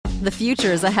The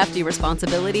future is a hefty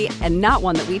responsibility and not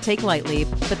one that we take lightly.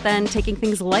 But then taking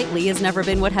things lightly has never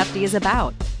been what Hefty is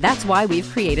about. That's why we've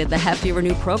created the Hefty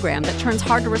Renew program that turns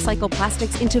hard-to-recycle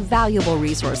plastics into valuable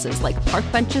resources like park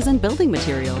benches and building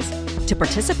materials. To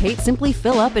participate, simply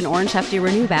fill up an orange Hefty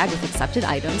Renew bag with accepted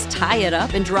items, tie it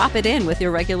up, and drop it in with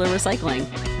your regular recycling.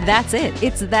 That's it.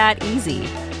 It's that easy.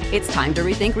 It's time to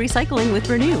rethink recycling with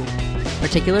Renew.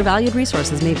 Particular valued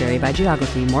resources may vary by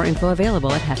geography. More info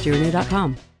available at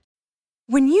heftyrenew.com.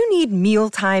 When you need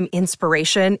mealtime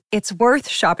inspiration, it's worth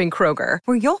shopping Kroger,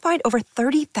 where you'll find over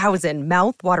 30,000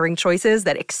 mouth-watering choices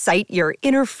that excite your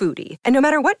inner foodie. And no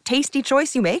matter what tasty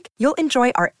choice you make, you'll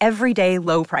enjoy our everyday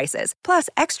low prices, plus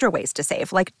extra ways to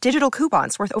save, like digital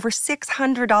coupons worth over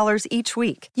 $600 each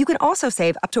week. You can also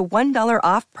save up to $1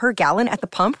 off per gallon at the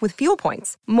pump with fuel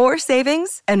points. More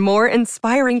savings and more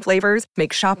inspiring flavors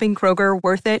make shopping Kroger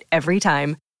worth it every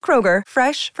time. Kroger,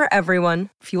 fresh for everyone.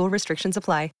 Fuel restrictions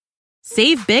apply.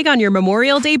 Save big on your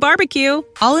Memorial Day barbecue,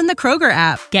 all in the Kroger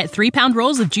app. Get 3-pound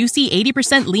rolls of juicy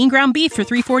 80% lean ground beef for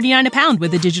 $3.49 a pound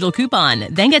with a digital coupon.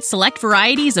 Then get select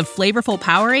varieties of flavorful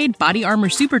Powerade, Body Armor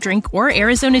Super Drink, or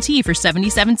Arizona tea for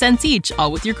 77 cents each,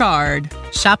 all with your card.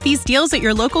 Shop these deals at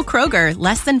your local Kroger,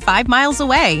 less than 5 miles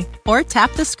away. Or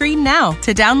tap the screen now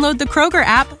to download the Kroger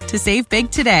app to save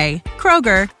big today.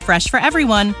 Kroger, fresh for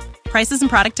everyone. Prices and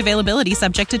product availability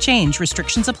subject to change.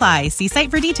 Restrictions apply. See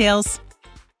site for details.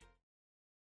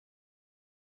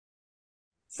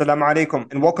 Assalamu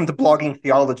alaikum and welcome to Blogging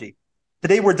Theology.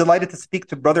 Today we're delighted to speak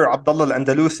to Brother Abdullah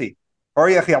Al-Andalusi. How are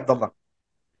you, Akhi Abdullah?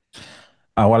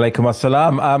 Wa alaikum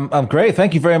assalam. I'm great.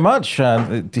 Thank you very much.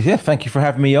 Thank you for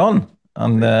having me on.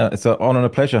 And it's an honor and a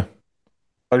pleasure.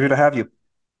 Pleasure to have you.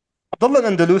 Abdullah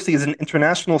Al-Andalusi is an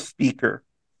international speaker,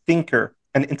 thinker,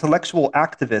 and intellectual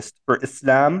activist for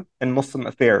Islam and Muslim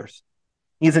affairs.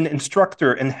 He's an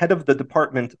instructor and head of the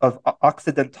Department of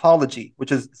Occidentology,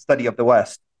 which is the study of the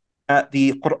West, at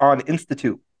the Quran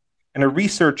Institute, and a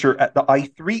researcher at the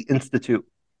I3 Institute,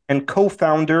 and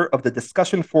co-founder of the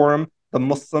discussion forum, the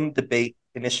Muslim Debate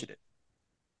Initiative.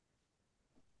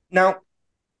 Now,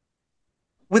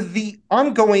 with the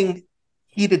ongoing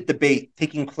heated debate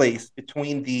taking place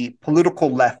between the political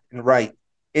left and right,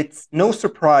 it's no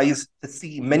surprise to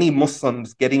see many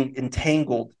Muslims getting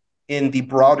entangled in the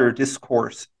broader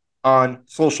discourse on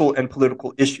social and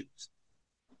political issues.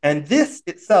 And this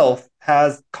itself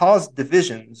has caused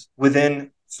divisions within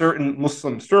certain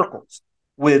Muslim circles,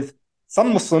 with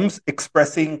some Muslims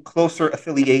expressing closer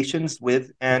affiliations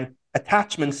with and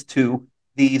attachments to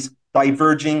these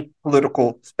diverging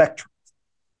political spectrums.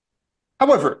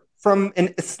 However, from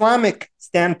an Islamic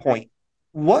standpoint,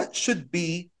 what should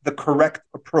be the correct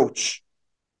approach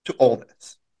to all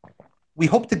this? We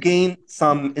hope to gain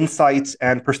some insights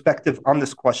and perspective on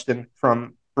this question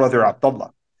from Brother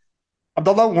Abdullah.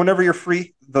 Abdullah, whenever you're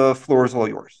free, the floor is all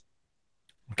yours.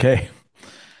 Okay.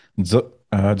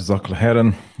 Jazakallah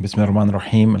khairan. Bismillahir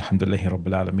rahim. Alhamdulillahi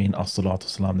rabbil alameen. As-salatu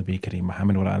was-salam Nabi Kareem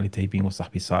Muhammad wa ali tayyibin wa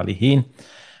sahbihi salihin.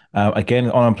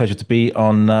 Again, honor and pleasure to be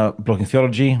on Blogging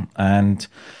Theology, and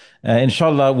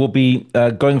inshallah we'll be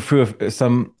going through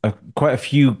quite a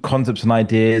few concepts and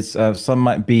ideas. Some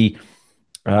might be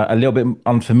a little bit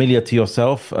unfamiliar to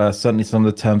yourself. Certainly some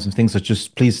of the terms and things, so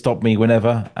just please stop me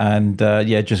whenever, and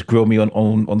just grill me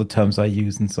on the terms I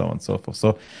use and so on and so forth.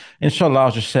 So inshallah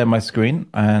I'll just share my screen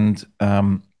and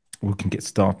we can get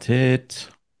started.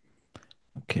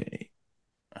 Okay.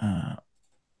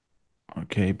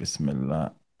 Okay,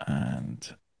 Bismillah,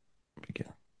 and begin.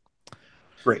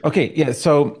 Great. Okay, yeah,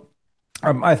 so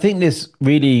I think this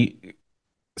really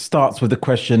starts with the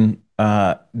question,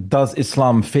 does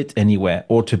Islam fit anywhere?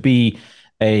 Or to be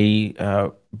a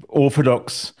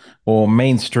orthodox or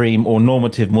mainstream or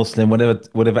normative Muslim,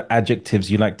 whatever adjectives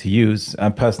you like to use.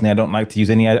 Personally, I don't like to use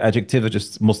any adjective,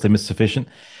 just Muslim is sufficient.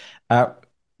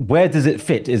 Where does it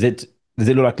fit? Does it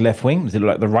look like left wing? Does it look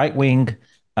like the right wing?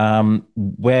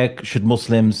 Where should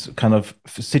Muslims kind of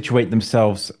situate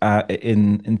themselves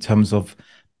in terms of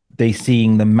they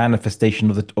seeing the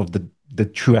manifestation of the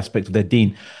true aspect of their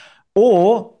deen?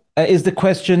 Or is the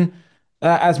question,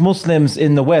 as Muslims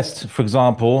in the West, for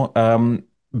example,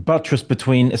 buttress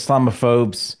between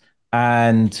Islamophobes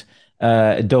and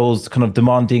those kind of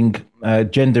demanding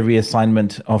gender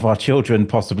reassignment of our children,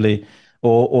 possibly,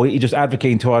 or just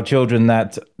advocating to our children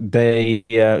that they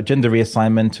gender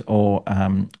reassignment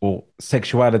or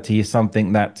sexuality is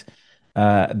something that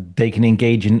they can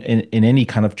engage in any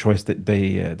kind of choice that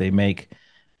they make.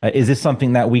 Is this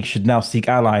something that we should now seek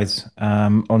allies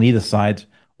on either side,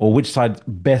 or which side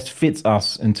best fits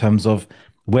us in terms of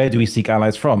where do we seek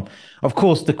allies from? Of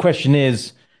course, the question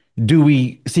is, do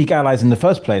we seek allies in the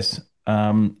first place?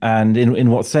 And in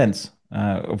what sense?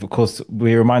 Of course,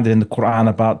 we're reminded in the Quran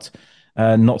about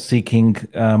not seeking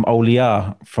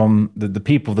awliya from the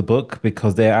people of the book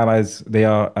because they're allies, they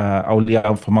are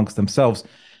awliya amongst themselves.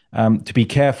 To be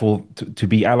careful, to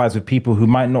be allies with people who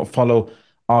might not follow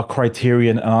our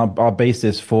criterion and our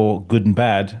basis for good and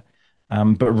bad,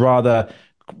 but rather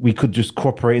we could just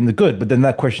cooperate in the good. But then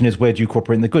that question is, where do you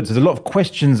cooperate in the good? So there's a lot of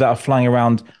questions that are flying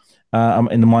around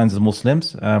in the minds of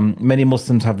Muslims. Many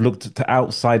Muslims have looked to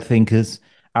outside thinkers,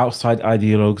 outside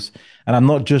ideologues, and I'm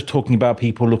not just talking about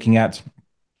people looking at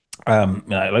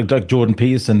like Jordan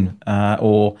Peterson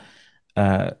or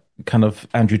kind of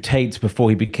Andrew Tate before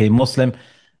he became Muslim,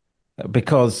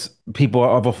 because people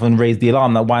have often raised the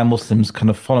alarm that why are Muslims kind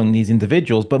of following these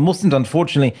individuals? But Muslims,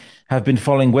 unfortunately, have been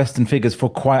following Western figures for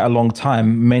quite a long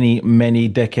time, many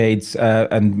decades,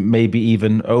 and maybe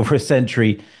even over a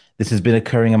century. This has been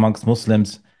occurring amongst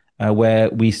Muslims, where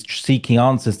we're seeking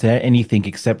answers to anything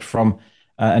except from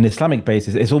an Islamic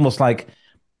basis. It's almost like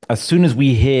as soon as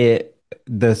we hear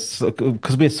this,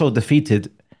 because we're so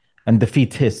defeated and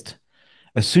defeatist,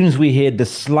 as soon as we hear the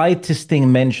slightest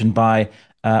thing mentioned by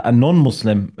a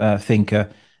non-Muslim thinker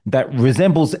that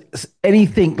resembles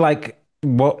anything like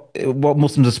what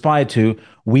Muslims aspire to,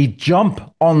 we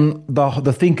jump on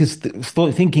the thinkers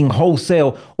thinking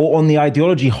wholesale or on the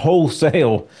ideology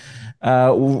wholesale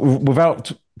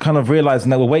without kind of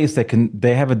realizing that, well, wait a second,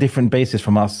 they have a different basis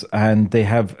from us and they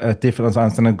have a different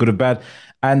understanding of good and bad,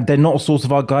 and they're not a source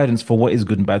of our guidance for what is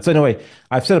good and bad. So anyway,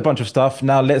 I've said a bunch of stuff.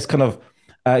 Now let's kind of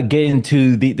get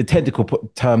into the technical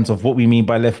terms of what we mean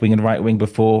by left wing and right wing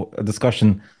before a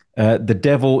discussion. The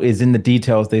devil is in the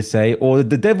details, they say, or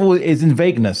the devil is in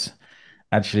vagueness,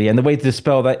 actually. And the way to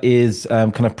dispel that is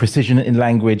kind of precision in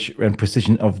language and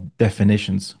precision of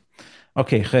definitions.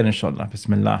 Okay, khair inshallah,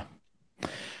 bismillah.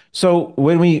 So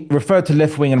when we refer to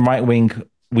left wing and right wing,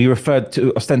 we refer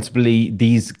to ostensibly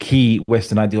these key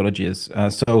Western ideologies.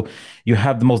 So you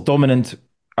have the most dominant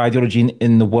ideology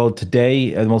in the world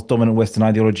today, the most dominant Western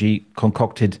ideology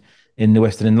concocted in the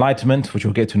Western Enlightenment, which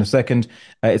we'll get to in a second.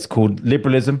 It's called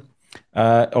liberalism,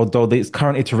 although its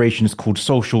current iteration is called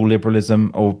social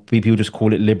liberalism, or people just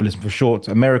call it liberalism for short.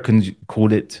 Americans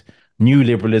call it new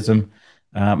liberalism,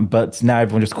 but now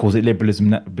everyone just calls it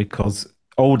liberalism because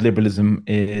old liberalism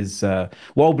is,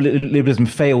 old liberalism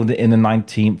failed in the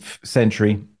 19th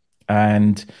century,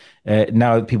 and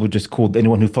now people just call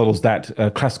anyone who follows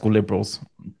that classical liberals.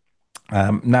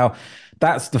 Now,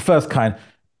 that's the first kind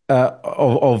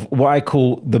of what I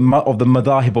call the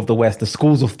madhahib of the West, the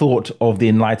schools of thought of the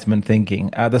Enlightenment thinking.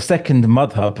 The second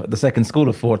madhab, the second school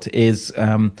of thought, is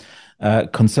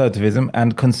conservatism,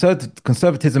 and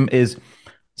conservatism is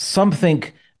something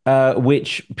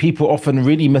which people often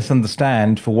really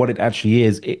misunderstand for what it actually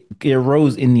is. It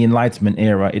arose in the Enlightenment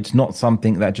era. It's not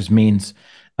something that just means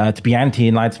to be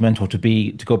anti-Enlightenment or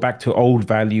to go back to old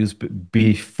values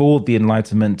before the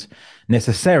Enlightenment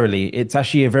necessarily. It's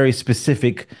actually a very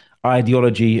specific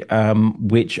ideology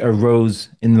which arose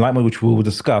in Enlightenment, which we will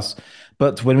discuss.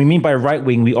 But when we mean by right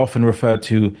wing, we often refer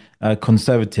to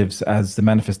conservatives as the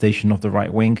manifestation of the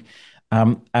right wing.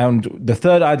 And the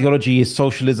third ideology is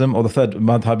socialism, or the third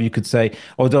madhab, you could say,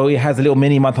 although it has a little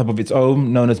mini madhab of its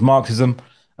own, known as Marxism.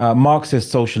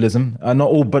 Marxist socialism, not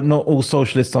all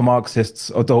socialists are Marxists,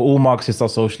 although all Marxists are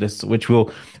socialists, which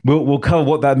we'll cover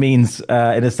what that means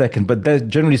in a second. But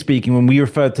generally speaking, when we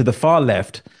refer to the far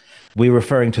left, we're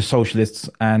referring to socialists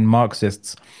and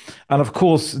Marxists. And of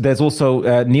course, there's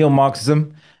also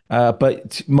neo-Marxism,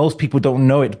 but most people don't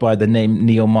know it by the name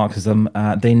neo-Marxism.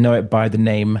 They know it by the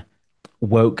name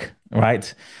woke,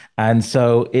 right? And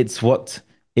so it's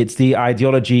the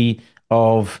ideology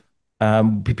of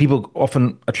people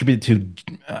often attribute it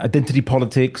to identity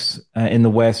politics in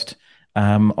the West,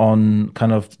 on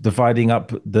kind of dividing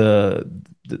up the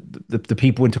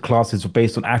people into classes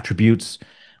based on attributes,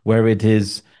 where it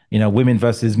is, women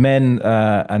versus men,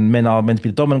 and men are meant to be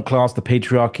the dominant class, the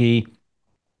patriarchy,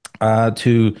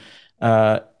 to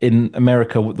in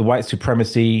America, the white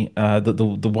supremacy,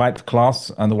 the white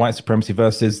class and the white supremacy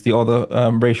versus the other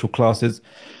racial classes.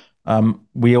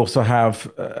 We also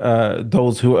have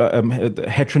those who are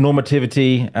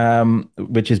heteronormativity,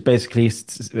 which is basically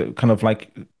kind of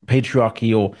like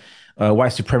patriarchy or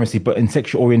white supremacy, but in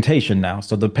sexual orientation now.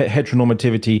 So the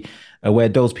heteronormativity, where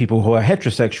those people who are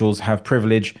heterosexuals have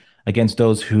privilege against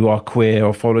those who are queer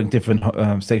or following different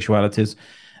sexualities.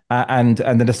 And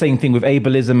then the same thing with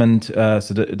ableism, and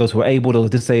so those who are able or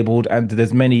disabled, and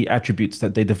there's many attributes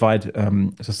that they divide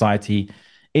society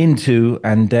into,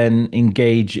 and then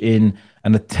engage in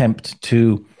an attempt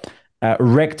to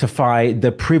rectify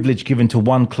the privilege given to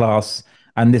one class.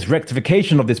 And this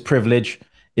rectification of this privilege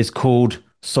is called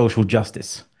social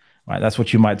justice, right? That's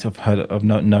what you might have heard of,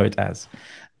 know it as.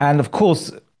 And of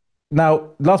course, now,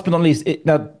 last but not least,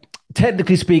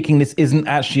 technically speaking, this isn't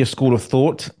actually a school of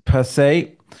thought per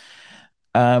se.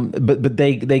 But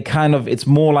they kind of, it's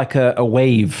more like a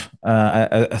wave,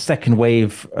 a second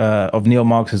wave of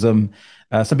neo-Marxism.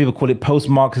 Some people call it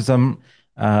post-Marxism.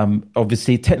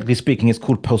 Obviously, technically speaking, it's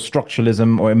called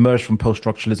post-structuralism or emerged from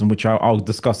post-structuralism, which I'll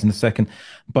discuss in a second.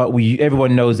 But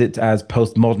everyone knows it as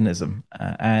postmodernism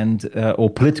or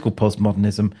political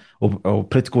postmodernism or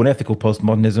political and ethical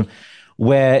postmodernism,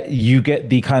 where you get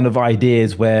the kind of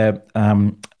ideas where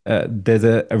there's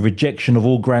a rejection of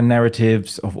all grand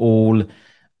narratives, of all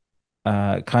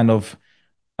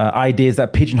ideas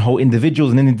that pigeonhole individuals,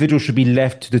 and individuals should be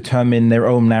left to determine their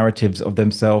own narratives of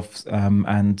themselves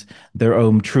and their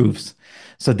own truths.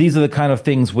 So these are the kind of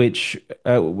things which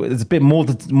it's a bit more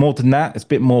than that. It's a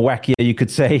bit more wackier, you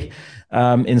could say,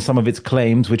 in some of its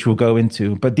claims, which we'll go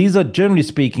into. But these are, generally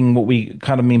speaking, what we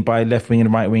kind of mean by left-wing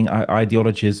and right-wing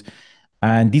ideologies.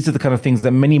 And these are the kind of things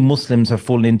that many Muslims have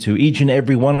fallen into. Each and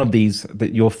every one of these,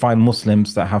 that you'll find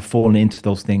Muslims that have fallen into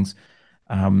those things.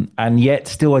 And yet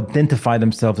still identify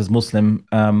themselves as Muslim,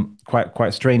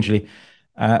 quite strangely.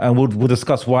 And we'll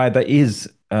discuss why that is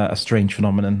a strange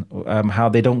phenomenon, how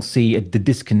they don't see the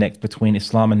disconnect between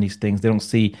Islam and these things. They don't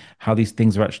see how these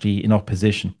things are actually in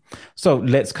opposition. So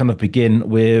let's kind of begin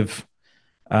with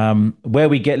where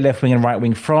we get left wing and right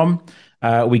wing from.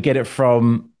 We get it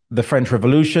from the French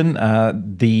Revolution,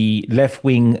 the left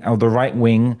wing or the right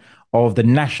wing of the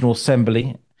National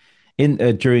Assembly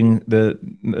during the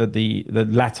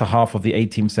latter half of the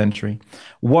 18th century.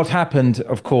 What happened,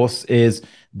 of course, is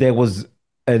there was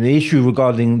an issue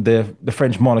regarding the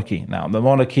French monarchy. Now, the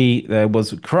monarchy, there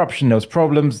was corruption, there was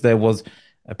problems, there was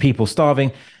people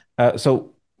starving.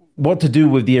 So what to do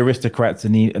with the aristocrats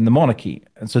in the monarchy?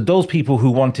 And so those people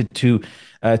who wanted to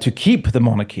keep the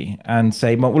monarchy and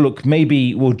say, well, look,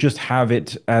 maybe we'll just have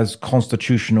it as a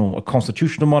constitutional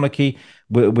monarchy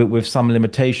with some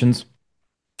limitations.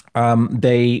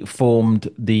 They formed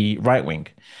the right wing.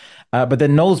 But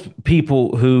then those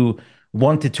people who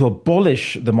wanted to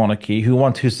abolish the monarchy,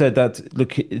 who said that,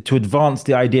 look, to advance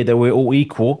the idea that we're all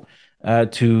equal,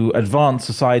 to advance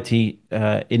society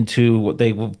into what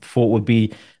they thought would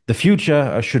be the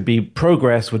future, should be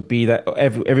progress, would be that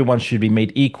everyone should be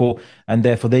made equal, and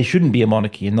therefore they shouldn't be a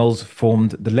monarchy. And those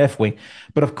formed the left wing.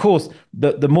 But of course,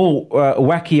 the more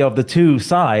wacky of the two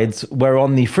sides were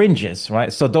on the fringes,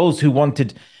 right? So those who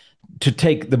wanted to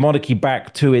take the monarchy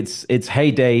back to its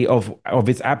heyday of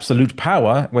its absolute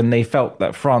power, when they felt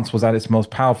that France was at its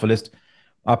most powerfulest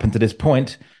up until this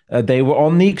point, they were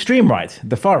on the extreme right,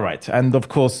 the far right. And of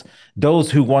course,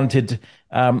 those who wanted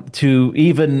to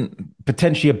even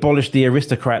potentially abolish the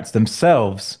aristocrats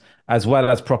themselves, as well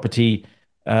as property,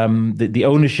 the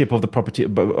ownership of the property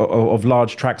of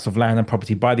large tracts of land and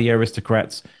property by the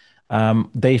aristocrats,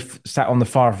 they sat on the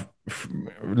far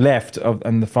left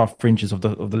and the far fringes of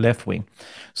the left wing.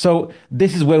 So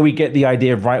this is where we get the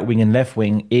idea of right wing and left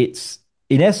wing. It's,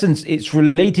 in essence, it's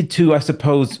related to, I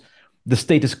suppose, the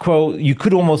status quo. You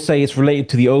could almost say it's related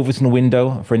to the Overton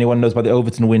window, for anyone who knows about the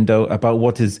Overton window, about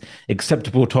what is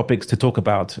acceptable topics to talk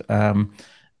about.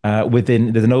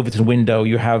 There's an Overton window.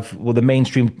 You have, well, the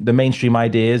mainstream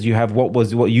ideas. You have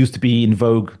what used to be in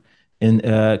vogue in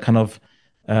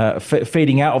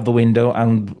fading out of the window,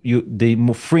 and the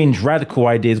more fringe radical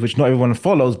ideas, which not everyone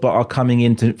follows, but are coming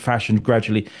into fashion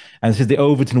gradually. And this is the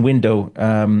Overton window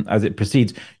as it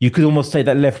proceeds. You could almost say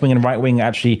that left wing and right wing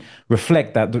actually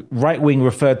reflect that. The right wing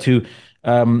refer to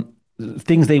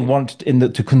things they want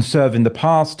to conserve in the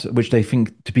past, which they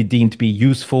think to be deemed to be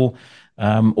useful,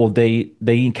 or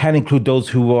they can include those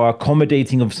who are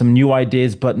accommodating of some new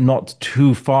ideas, but not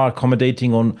too far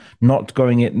accommodating, or not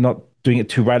doing it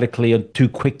too radically or too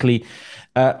quickly.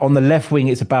 On the left wing,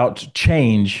 it's about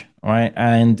change, right?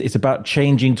 And it's about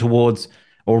changing towards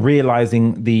or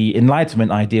realizing the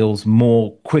Enlightenment ideals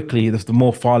more quickly. The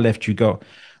more far left you go,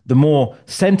 the more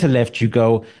center left you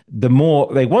go, the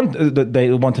more they want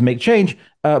to make change,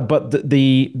 but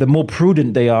the more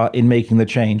prudent they are in making the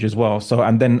change as well. So,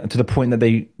 and then to the point that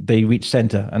they reach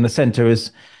center, and the center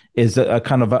is a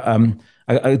kind of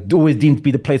always deemed to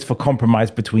be the place for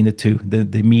compromise between the two,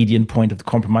 the median point of the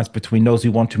compromise between those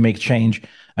who want to make change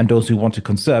and those who want to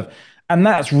conserve. And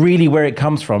that's really where it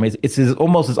comes from. It's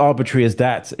almost as arbitrary as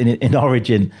that in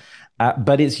origin,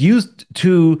 but it's used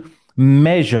to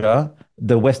measure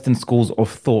the Western schools of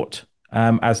thought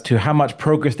as to how much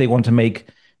progress they want to make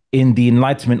in the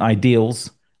Enlightenment ideals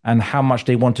and how much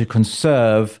they want to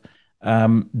conserve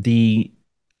the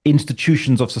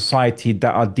institutions of society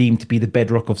that are deemed to be the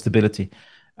bedrock of stability.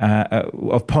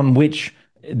 upon which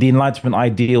the Enlightenment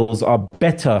ideals are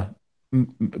better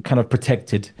kind of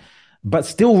protected, but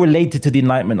still related to the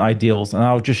Enlightenment ideals. And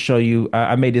I'll just show you,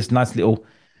 I made this nice little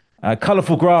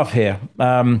colorful graph here.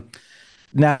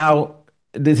 Now,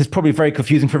 this is probably very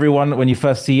confusing for everyone when you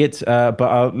first see it,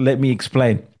 but let me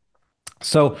explain.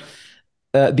 So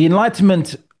the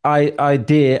Enlightenment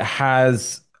idea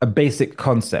has a basic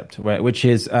concept, right, which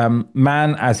is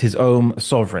man as his own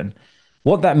sovereign.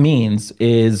 What that means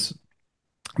is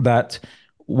that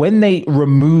when they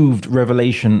removed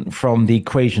revelation from the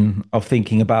equation of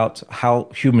thinking about how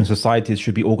human societies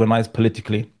should be organized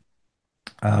politically,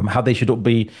 how they should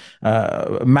be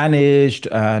managed,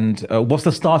 and what's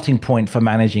the starting point for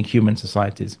managing human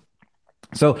societies.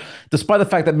 So despite the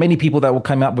fact that many people that were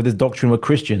coming up with this doctrine were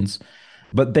Christians,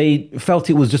 but they felt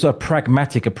it was just a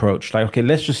pragmatic approach. Like, okay,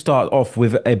 let's just start off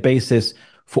with a basis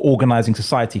for organizing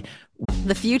society.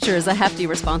 The future is a hefty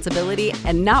responsibility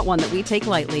and not one that we take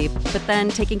lightly, but then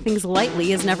taking things lightly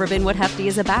has never been what Hefty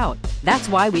is about. That's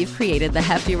why we've created the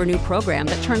Hefty Renew program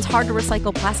that turns hard to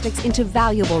recycle plastics into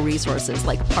valuable resources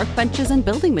like park benches and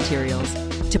building materials.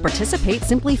 To participate,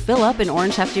 simply fill up an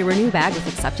orange Hefty Renew bag with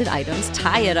accepted items,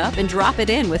 tie it up, and drop it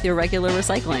in with your regular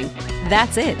recycling.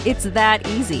 That's it. It's that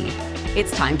easy.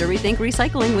 It's time to rethink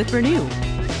recycling with Renew.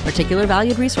 Particular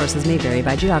valued resources may vary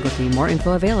by geography. More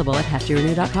info available at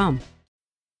heftyrenew.com.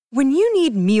 When you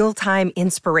need mealtime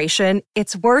inspiration,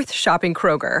 it's worth shopping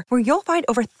Kroger, where you'll find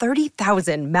over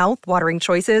 30,000 mouth-watering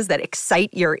choices that excite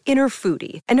your inner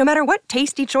foodie. And no matter what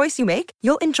tasty choice you make,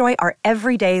 you'll enjoy our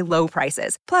everyday low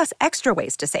prices, plus extra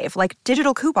ways to save, like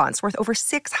digital coupons worth over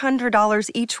 $600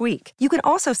 each week. You can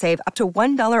also save up to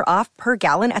 $1 off per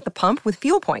gallon at the pump with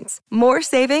fuel points. More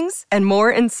savings and more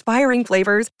inspiring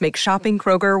flavors make shopping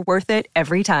Kroger worth it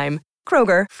every time.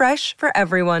 Kroger, fresh for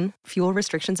everyone. Fuel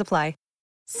restrictions apply.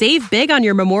 Save big on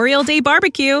your Memorial Day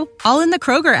barbecue, all in the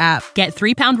Kroger app. Get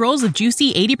 3-pound rolls of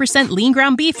juicy 80% lean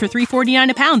ground beef for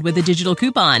 $3.49 a pound with a digital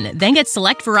coupon. Then get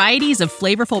select varieties of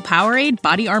flavorful Powerade,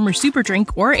 Body Armor Super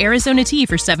Drink, or Arizona tea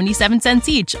for 77 cents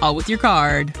each, all with your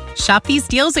card. Shop these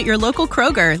deals at your local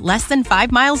Kroger, less than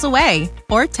 5 miles away.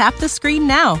 Or tap the screen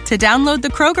now to download the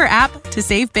Kroger app to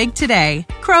save big today.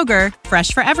 Kroger,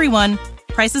 fresh for everyone.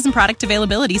 Prices and product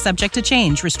availability subject to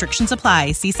change. Restrictions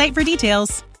apply. See site for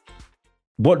details.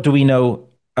 What do we know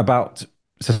about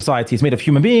society? It's made of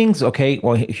human beings. Okay,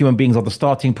 well, human beings are the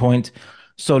starting point.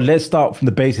 So let's start from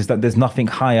the basis that there's nothing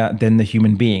higher than the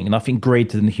human being, nothing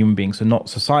greater than the human being. So not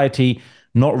society,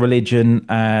 not religion,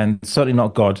 and certainly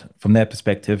not God from their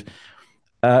perspective.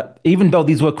 Even though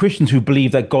these were Christians who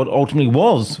believed that God ultimately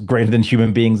was greater than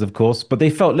human beings, of course, but they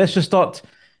felt, let's just start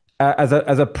as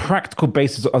a practical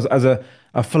basis, as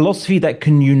a philosophy that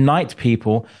can unite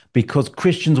people, because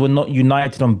Christians were not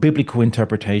united on biblical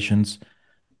interpretations.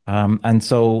 And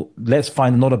so let's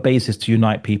find another basis to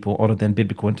unite people other than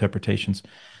biblical interpretations.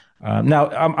 Now,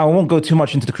 I won't go too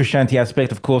much into the Christianity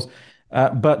aspect, of course,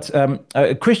 but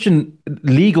Christian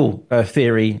legal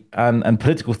theory and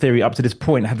political theory up to this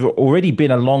point have already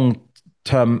been a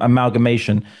long-term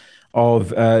amalgamation of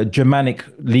Germanic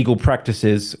legal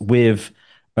practices with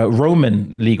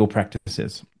Roman legal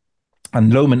practices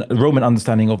and Roman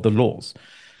understanding of the laws,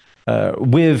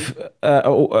 with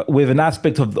an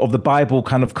aspect of the Bible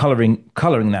kind of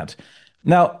coloring that.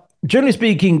 Now, generally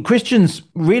speaking, Christians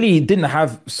really didn't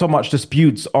have so much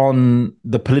disputes on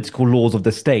the political laws of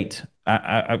the state,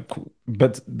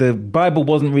 but the Bible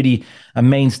wasn't really a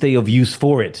mainstay of use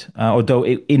for it, although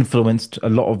it influenced a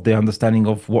lot of the understanding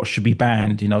of what should be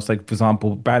banned. You know, it's like, for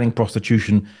example, banning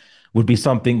prostitution would be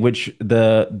something which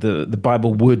the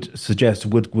Bible would suggest,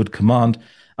 would command,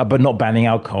 but not banning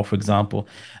alcohol, for example.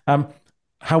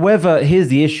 However, here's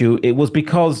the issue. It was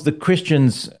because the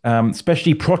Christians,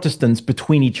 especially Protestants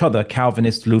between each other,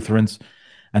 Calvinists, Lutherans,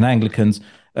 and Anglicans,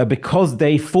 because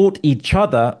they fought each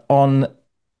other on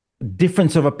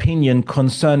difference of opinion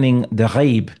concerning the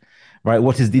ghaib, right?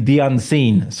 What is the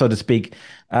unseen, so to speak,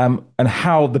 and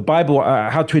how the Bible,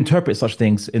 how to interpret such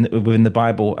things within the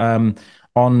Bible,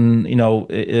 on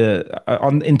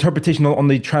interpretation on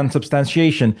the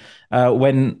transubstantiation.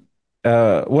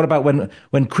 What about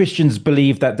when Christians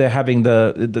believe that they're having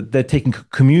they're taking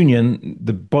communion,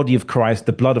 the body of Christ,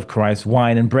 the blood of Christ,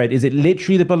 wine and bread? Is it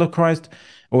literally the blood of Christ,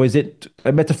 or is it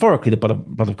metaphorically the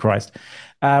blood of Christ?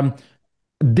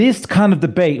 This kind of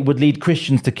debate would lead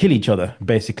Christians to kill each other,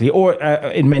 basically, or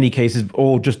in many cases,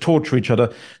 or just torture each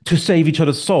other to save each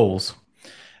other's souls.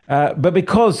 But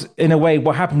because, in a way,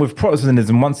 what happened with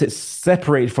Protestantism, once it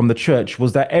separated from the church,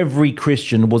 was that every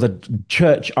Christian was a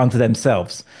church unto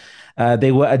themselves.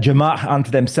 They were a jama'ah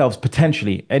unto themselves,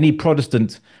 potentially. Any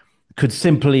Protestant could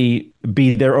simply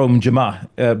be their own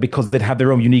Jama'ah because they'd have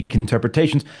their own unique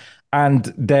interpretations.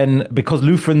 And then because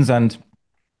Lutherans and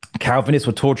Calvinists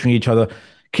were torturing each other,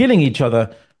 killing each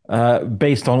other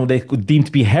based on what they could deem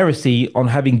to be heresy, on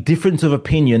having difference of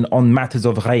opinion on matters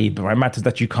of ghaib, right? Matters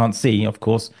that you can't see, of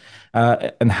course,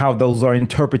 and how those are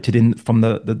interpreted from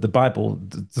the Bible,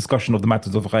 the discussion of the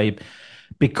matters of ghaib.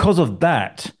 Because of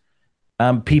that,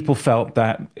 people felt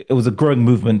that it was a growing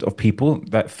movement of people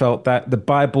that felt that the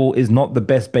Bible is not the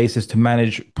best basis to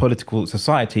manage political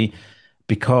society,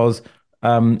 because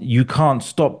you can't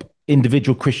stop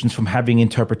individual Christians from having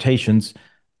interpretations,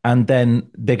 and then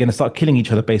they're going to start killing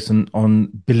each other based on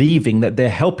believing that they're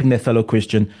helping their fellow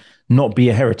Christian not be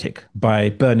a heretic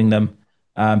by burning them,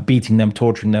 beating them,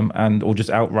 torturing them, or just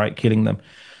outright killing them.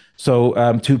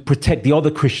 So to protect the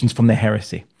other Christians from their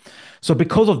heresy. So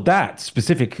because of that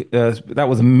specific, that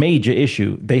was a major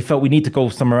issue. They felt we need to go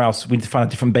somewhere else. We need to find a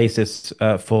different basis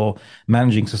for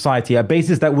managing society, a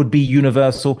basis that would be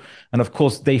universal. And of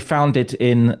course, they found it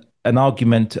in an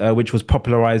argument which was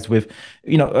popularized with,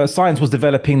 science was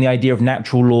developing the idea of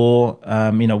natural law,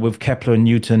 with Kepler and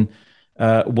Newton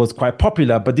was quite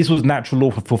popular, but this was natural law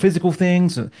for physical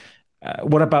things.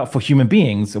 What about for human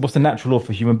beings? What's the natural law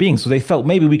for human beings? So they felt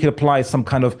maybe we could apply some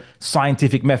kind of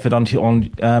scientific method on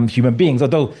human beings,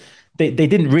 although they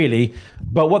didn't really.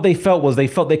 But what they felt was they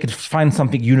could find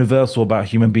something universal about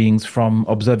human beings from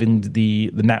observing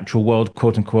the natural world,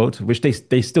 quote unquote, which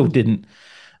they still didn't.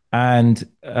 And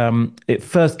it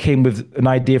first came with an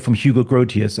idea from Hugo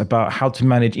Grotius about how to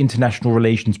manage international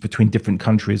relations between different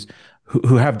countries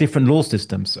who have different law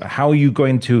systems. How are you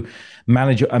going to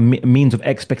manage a means of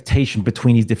expectation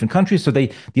between these different countries? So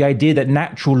the idea that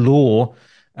natural law,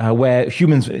 where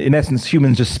humans, in essence,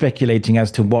 humans just speculating as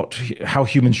to how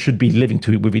humans should be living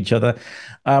with each other,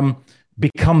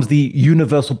 becomes the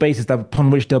universal basis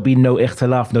upon which there'll be no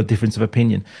ikhtilaf, no difference of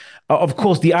opinion. Of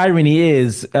course, the irony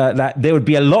is that there would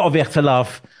be a lot of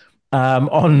ikhtilaf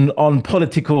on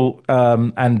political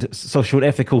and social and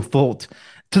ethical thought,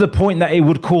 to the point that it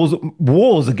would cause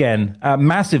wars again,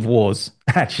 massive wars,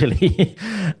 actually.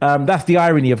 That's the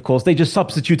irony, of course. They just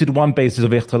substituted one basis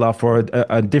of ikhtilaf for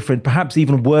a different, perhaps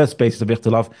even worse basis of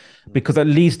ikhtilaf, because at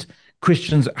least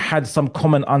Christians had some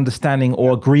common understanding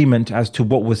or agreement as to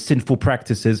what was sinful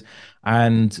practices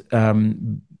and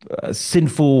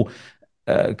sinful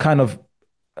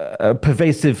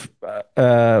pervasive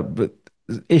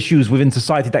issues within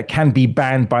society that can be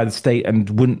banned by the state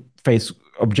and wouldn't face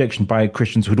objection by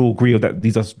Christians who'd all agree that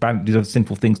these are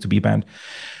sinful things to be banned.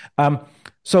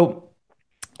 So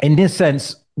in this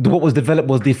sense, what was developed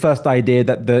was the first idea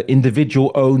that the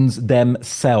individual owns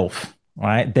themselves,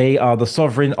 right? They are the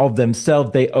sovereign of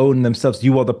themselves. They own themselves.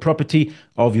 You are the property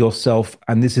of yourself.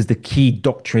 And this is the key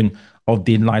doctrine of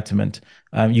the Enlightenment.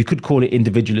 You could call it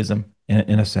individualism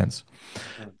in a sense.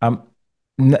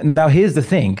 Now, here's the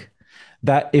thing,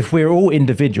 that if we're all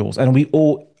individuals and we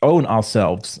all own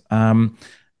ourselves,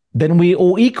 then we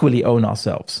all equally own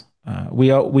ourselves.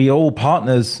 We are all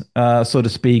partners, so to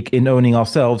speak, in owning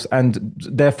ourselves, and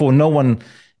therefore no one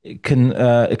can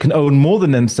own more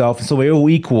than themselves. So we're all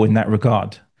equal in that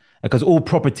regard, because all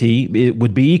property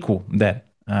would be equal then.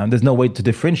 There's no way to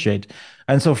differentiate.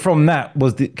 And so from that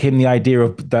came the idea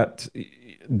of that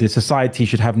the society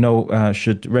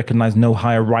should recognize no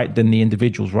higher right than the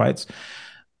individual's rights,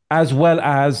 as well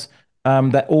as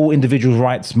that all individual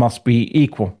rights must be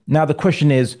equal. Now, the question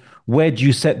is, where do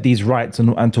you set these rights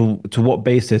and to what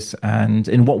basis? And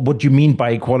in what do you mean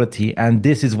by equality? And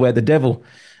this is where the devil,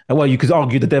 well, you could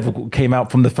argue the devil came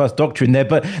out from the first doctrine there,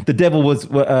 but the devil was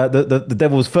the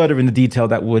devil was further in the detail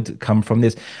that would come from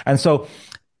this. And so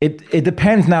it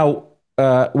depends now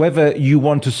whether you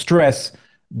want to stress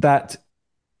that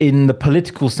in the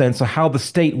political sense, or how the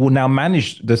state will now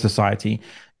manage the society.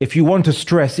 If you want to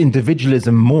stress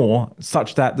individualism more,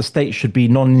 such that the state should be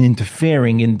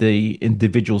non-interfering in the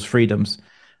individual's freedoms,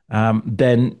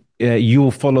 then you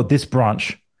will follow this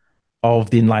branch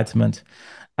of the Enlightenment.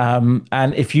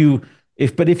 And if you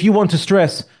want to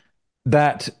stress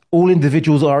that all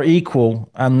individuals are equal,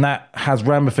 and that has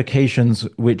ramifications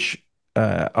which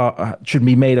should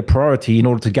be made a priority in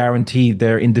order to guarantee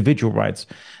their individual rights,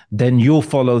 then you'll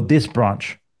follow this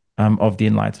branch of the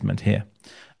Enlightenment here.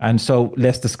 And so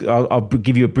I'll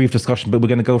give you a brief discussion, but we're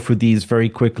going to go through these very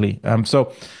quickly.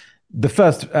 So the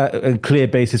first clear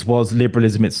basis was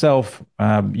liberalism itself.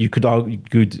 You could argue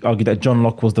that John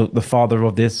Locke was the father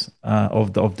of this,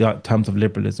 of the terms of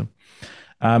liberalism.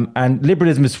 And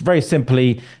liberalism is very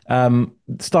simply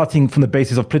starting from the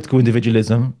basis of political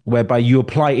individualism, whereby you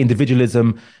apply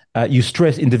individualism You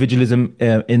stress individualism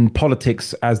in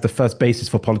politics as the first basis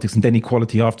for politics, and then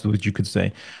equality afterwards, you could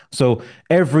say. So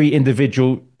every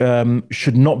individual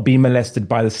should not be molested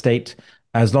by the state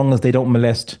as long as they don't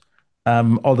molest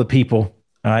other people,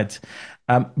 right?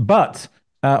 But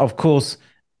of course,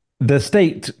 the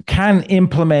state can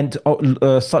implement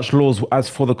such laws as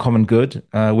for the common good,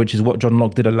 which is what John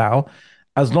Locke did allow,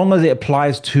 as long as it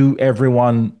applies to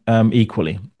everyone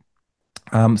equally.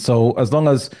 So as long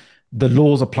as the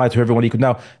laws apply to everyone equally.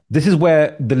 Now, this is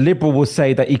where the liberal will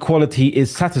say that equality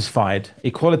is satisfied.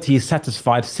 Equality is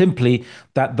satisfied simply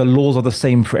that the laws are the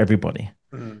same for everybody.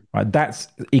 Right, that's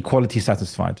equality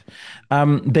satisfied.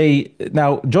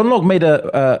 Now John Locke made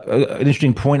an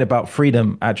interesting point about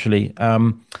freedom, actually,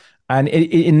 and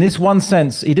in this one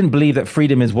sense, he didn't believe that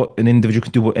freedom is what an individual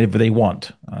can do whatever they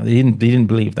want. He didn't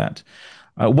believe that.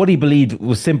 What he believed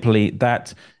was simply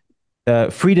that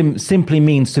freedom simply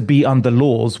means to be under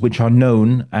laws which are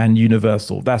known and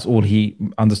universal. That's all he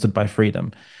understood by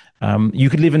freedom. You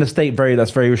could live in a state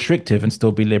that's very restrictive and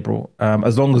still be liberal,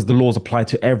 as long as the laws apply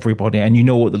to everybody and you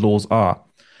know what the laws are.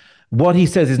 What he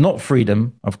says is not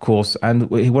freedom, of course, and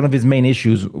one of his main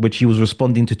issues, which he was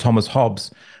responding to Thomas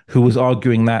Hobbes, who was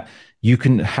arguing that you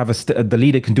can have the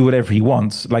leader can do whatever he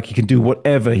wants, like he can do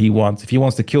whatever he wants. If he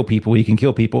wants to kill people, he can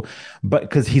kill people, but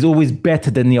because he's always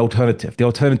better than the alternative. The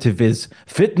alternative is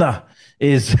fitna,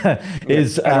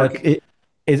 is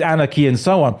anarchy, and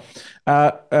so on.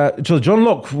 So John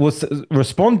Locke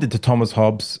responded to Thomas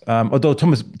Hobbes, although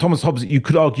Thomas Hobbes, you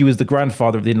could argue, is the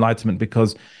grandfather of the Enlightenment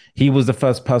because he was the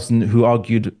first person who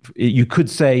argued, you could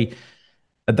say,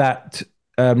 that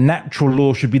natural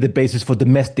law should be the basis for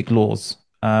domestic laws,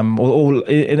 or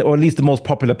at least the most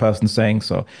popular person saying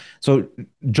so. So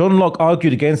John Locke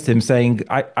argued against him, saying,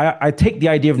 I take the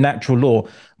idea of natural law,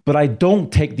 but I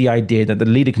don't take the idea that the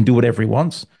leader can do whatever he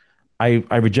wants. I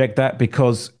reject that,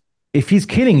 because if he's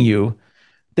killing you,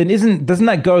 then doesn't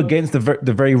that go against the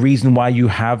very reason why you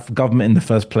have government in the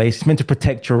first place? It's meant to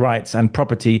protect your rights and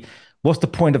property. What's the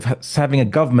point of having a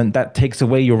government that takes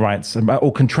away your rights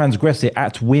or can transgress it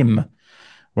at whim?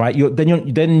 Right?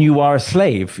 Then you are a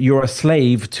slave. You're a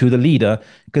slave to the leader,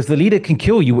 because the leader can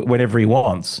kill you whenever he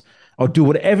wants or do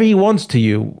whatever he wants to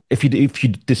you. If you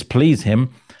displease him,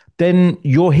 then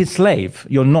you're his slave.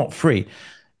 You're not free.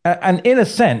 And in a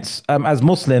sense, as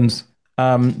Muslims,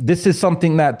 this is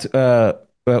something that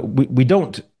we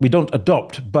don't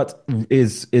adopt, but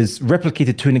is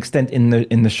replicated to an extent in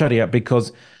the Sharia,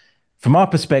 because from our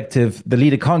perspective, the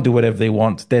leader can't do whatever they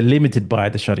want. They're limited by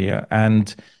the Sharia,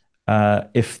 and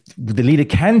if the leader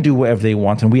can do whatever they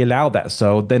want, and we allow that,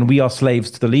 so then we are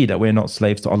slaves to the leader. We're not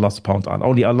slaves to Allah subhanahu wa ta'ala.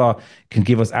 Only Allah can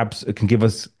give us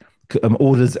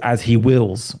orders as He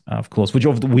wills, of course, which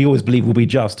we always believe will be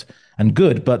just and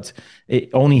good, but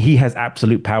only He has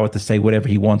absolute power to say whatever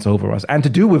He wants over us and to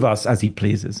do with us as He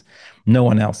pleases. No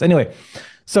one else. Anyway,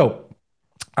 so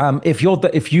if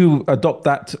you adopt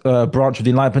that branch of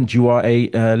the Enlightenment, you are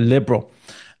a liberal.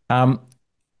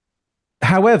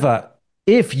 However,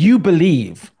 if you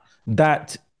believe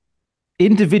that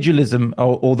individualism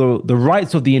or the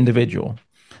rights of the individual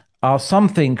are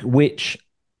something which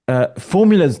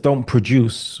formulas don't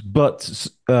produce, but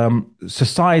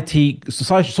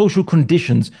social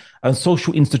conditions and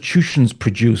social institutions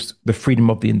produce the freedom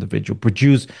of the individual,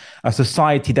 produce a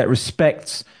society that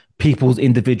respects people's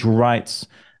individual rights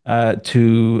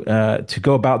to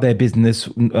go about their business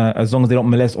as long as they don't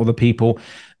molest other people.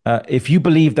 If you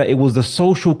believe that it was the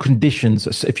social conditions,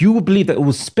 if you believe that it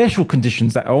was special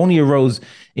conditions that only arose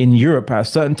in Europe at a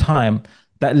certain time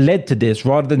that led to this,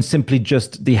 rather than simply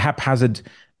just the haphazard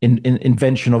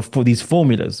invention for these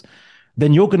formulas,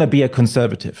 then you're going to be a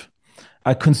conservative.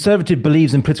 A conservative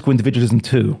believes in political individualism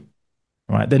too,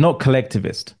 right? They're not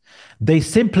collectivist. They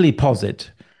simply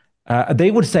posit.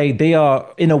 They would say they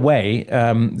are, in a way,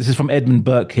 this is from Edmund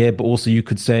Burke here, but also you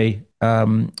could say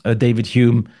David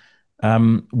Hume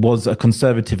was a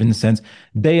conservative in the sense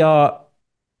they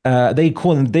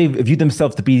view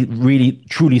themselves to be really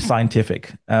truly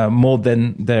scientific, more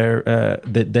than their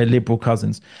liberal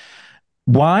cousins.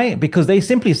 Why? Because they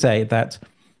simply say that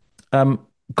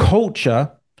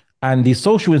culture and the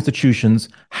social institutions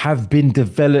have been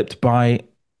developed by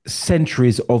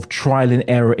centuries of trial and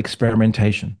error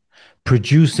experimentation,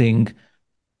 producing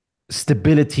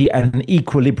stability and an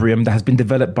equilibrium that has been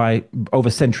developed by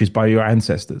over centuries by your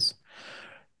ancestors.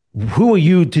 Who are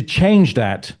you to change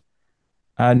that,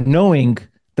 knowing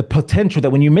the potential that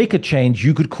when you make a change,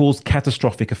 you could cause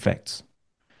catastrophic effects?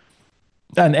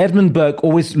 And Edmund Burke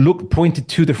always pointed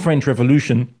to the French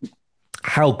Revolution,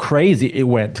 how crazy it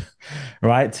went,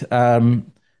 right?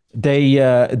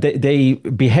 They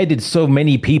beheaded so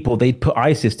many people, they'd put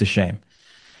ISIS to shame.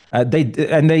 They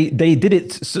did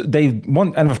it.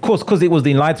 And of course, because it was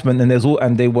the Enlightenment,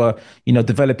 and they were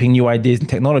developing new ideas and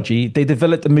technology. They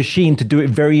developed a machine to do it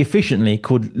very efficiently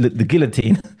called the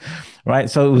guillotine, right?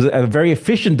 So it was a very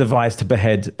efficient device to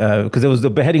behead because there was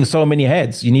beheading so many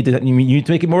heads. You need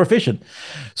to make it more efficient.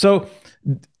 So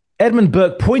Edmund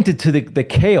Burke pointed to the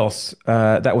chaos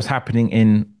that was happening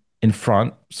in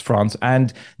France,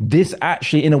 and this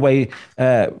actually, in a way,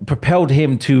 propelled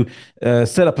him to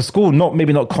set up a school.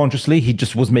 Maybe not consciously, he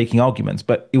just was making arguments,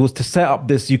 but it was to set up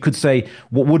this, you could say,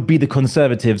 what would be the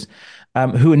conservatives,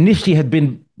 who initially had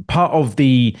been part of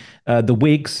the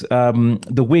Whigs.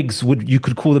 The Whigs you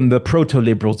could call them the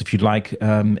proto-liberals, if you'd like,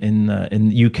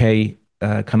 in UK.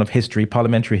 Kind of history,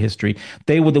 parliamentary history.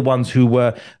 They were the ones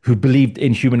who believed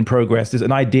in human progress. There's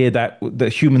an idea that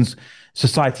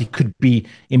society could be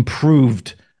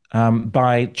improved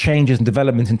by changes and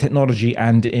developments in technology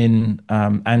and in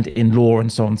law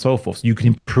and so on and so forth. So you can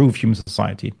improve human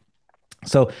society.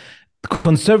 So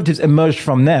conservatives emerged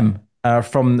from them,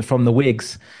 from the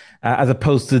Whigs, as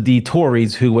opposed to the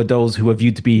Tories, who were those who were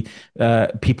viewed to be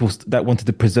people that wanted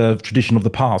to preserve tradition of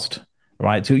the past.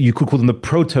 Right, so you could call them the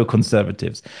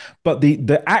proto-conservatives, but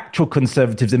the actual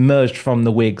conservatives emerged from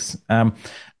the Whigs,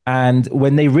 and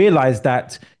when they realized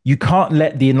that you can't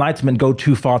let the Enlightenment go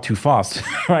too far too fast,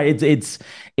 right? It's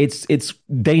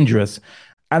dangerous,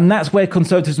 and that's where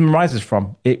conservatism rises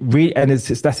from.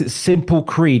 That's its simple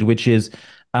creed, which is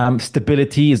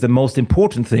stability is the most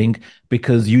important thing,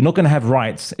 because you're not going to have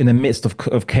rights in the midst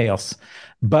of chaos,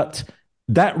 but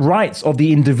that rights of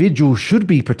the individual should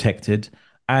be protected.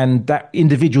 And that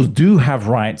individuals do have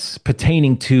rights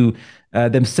pertaining to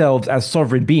themselves as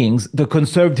sovereign beings. The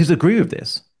conservatives agree with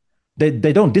this.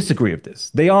 They don't disagree with this.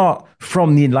 They are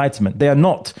from the Enlightenment. They are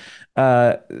not,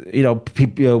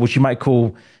 people, which you might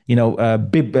call,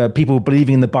 people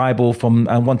believing in the Bible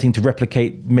and wanting to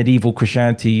replicate medieval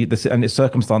Christianity and its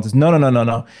circumstances.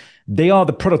 No. They are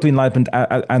the product of the Enlightenment,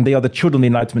 and they are the children of the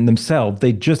Enlightenment themselves.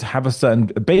 They just have a certain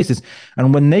basis.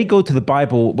 And when they go to the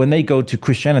Bible, when they go to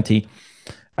Christianity,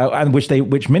 and which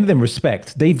many of them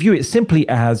respect, they view it simply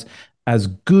as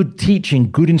good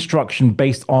teaching, good instruction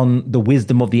based on the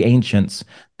wisdom of the ancients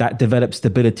that developed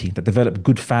stability, that developed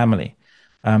good family,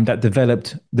 that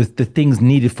developed the things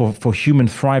needed for human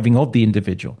thriving of the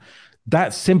individual.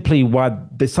 That's simply why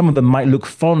some of them might look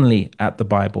fondly at the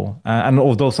Bible, and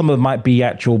although some of them might be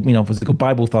actual, physical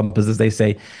Bible thumpers, as they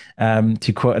say,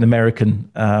 to quote an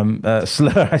American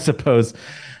slur, I suppose.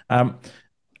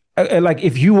 Like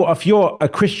if you're a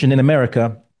Christian in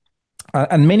America,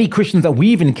 and many Christians that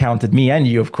we've encountered, me and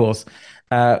you, of course,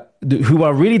 who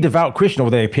are really devout Christian, or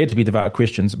they appear to be devout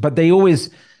Christians, but they always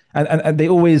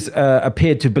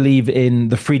appear to believe in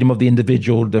the freedom of the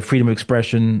individual, the freedom of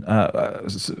expression,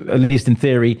 at least in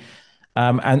theory,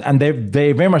 and they're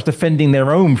very much defending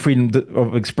their own freedom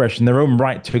of expression, their own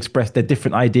right to express their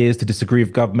different ideas, to disagree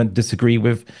with government, disagree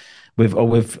with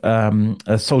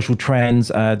social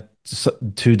trends,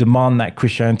 to demand that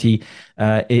Christianity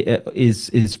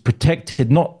is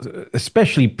protected, not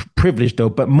especially privileged though,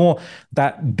 but more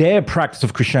that their practice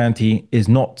of Christianity is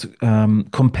not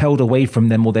compelled away from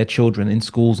them or their children in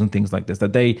schools and things like this,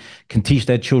 that they can teach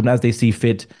their children as they see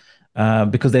fit,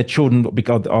 because their children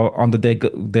are under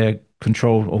their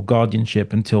control or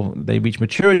guardianship until they reach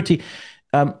maturity.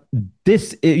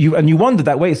 You wonder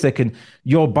that, wait a second,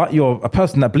 you're a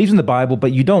person that believes in the Bible,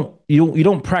 but you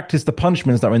don't practice the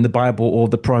punishments that are in the Bible or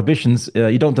the prohibitions.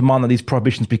 You don't demand that these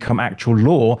prohibitions become actual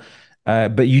law,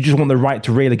 but you just want the right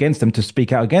to rail against them, to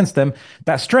speak out against them.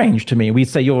 That's strange to me. We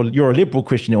say you're a liberal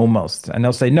Christian almost, and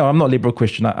they'll say, no, I'm not a liberal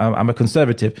Christian. I'm a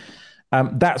conservative.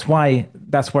 That's where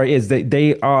it is.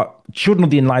 They are children of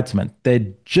the Enlightenment.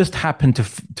 They just happen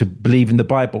to believe in the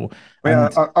Bible.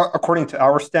 Well, according to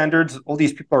our standards, all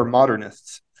these people are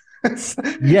modernists.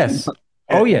 Yes.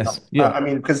 Oh, yes. Yeah.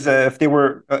 Because if they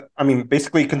were,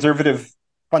 basically conservative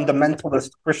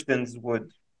fundamentalist Christians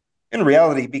would, in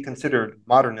reality, be considered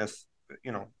modernists,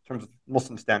 in terms of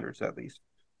Muslim standards, at least,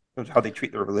 in terms of how they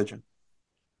treat their religion.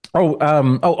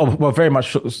 Well, very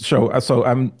much so.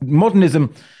 So,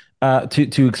 modernism,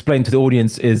 to explain to the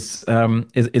audience, is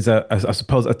I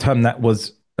suppose a term that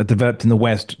was developed in the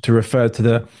West to refer to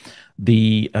the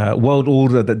world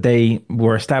order that they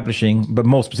were establishing, but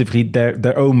more specifically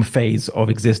their own phase of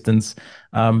existence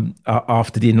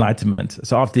after the Enlightenment.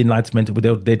 So after the Enlightenment,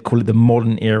 they'd call it the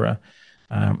modern era.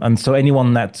 And so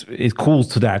anyone that calls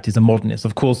to that is a modernist.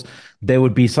 Of course, there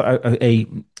would be a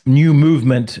new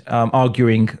movement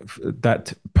arguing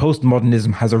that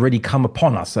postmodernism has already come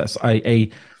upon us as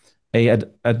a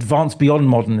advance beyond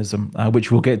modernism,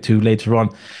 which we'll get to later on.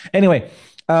 Anyway,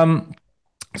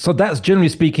 so that's generally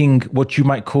speaking what you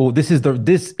might call this is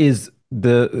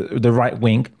the right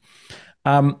wing.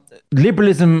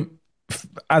 Liberalism,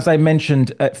 as I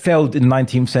mentioned, failed in the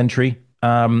 19th century.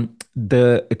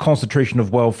 The concentration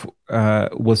of wealth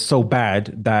was so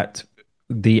bad that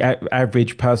the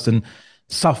average person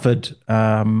suffered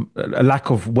a lack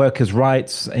of workers'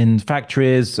 rights in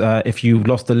factories. If you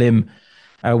lost a limb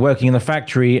working in a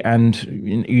factory, and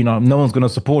no one's going to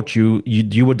support you,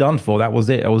 you were done for. That was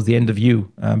it. That was the end of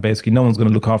you. Basically, no one's going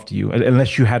to look after you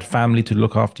unless you had family to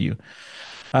look after you.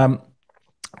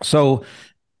 So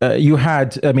you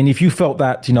had, I mean, if you felt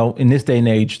that, in this day and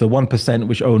age, the 1%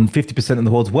 which own 50% of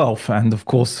the world's wealth, and of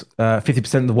course,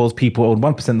 50% of the world's people own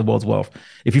 1% of the world's wealth.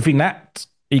 If you think that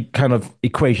kind of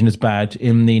equation is bad,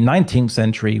 in the 19th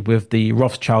century with the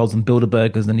Rothschilds and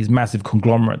Bilderbergers and these massive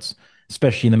conglomerates,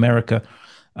 especially in America,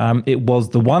 it was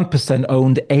the 1%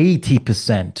 owned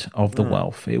 80% of the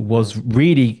wealth. It was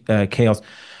really chaos.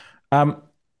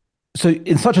 So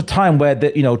in such a time where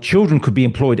children could be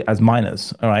employed as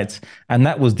minors, all right, and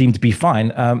that was deemed to be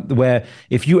fine, where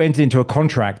if you entered into a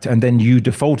contract and then you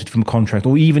defaulted from contract,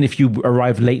 or even if you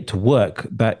arrived late to work,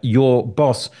 that your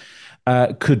boss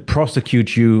could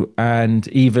prosecute you and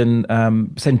even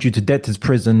send you to debtor's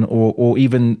prison or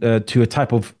even to a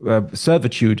type of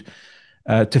servitude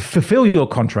to fulfill your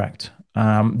contract.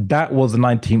 That was the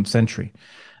 19th century.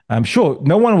 Sure,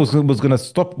 no one was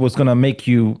going to make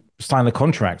you sign a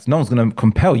contract. No one's going to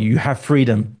compel you. You have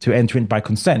freedom to enter in by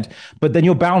consent, but then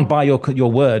you're bound by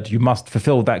your word. You must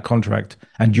fulfill that contract,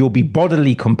 and you'll be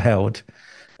bodily compelled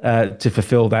to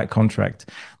fulfill that contract.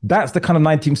 That's the kind of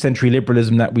 19th century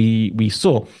liberalism that we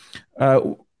saw.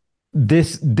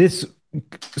 This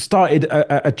started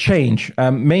a change,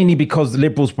 mainly because the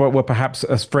liberals were perhaps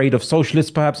afraid of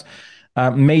socialists, perhaps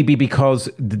maybe because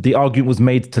the argument was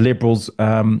made to liberals,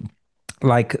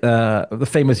 like the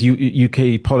famous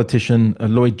UK politician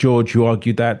Lloyd George, who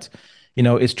argued that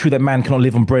it's true that man cannot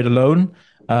live on bread alone,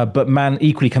 but man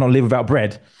equally cannot live without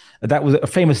bread. That was a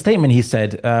famous statement he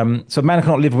said. So man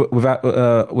cannot live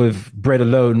with bread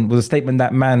alone was a statement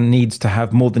that man needs to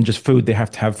have more than just food. They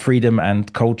have to have freedom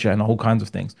and culture and all kinds of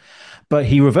things. But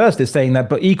he reversed it, saying that,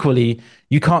 but equally,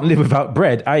 you can't live without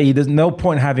bread, i.e. there's no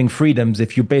point having freedoms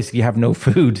if you basically have no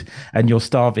food and you're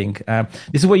starving.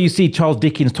 This is where you see Charles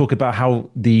Dickens talk about how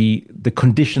the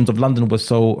conditions of London were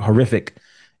so horrific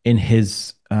in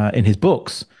his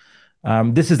books.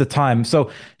 This is the time.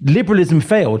 So liberalism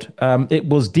failed. It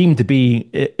was deemed to be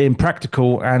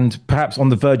impractical and perhaps on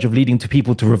the verge of leading to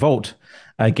people to revolt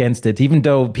against it, even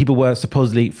though people were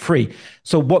supposedly free.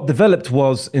 So what developed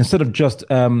was, instead of just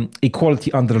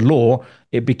equality under the law,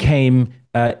 it became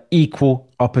equal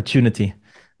opportunity.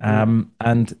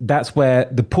 And that's where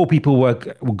the poor people were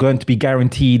going to be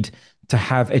guaranteed to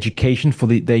have education for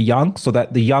their young, so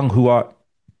that the young who are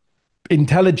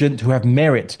intelligent, who have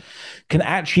merit, can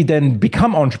actually then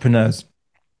become entrepreneurs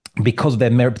because of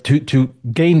their merit, to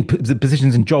gain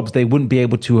positions in jobs they wouldn't be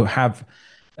able to have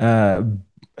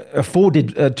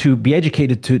afforded to be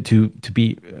educated to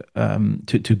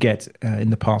get in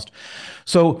the past.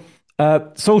 So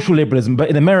social liberalism, but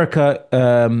in America,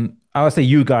 I would say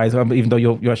you guys, even though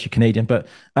you're actually Canadian, but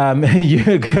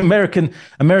American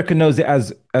knows it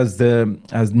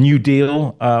as New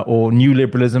Deal or New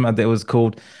Liberalism, as it was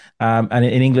called. And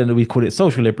in England, we call it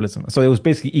social liberalism. So it was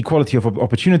basically equality of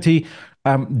opportunity.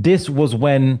 This was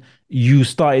when you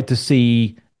started to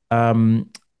see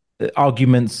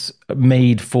arguments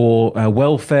made for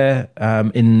welfare.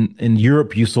 In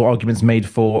Europe, you saw arguments made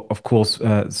for, of course,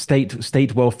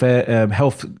 state welfare,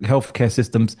 healthcare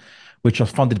systems, which are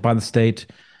funded by the state.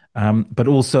 But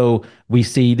also we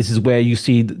see, this is where you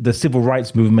see the civil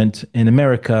rights movement in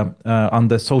America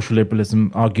under social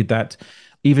liberalism argued that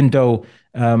even though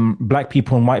black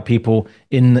people and white people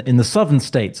in the southern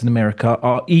states in America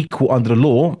are equal under the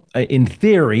law, in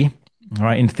theory,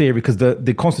 right? In theory, because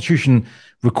the Constitution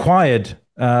required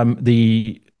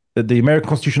the American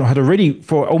Constitution had already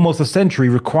for almost a century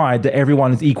required that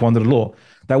everyone is equal under the law.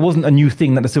 That wasn't a new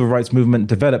thing that the civil rights movement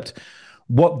developed.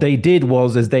 What they did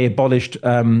was they abolished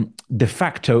de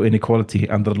facto inequality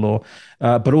under the law,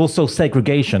 but also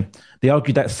segregation. They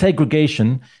argued that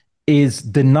segregation is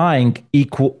denying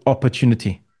equal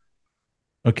opportunity.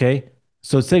 Okay,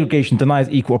 so segregation denies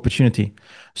equal opportunity.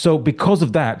 So because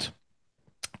of that,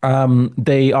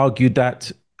 they argued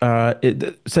that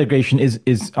segregation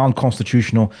is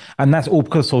unconstitutional, and that's all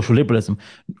because of social liberalism.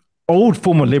 Old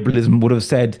form of liberalism would have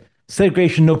said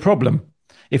segregation, no problem.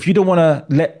 If you don't want to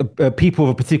let people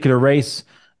of a particular race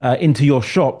into your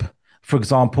shop, for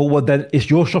example, well, then it's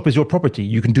your shop is your property.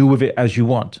 You can do with it as you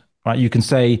want, right? You can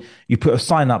say, you put a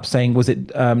sign up saying, was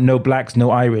it no blacks,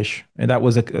 no Irish? And that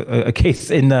was a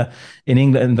case in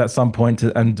England at some point,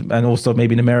 and also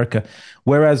maybe in America.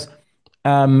 Whereas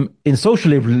in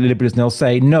social liberalism, they'll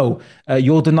say, no,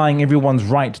 you're denying everyone's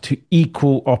right to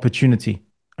equal opportunity.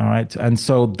 All right. And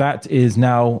so that is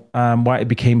now why it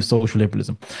became social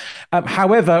liberalism.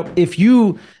 However, if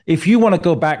you want to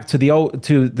go back to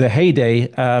the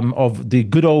heyday of the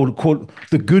good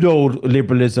old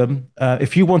liberalism,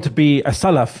 if you want to be a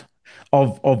salaf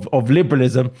of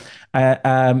liberalism,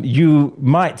 you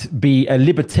might be a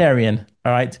libertarian.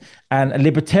 All right. And a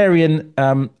libertarian,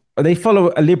 they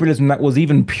follow a liberalism that was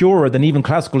even purer than even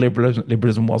classical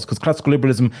liberalism was, because classical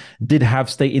liberalism did have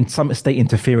some state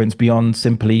interference beyond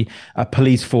simply a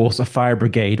police force, a fire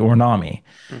brigade, or an army,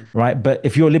 right? But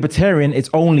if you're a libertarian, it's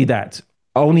only that.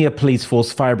 Only a police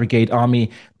force, fire brigade,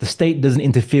 army. The state doesn't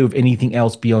interfere with anything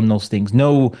else beyond those things.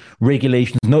 No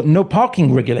regulations, no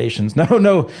parking regulations,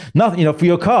 no, nothing. For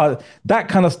your car, that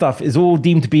kind of stuff is all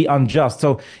deemed to be unjust.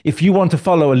 So if you want to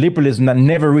follow a liberalism that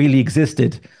never really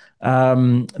existed,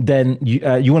 then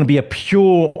you want to be a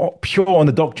pure on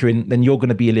the doctrine, then you're going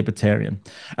to be a libertarian.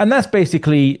 And that's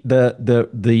basically this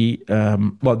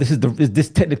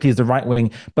technically is the right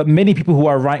wing, but many people who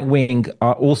are right wing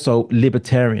are also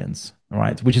libertarians,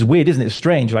 right? Which is weird, isn't it?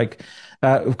 Strange, like,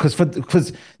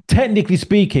 because technically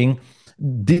speaking,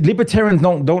 the libertarians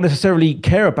don't necessarily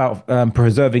care about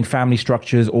preserving family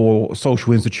structures or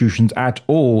social institutions at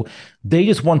all. They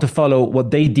just want to follow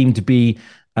what they deem to be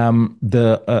the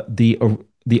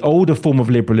older form of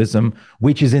liberalism,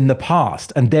 which is in the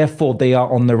past, and therefore they are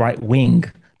on the right wing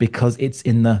because it's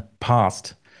in the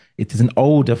past. It is an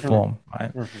older form,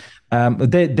 right?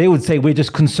 They would say we're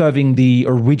just conserving the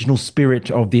original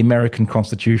spirit of the American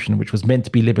Constitution, which was meant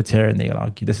to be libertarian. They'll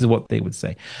argue this is what they would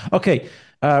say. Okay,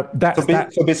 so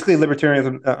basically,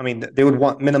 libertarianism. They would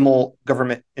want minimal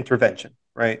government intervention,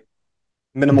 right?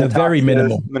 Minimal, very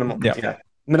minimal, yeah.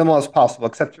 Minimal as possible,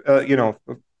 except I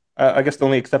guess the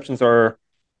only exceptions are,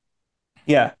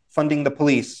 funding the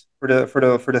police for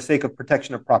the sake of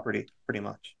protection of property, pretty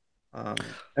much,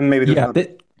 and maybe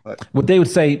what they would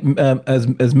say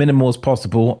as minimal as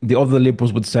possible. The other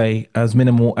liberals would say as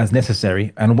minimal as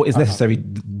necessary, and what is necessary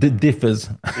differs,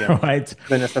 right?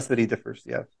 The necessity differs,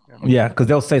 because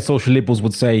they'll say social liberals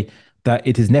would say that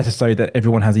it is necessary that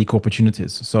everyone has equal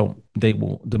opportunities. So they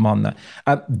will demand that.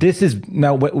 This is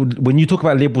now, when you talk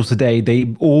about liberals today,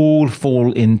 they all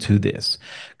fall into this.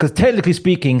 Because technically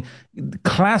speaking,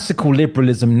 classical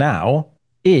liberalism now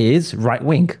is right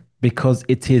wing, because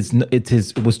it's an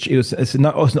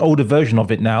older version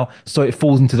of it now. So it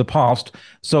falls into the past.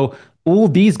 So all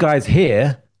these guys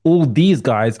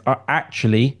are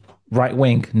actually right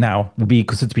wing now, would be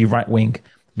considered to be right wing.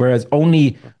 Whereas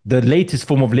only the latest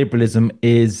form of liberalism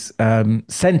is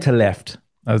center left,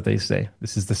 as they say.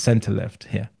 This is the center left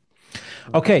here.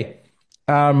 Okay,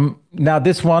 now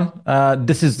this one,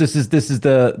 this is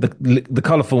the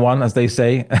colorful one, as they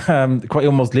say, quite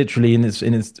almost literally in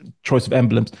its choice of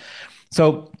emblems.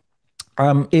 So,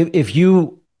 if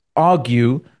you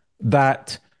argue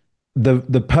that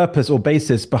the purpose or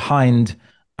basis behind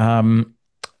the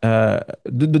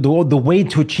way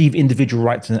to achieve individual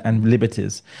rights and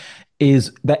liberties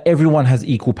is that everyone has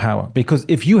equal power. Because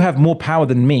if you have more power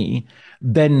than me,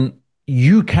 then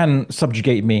you can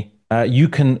subjugate me. You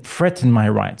can threaten my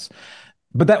rights.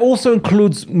 But that also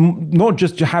includes not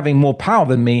just having more power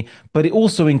than me, but it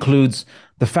also includes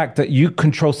the fact that you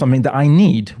control something that I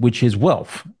need, which is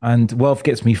wealth. And wealth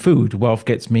gets me food. Wealth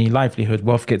gets me livelihood.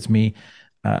 Wealth gets me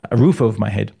a roof over my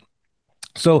head.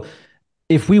 So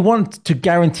if we want to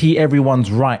guarantee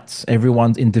everyone's rights,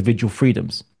 everyone's individual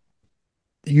freedoms,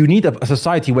 you need a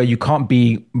society where you can't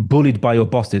be bullied by your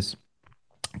bosses,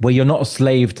 where you're not a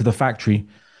slave to the factory,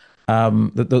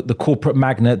 the corporate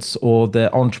magnates or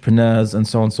the entrepreneurs and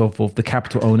so on and so forth, the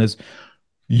capital owners.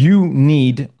 You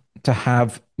need to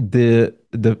have the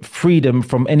freedom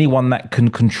from anyone that can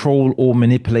control or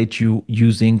manipulate you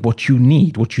using what you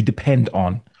need, what you depend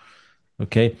on.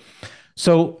 Okay,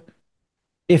 so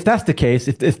if that's the case,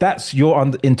 if that's your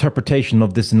interpretation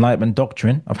of this Enlightenment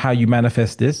doctrine of how you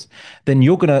manifest this, then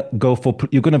you're gonna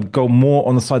go more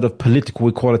on the side of political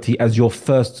equality as your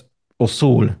first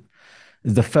usul,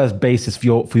 is the first basis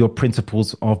for your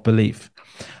principles of belief.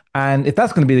 And if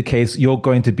that's going to be the case, you're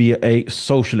going to be a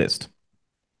socialist.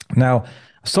 Now,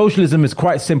 socialism is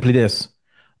quite simply this: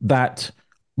 that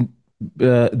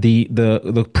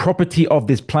the property of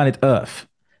this planet Earth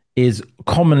is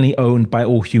commonly owned by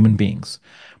all human beings.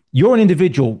 You're an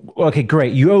individual. Okay,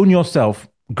 great. You own yourself.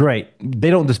 Great. They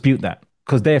don't dispute that.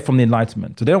 because they're from the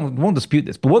Enlightenment. So they won't dispute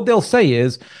this. But what they'll say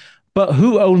is, but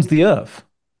who owns the earth?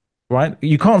 Right?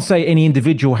 You can't say any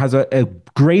individual has a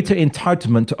greater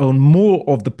entitlement to own more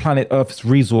of the planet Earth's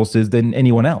resources than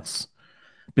anyone else,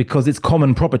 because it's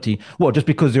common property. Well, just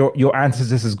because your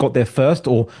ancestors got there first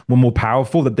or were more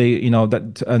powerful that they,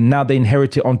 now they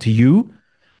inherit it onto you.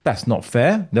 That's not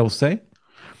fair, they'll say.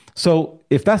 So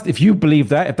if you believe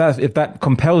that, if that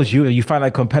compels you, or you find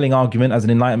that compelling argument as an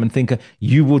Enlightenment thinker,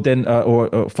 you will then,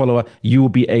 or follower, you will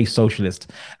be a socialist.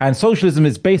 And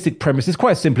socialism's basic premise is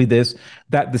quite simply this: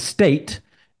 that the state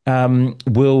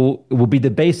will be the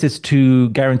basis to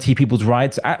guarantee people's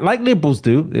rights, like liberals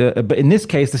do. But in this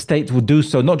case, the state will do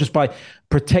so not just by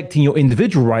protecting your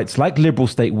individual rights, like liberal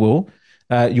state will.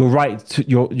 Your right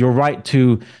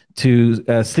to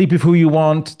sleep with who you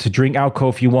want, to drink alcohol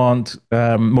if you want,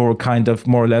 more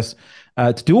or less,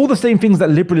 to do all the same things that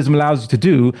liberalism allows you to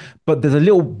do. But there's a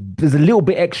little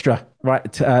bit extra,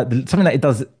 right? Something that it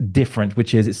does different,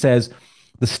 which is it says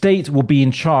the state will be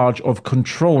in charge of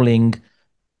controlling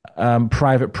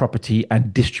private property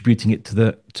and distributing it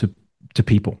to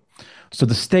people. So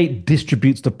the state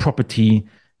distributes the property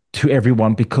to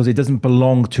everyone because it doesn't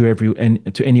belong to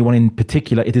anyone in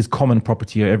particular. It is common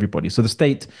property of everybody. So the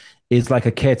state is like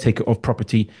a caretaker of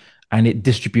property, and it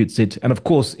distributes it. And of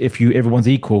course, if everyone's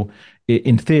equal,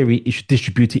 in theory, it should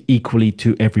distribute it equally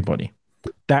to everybody.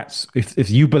 That's if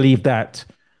you believe that,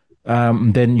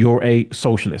 then you're a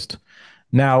socialist.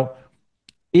 Now,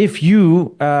 if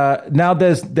you now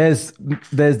there's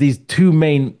these two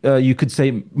main you could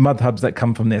say madhabs that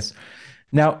come from this.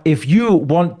 Now, if you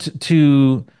want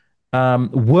to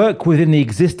work within the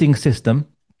existing system,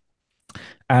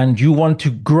 and you want to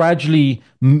gradually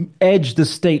edge the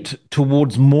state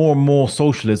towards more and more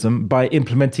socialism by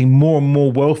implementing more and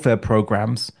more welfare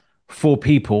programs for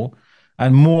people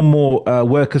and more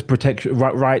workers' protection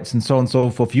rights and so on and so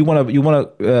forth. You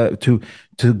want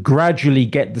to gradually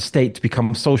get the state to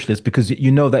become socialist, because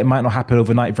you know that it might not happen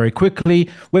overnight very quickly.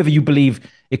 Whether you believe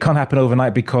it can't happen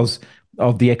overnight because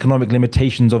of the economic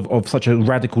limitations of such a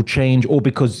radical change, or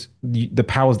because the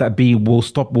powers that be will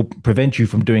prevent you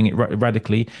from doing it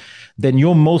radically, then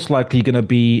you're most likely going to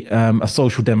be a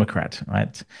social democrat,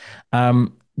 right?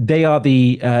 They are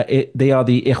the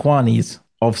Ikhwanis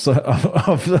of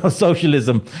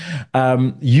socialism.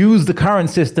 Use the current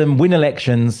system, win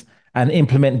elections, and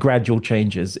implement gradual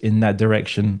changes in that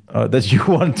direction that you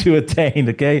want to attain.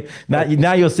 Okay,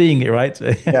 now you're seeing it, right?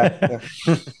 Yeah.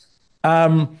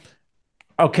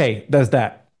 Okay, there's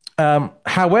that.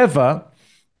 However,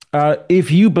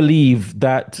 if you believe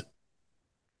that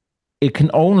it can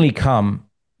only come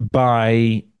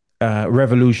by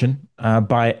revolution,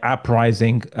 by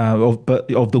uprising of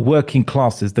the working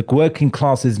classes, the working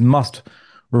classes must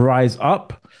rise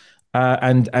up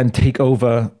and take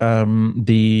over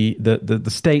the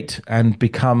state and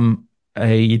become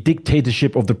a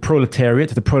dictatorship of the proletariat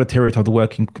of the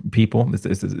working people.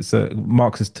 It's a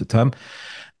Marxist term.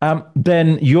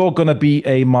 Then you're going to be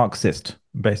a Marxist,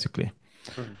 basically.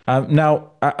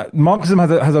 Now, Marxism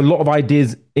has a lot of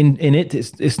ideas in it.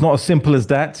 It's not as simple as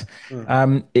that.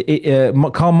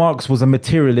 Karl Marx was a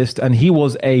materialist, and he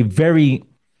was a very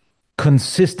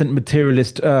consistent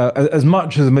materialist, as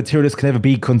much as a materialist can ever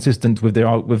be consistent with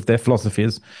their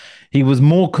philosophies. He was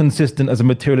more consistent as a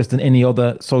materialist than any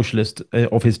other socialist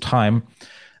of his time.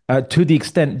 To the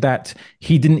extent that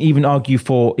he didn't even argue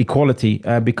for equality,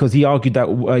 because he argued that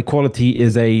equality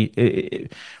is he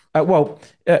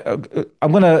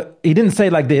didn't say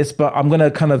it like this, but I'm going to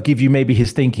kind of give you maybe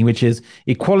his thinking, which is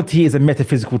equality is a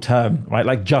metaphysical term, right?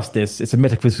 Like justice, it's a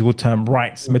metaphysical term,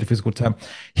 rights, metaphysical term.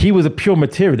 He was a pure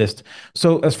materialist.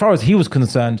 So as far as he was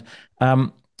concerned,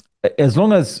 as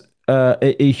long as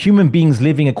human beings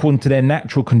living according to their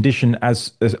natural condition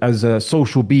as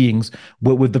social beings,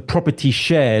 with the property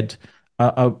shared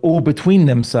all between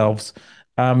themselves,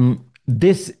 and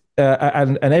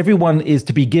everyone is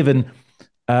to be given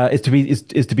is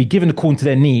to be given according to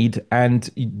their need, and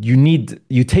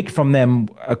you take from them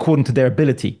according to their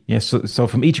ability. Yes, so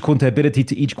from each according to their ability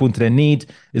to each according to their need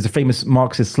is a famous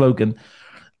Marxist slogan,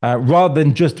 rather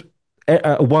than just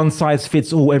one size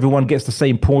fits all, everyone gets the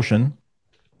same portion.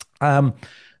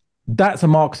 That's a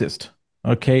Marxist,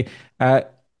 okay?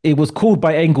 It was called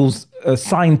by Engels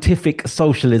scientific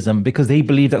socialism, because he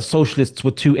believed that socialists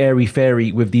were too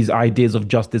airy-fairy with these ideas of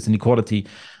justice and equality,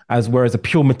 whereas a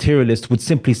pure materialist would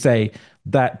simply say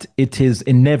that it is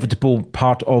inevitable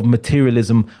part of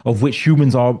materialism, of which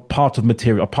humans are part of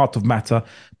material, part of matter,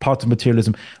 part of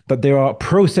materialism, that there are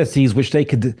processes which they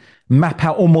could map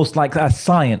out almost like a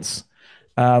science,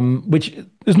 which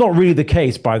is not really the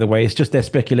case, by the way. It's just their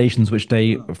speculations, which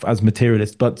they, as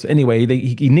materialists. But anyway,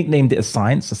 he nicknamed it as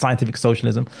science, a scientific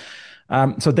socialism.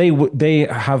 So they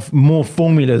have more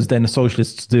formulas than the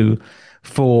socialists do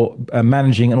for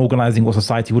managing and organizing what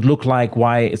society would look like,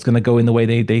 why it's going to go in the way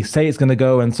they say it's going to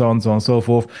go, and so on and so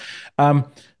forth.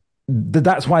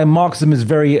 That's why Marxism is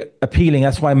very appealing.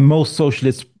 That's why most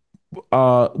socialists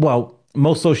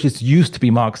most socialists used to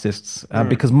be Marxists,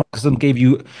 because Marxism gave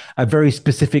you a very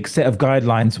specific set of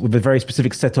guidelines with a very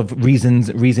specific set of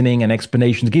reasoning and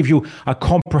explanations, give you a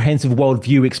comprehensive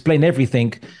worldview, explain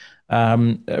everything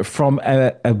from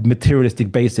a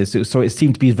materialistic basis. So it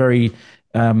seemed to be very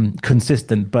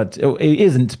consistent, but it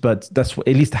isn't. But that's what,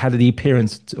 at least had the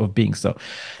appearance of being so.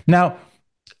 Now,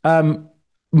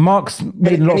 Marx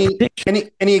made a lot of predictions.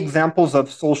 Any examples of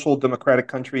social democratic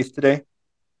countries today?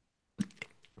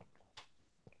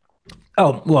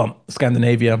 Oh well,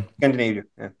 Scandinavia yeah.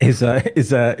 is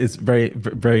very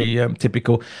very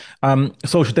typical.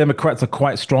 Social democrats are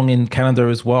quite strong in Canada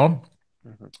as well.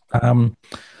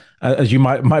 As you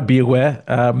might be aware.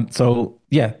 So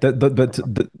yeah,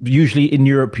 usually in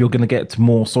Europe you're going to get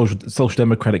more social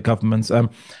democratic governments.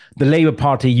 The Labour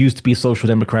Party used to be social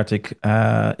democratic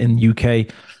in UK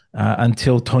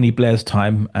until Tony Blair's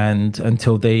time, and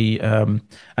until they and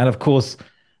of course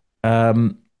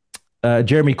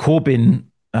Jeremy Corbyn,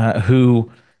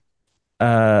 who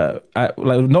like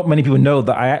not many people know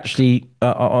that I actually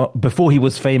before he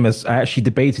was famous, I actually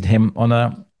debated him on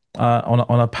a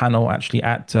panel, actually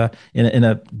at in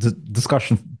a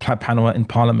discussion panel in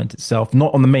Parliament itself,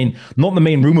 not the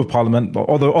main room of Parliament, but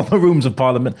other rooms of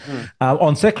Parliament,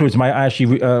 on secularism. I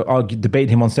actually debated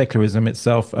him on secularism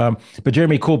itself. But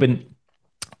Jeremy Corbyn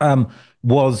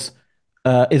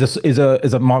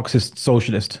is a Marxist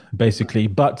socialist, basically,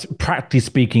 but practically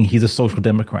speaking, he's a social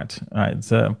democrat. Right?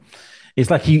 It's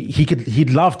like he'd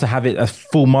love to have it as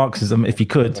full Marxism if he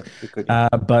could,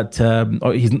 but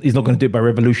he's not going to do it by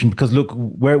revolution, because look,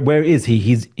 where is he?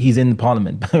 He's in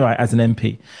Parliament, right, as an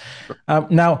MP.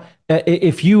 Now,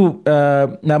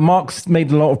 now Marx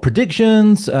made a lot of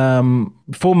predictions.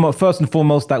 First and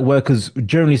foremost, that workers,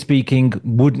 generally speaking,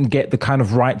 wouldn't get the kind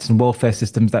of rights and welfare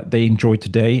systems that they enjoy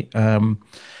today,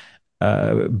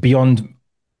 beyond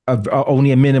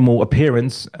only a minimal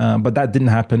appearance. But that didn't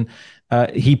happen.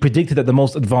 He predicted that the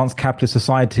most advanced capitalist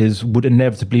societies would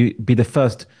inevitably be the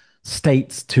first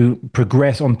states to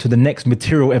progress onto the next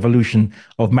material evolution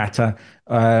of matter,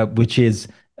 which is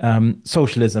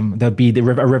socialism. There'd be a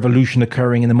revolution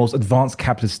occurring in the most advanced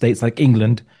capitalist states like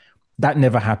England. That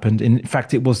never happened. In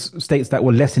fact, it was states that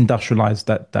were less industrialized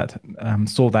that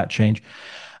saw that change.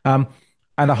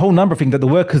 And a whole number of things, that the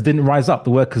workers didn't rise up.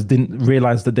 The workers didn't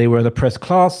realize that they were an oppressed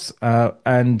class,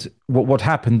 and what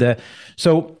happened there.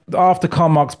 So after Karl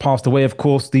Marx passed away, of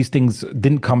course, these things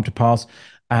didn't come to pass,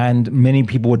 and many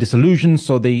people were disillusioned.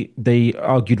 So they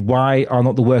argued, why are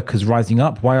not the workers rising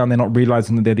up? Why aren't they not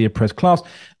realizing that they're the oppressed class?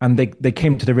 And they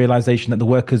came to the realization that the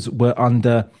workers were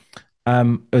under,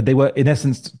 they were, in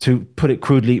essence, to put it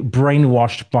crudely,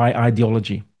 brainwashed by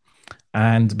ideology.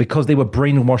 And because they were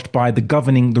brainwashed by the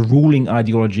ruling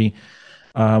ideology,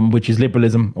 which is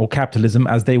liberalism or capitalism,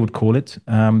 as they would call it,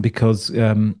 because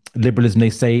liberalism, they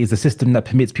say, is a system that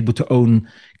permits people to own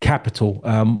capital.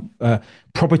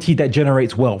 Property that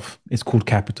generates wealth is called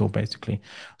capital, basically.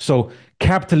 So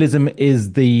capitalism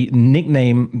is the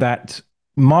nickname that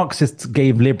Marxists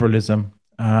gave liberalism.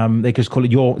 They just call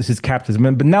it this is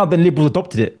capitalism. But now the liberals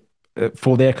adopted it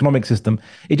for the economic system.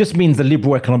 It just means the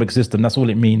liberal economic system. That's all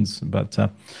it means. But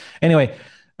anyway,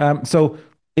 so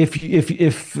if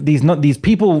these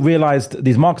people realized,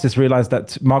 these Marxists realized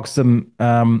that Marxism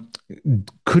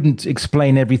couldn't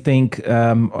explain everything,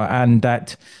 and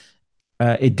that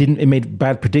it made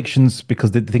bad predictions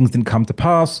because the things didn't come to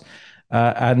pass,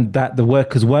 and that the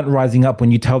workers weren't rising up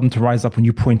when you tell them to rise up, when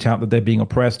you point out that they're being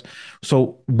oppressed.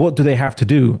 So what do they have to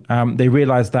do? They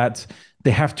realize that they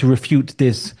have to refute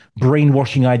this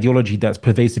brainwashing ideology that's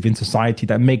pervasive in society,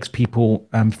 that makes people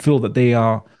feel that they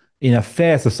are in a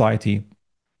fair society,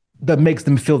 that makes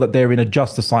them feel that they're in a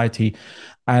just society.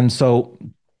 And so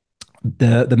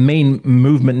the main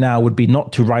movement now would be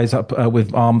not to rise up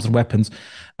with arms and weapons,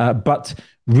 but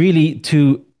really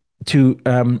to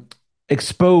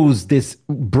expose this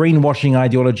brainwashing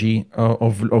ideology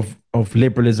of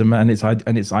liberalism and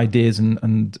its ideas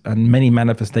and many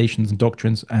manifestations and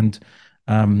doctrines and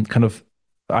kind of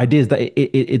ideas that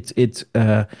it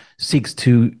seeks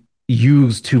to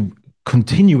use to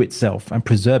continue itself and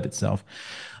preserve itself,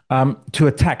 to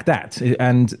attack that.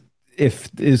 And if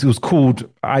it was called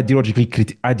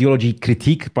ideology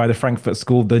critique by the Frankfurt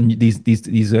School, then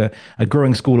these a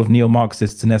growing school of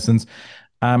neo-Marxists, in essence,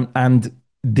 And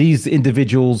these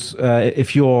individuals,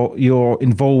 if you're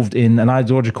involved in an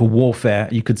ideological warfare,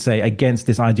 you could say, against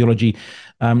this ideology,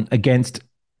 against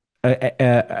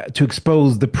to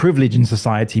expose the privilege in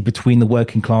society between the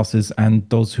working classes and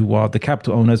those who are the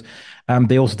capital owners.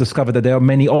 They also discovered that there are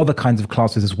many other kinds of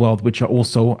classes as well, which are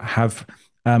also have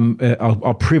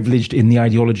are privileged in the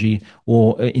ideology,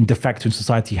 or in de facto in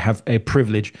society have a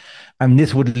privilege. And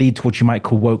this would lead to what you might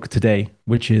call woke today,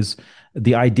 which is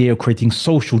the idea of creating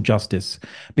social justice.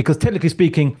 Because technically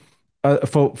speaking,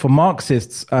 for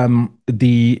Marxists,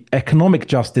 the economic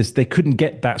justice, they couldn't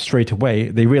get that straight away.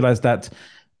 They realized that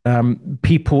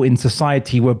people in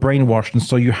society were brainwashed. And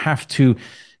so you have to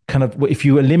kind of, if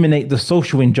you eliminate the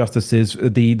social injustices,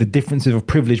 the differences of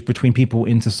privilege between people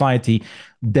in society,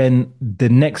 then the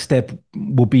next step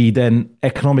will be then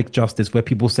economic justice, where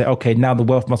people say, okay, now the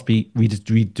wealth must be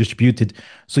redistributed.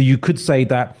 So you could say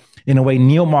that in a way,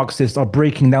 neo-Marxists are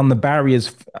breaking down the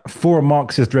barriers for a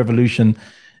Marxist revolution,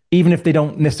 even if they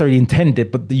don't necessarily intend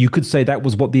it. But you could say that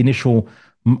was what the initial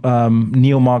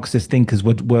neo-Marxist thinkers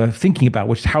were thinking about,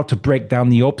 which is how to break down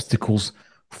the obstacles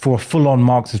for a full-on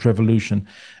Marxist revolution.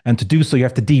 And to do so, you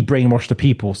have to de-brainwash the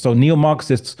people. So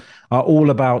neo-Marxists are all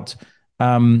about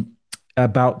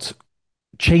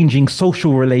changing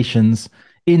social relations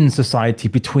in society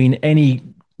between any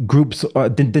groups,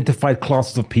 identified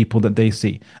classes of people that they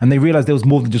see. And they realized there was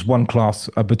more than just one class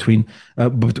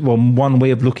one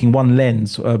way of looking, one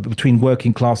lens between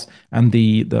working class and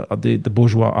the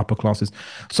bourgeois upper classes.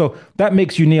 So that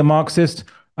makes you neo-Marxist.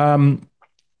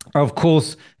 Of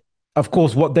course,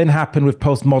 what then happened with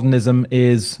postmodernism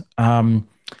is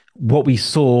what we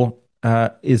saw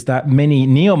is that many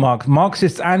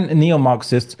Marxists and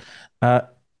neo-Marxists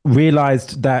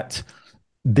realized that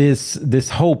this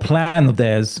whole plan of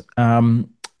theirs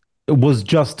was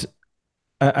just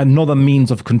another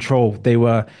means of control they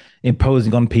were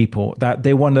imposing on people, that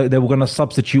they were going to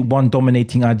substitute one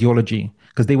dominating ideology,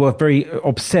 because they were very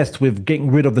obsessed with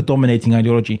getting rid of the dominating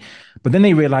ideology. But then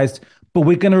they realized, but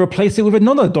we're going to replace it with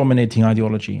another dominating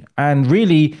ideology. And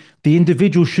really, the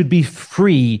individual should be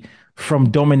free from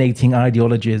dominating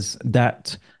ideologies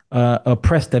that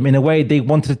oppress them. In a way, they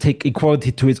wanted to take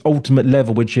equality to its ultimate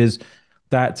level, which is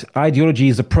that ideology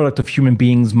is a product of human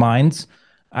beings' minds,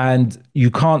 and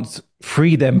you can't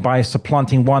free them by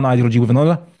supplanting one ideology with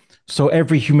another. So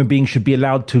every human being should be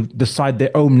allowed to decide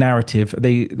their own narrative.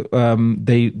 They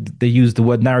use the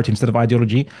word narrative instead of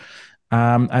ideology.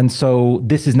 And so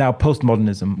this is now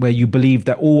postmodernism, where you believe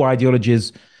that all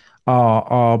ideologies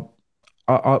there's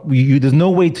no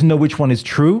way to know which one is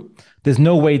true. There's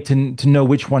no way to know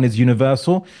which one is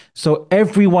universal. So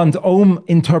everyone's own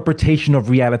interpretation of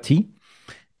reality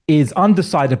is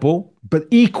undecidable, but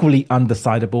equally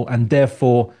undecidable. And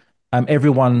therefore,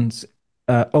 everyone's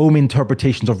own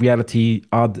interpretations of reality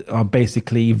are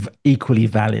basically equally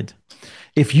valid.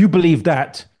 If you believe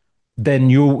that, then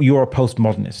you're a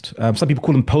postmodernist. Some people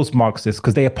call them post-Marxists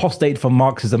because they apostate from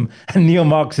Marxism and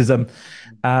neo-Marxism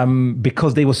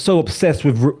because they were so obsessed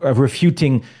with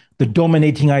refuting the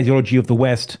dominating ideology of the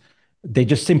West. They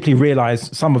just simply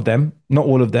realized, some of them, not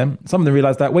all of them, some of them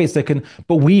realized that, wait a second,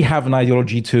 but we have an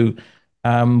ideology too,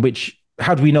 which,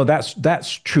 how do we know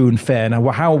that's true and fair? Now,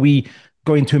 how are we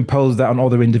going to impose that on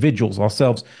other individuals,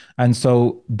 ourselves? And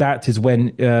so that is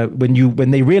when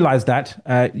they realize that,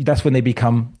 that's when they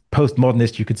become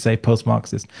postmodernist, you could say,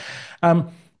 post-Marxist.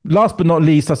 Last but not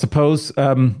least, I suppose,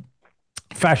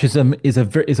 fascism is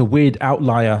a weird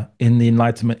outlier in the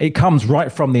Enlightenment. It comes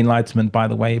right from the Enlightenment, by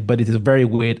the way, but it is a very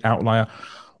weird outlier.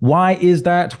 Why is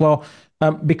that? Well,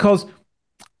 because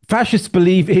fascists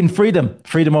believe in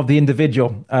freedom of the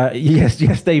individual.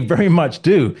 Yes, they very much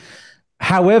do.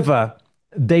 However,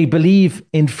 they believe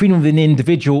in freedom of the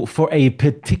individual for a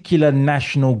particular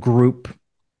national group.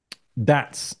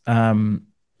 That's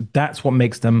what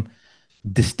makes them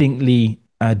distinctly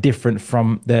different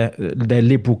from their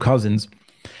liberal cousins.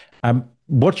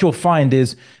 What you'll find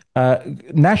is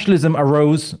nationalism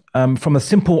arose from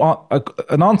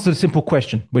an answer to a simple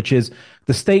question, which is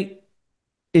the state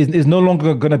is no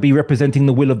longer going to be representing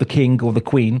the will of the king or the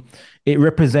queen. It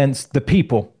represents the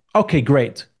people. Okay,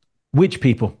 great. Which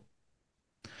people?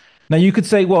 Now you could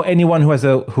say, well, anyone who has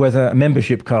a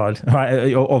membership card,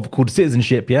 right, or called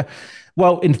citizenship, yeah.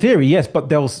 Well, in theory, yes, but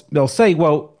they'll say,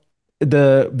 well,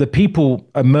 the people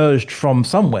emerged from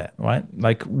somewhere, right?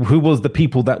 Like, who was the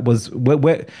people that was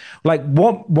where? Like,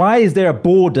 what? Why is there a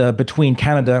border between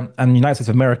Canada and the United States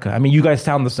of America? I mean, you guys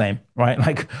sound the same, right?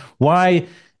 Like, why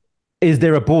is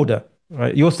there a border?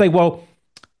 Right? You'll say, well,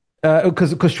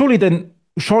 because surely then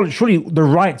surely the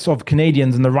rights of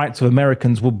Canadians and the rights of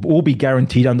Americans will all be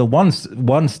guaranteed under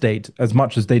one state as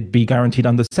much as they'd be guaranteed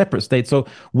under separate states. So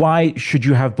why should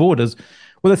you have borders?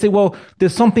 Well, they say, well,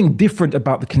 there's something different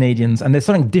about the Canadians and there's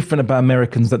something different about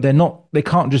Americans, that they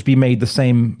can't just be made the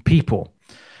same people.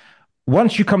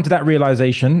 Once you come to that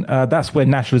realization, that's where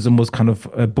nationalism was kind of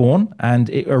born, and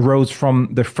it arose from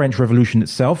the French Revolution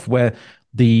itself, where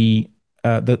the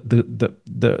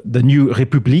new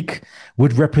République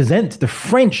would represent the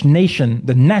French nation,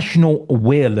 the national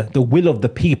will, the will of the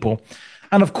people.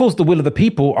 And of course, the will of the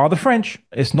people are the French.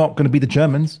 It's not going to be the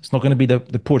Germans. It's not going to be the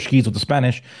Portuguese or the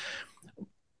Spanish.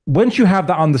 Once you have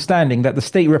that understanding that the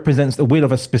state represents the will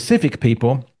of a specific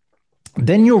people,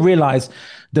 then you'll realize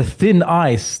the thin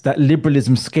ice that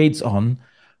liberalism skates on,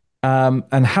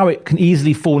 and how it can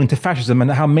easily fall into fascism,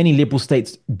 and how many liberal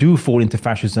states do fall into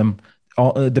fascism,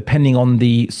 depending on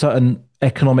the certain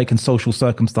economic and social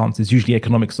circumstances, usually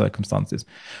economic circumstances,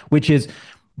 which is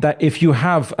that if you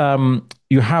have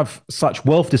such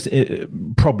wealth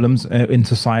problems in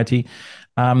society,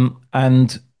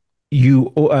 and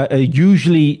you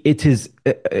usually it is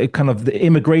kind of the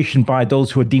immigration by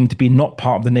those who are deemed to be not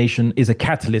part of the nation is a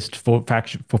catalyst for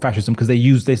fascism, because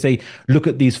they say, look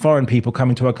at these foreign people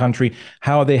coming to our country,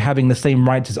 how are they having the same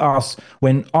rights as us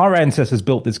when our ancestors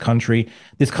built this country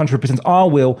represents our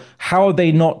will, how are they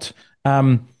not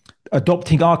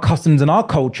adopting our customs and our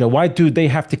culture? Why do they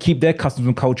have to keep their customs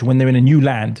and culture when they're in a new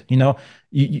land?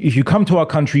 If you come to our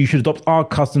country, you should adopt our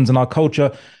customs and our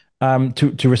culture,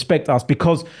 to respect us,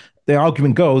 because the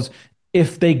argument goes,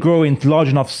 if they grow into large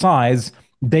enough size,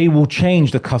 they will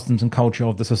change the customs and culture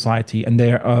of the society, and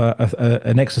they're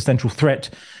an existential threat.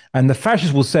 And the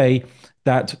fascists will say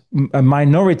that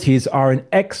minorities are an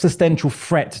existential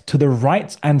threat to the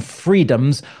rights and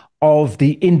freedoms of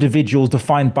the individuals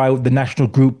defined by the national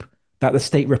group that the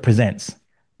state represents.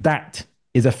 That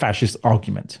is a fascist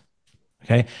argument.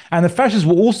 Okay, and the fascists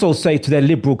will also say to their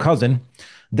liberal cousin,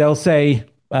 they'll say,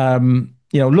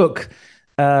 look,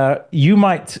 you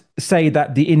might say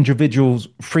that the individual's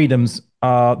freedoms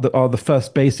are the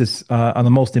first basis, are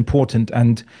the most important,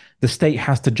 and the state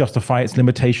has to justify its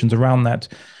limitations around that.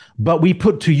 But we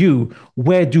put to you,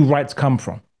 where do rights come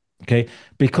from? Okay,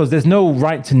 because there's no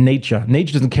right to nature.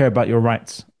 Nature doesn't care about your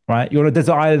rights, right? You're on a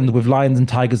desert island with lions and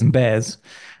tigers and bears.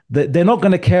 They're not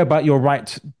going to care about your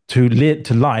right to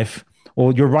life,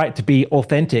 or your right to be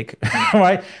authentic,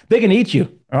 right? They're going to eat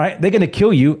you, all right? They're going to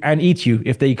kill you and eat you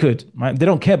if they could, right? They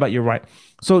don't care about your right.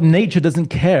 So nature doesn't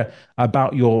care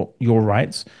about your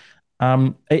rights.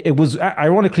 It was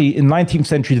ironically in 19th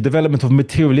century, the development of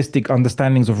materialistic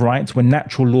understandings of rights, when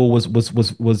natural law was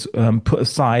put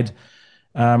aside,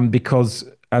 because,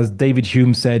 as David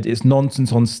Hume said, it's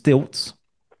nonsense on stilts.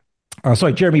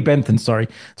 Jeremy Bentham, said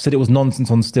it was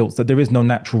nonsense on stilts, that there is no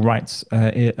natural rights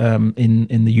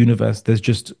in the universe. There's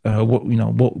just what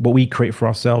we create for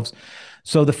ourselves.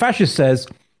 So the fascist says,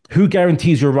 who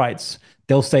guarantees your rights?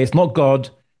 They'll say it's not God,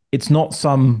 it's not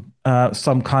some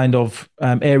kind of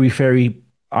airy-fairy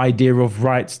idea of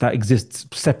rights that exists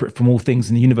separate from all things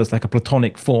in the universe, like a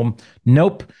Platonic form.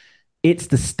 Nope, it's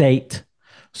the state.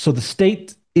 So the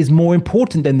state is more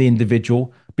important than the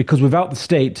individual, because without the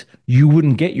state, you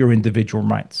wouldn't get your individual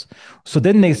rights. So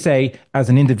then they say, as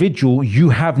an individual, you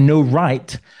have no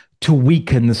right to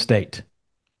weaken the state.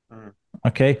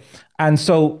 Okay. And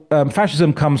so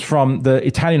fascism comes from the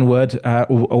Italian word,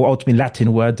 or ultimately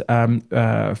Latin word,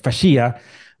 fascia,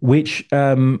 which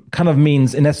kind of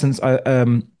means, in essence,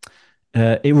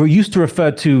 it used to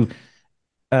refer to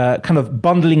kind of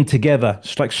bundling together,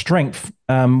 like strength,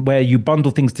 where you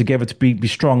bundle things together to be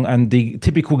strong. And the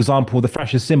typical example of the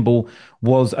fascist symbol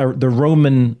was a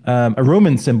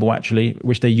Roman symbol, actually,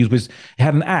 which they used, was it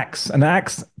had an axe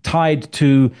tied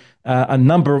to a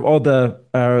number of other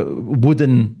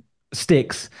wooden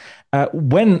sticks.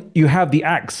 When you have the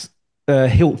axe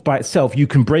hilt by itself, you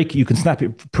can break it, you can snap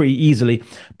it pretty easily.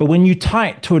 But when you tie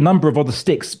it to a number of other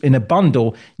sticks in a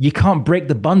bundle, you can't break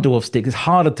the bundle of sticks. It's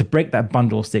harder to break that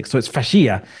bundle of sticks. So it's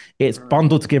fascia. It's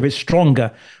bundled together. It's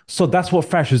stronger. So that's what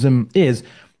fascism is.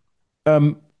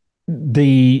 Why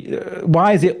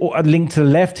is it linked to the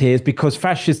left here is because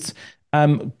fascists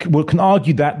can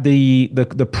argue that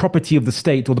the property of the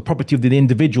state, or the property of the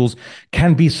individuals,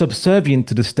 can be subservient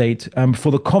to the state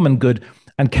for the common good,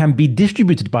 and can be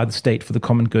distributed by the state for the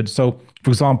common good. So, for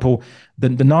example, the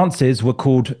Nazis were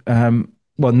called,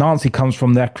 Nazi comes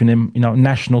from the acronym,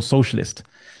 National Socialist.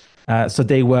 So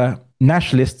they were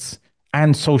nationalists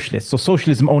and socialists. So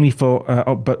socialism only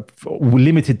but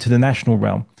limited to the national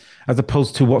realm, as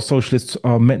opposed to what socialists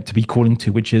are meant to be calling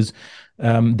to, which is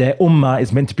Their ummah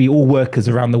is meant to be all workers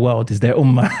around the world, is their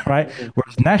ummah, right?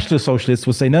 Whereas National Socialists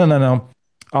will say, no, no, no, no,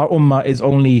 our ummah is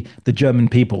only the German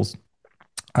people's.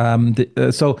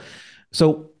 So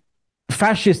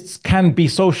fascists can be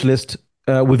socialist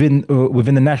within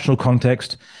the national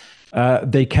context.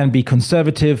 They can be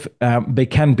conservative. They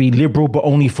can be liberal, but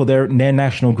only for their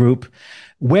national group.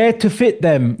 Where to fit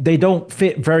them? They don't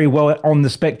fit very well on the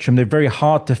spectrum. They're very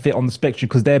hard to fit on the spectrum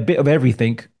because they're a bit of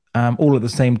everything, all at the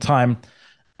same time,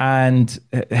 and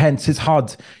hence it's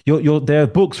hard. There are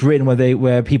books written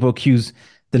where people accuse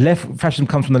the left fascism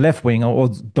comes from the left wing, or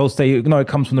they'll say no, it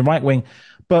comes from the right wing.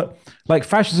 But like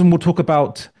fascism will talk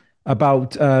about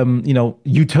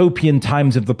utopian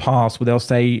times of the past, where they'll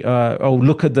say, oh,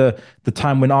 look at the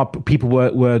time when our people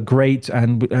were great,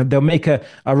 and they'll make a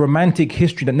romantic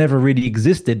history that never really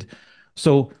existed.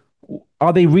 So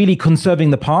are they really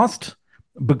conserving the past?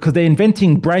 Because they're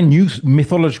inventing brand new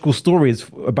mythological stories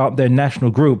about their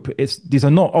national group. These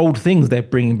are not old things they're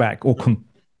bringing back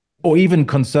or even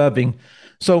conserving.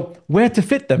 So where to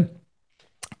fit them?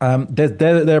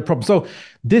 They're a problem. So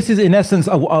this is in essence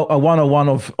a 101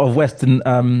 of Western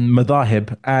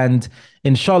madhahib, and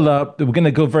inshallah we're going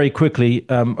to go very quickly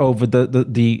over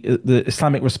the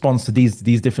Islamic response to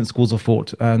these different schools of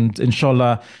thought, and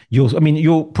inshallah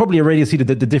you'll probably already see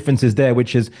the differences there,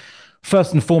 which is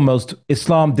first and foremost,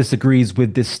 Islam disagrees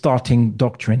with this starting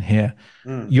doctrine here.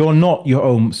 You're not your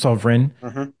own sovereign.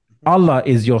 Allah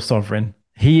is your sovereign.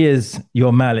 He is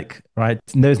your Malik, right?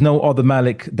 There's no other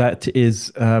Malik that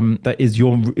is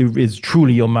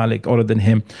truly your Malik other than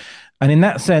him. And in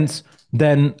that sense,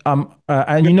 then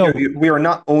we are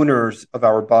not owners of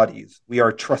our bodies. We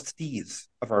are trustees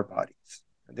of our bodies.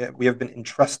 We have been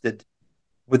entrusted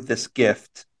with this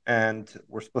gift, and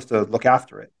we're supposed to look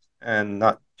after it and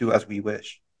not do as we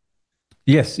wish.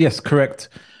 Yes, correct.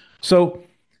 So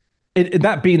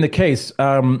that being the case,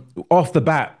 off the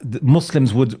bat,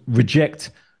 Muslims would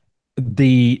reject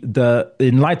the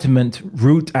Enlightenment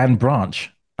root and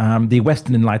branch, the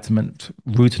Western Enlightenment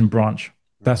root and branch.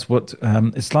 That's what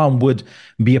Islam would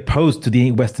be opposed to,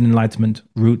 the Western Enlightenment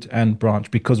root and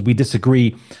branch, because we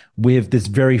disagree with this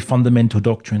very fundamental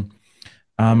doctrine.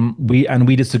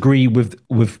 We disagree with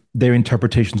their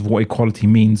interpretations of what equality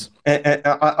means. And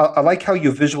I like how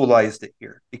you visualized it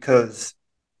here, because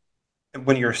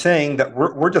when you're saying that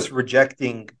we're just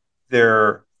rejecting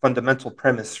their fundamental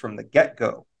premise from the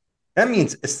get-go, that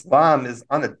means Islam is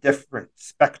on a different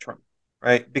spectrum,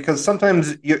 right? Because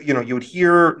sometimes you would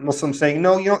hear Muslims saying,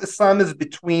 no, Islam is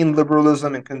between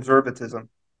liberalism and conservatism,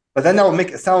 but then that will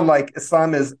make it sound like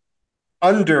Islam is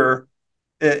under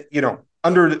this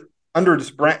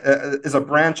is a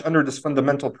branch under this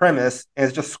fundamental premise, and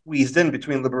it's just squeezed in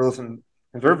between liberalism and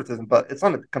conservatism, but it's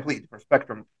on a completely different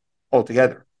spectrum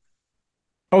altogether.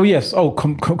 Oh yes,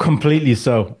 completely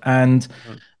so, and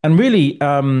really,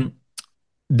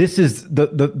 this is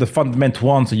the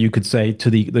fundamental answer, you could say, to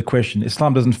the question.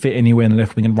 Islam doesn't fit anywhere in the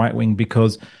left wing and right wing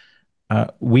because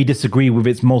we disagree with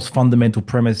its most fundamental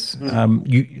premise.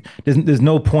 There's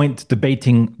no point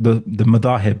debating the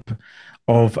madhahib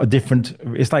of a different.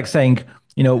 It's like saying,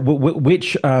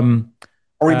 which are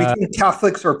we between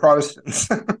Catholics or Protestants?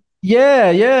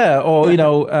 Yeah, or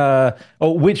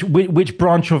or which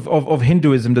branch of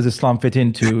Hinduism does Islam fit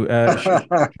into?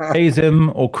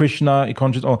 Shaivism or Krishna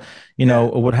conscious, or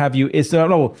or what have you? It's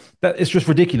it's just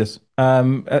ridiculous.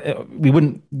 We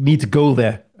wouldn't need to go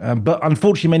there, but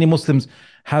unfortunately, many Muslims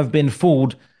have been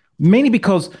fooled, mainly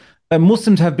because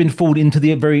Muslims have been fooled into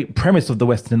the very premise of the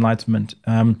Western Enlightenment,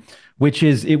 which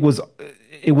is it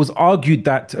was argued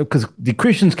that, because the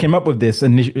Christians came up with this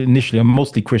initially, or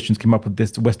mostly Christians came up with this,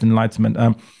 the Western Enlightenment,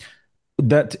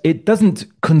 that it doesn't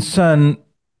concern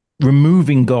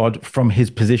removing God from his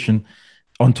position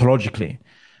ontologically.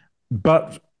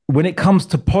 But when it comes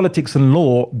to politics and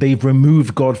law, they've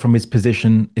removed God from his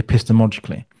position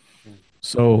epistemologically.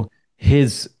 So he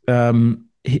is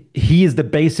the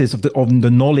basis of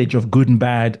the knowledge of good and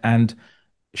bad, and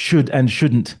should and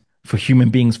shouldn't, for human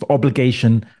beings, for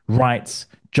obligation, rights,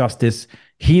 justice.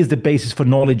 He is the basis for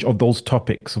knowledge of those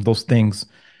topics, of those things.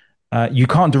 You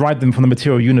can't derive them from the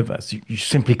material universe. You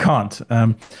simply can't.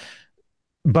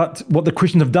 But what the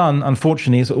Christians have done,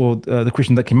 unfortunately, or the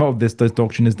Christians that came up with this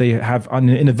doctrine, is they have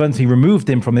inadvertently removed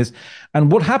him from this.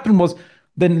 And what happened was,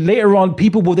 then later on,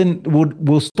 people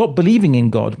will stop believing in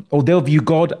God, or they'll view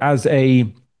God as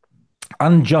a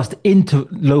unjust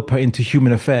interloper into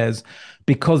human affairs,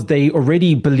 because they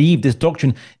already believe this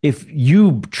doctrine. If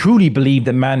you truly believe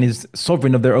that man is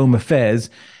sovereign of their own affairs,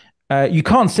 you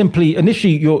can't simply,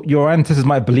 initially your ancestors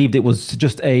might have believed it was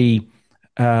just a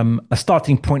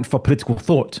starting point for political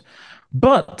thought.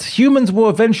 But humans will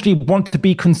eventually want to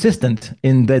be consistent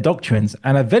in their doctrines.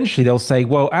 And eventually they'll say,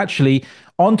 well, actually,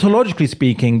 ontologically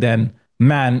speaking, then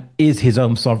man is his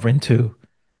own sovereign too.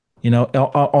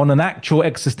 On an actual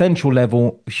existential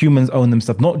level, humans own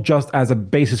themselves, not just as a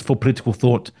basis for political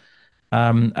thought,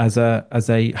 as a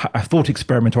thought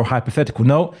experiment or hypothetical.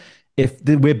 No, if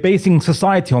we're basing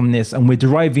society on this and we're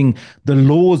deriving the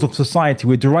laws of society,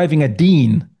 we're deriving a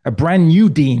deen, a brand new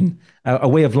deen, a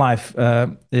way of life,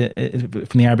 from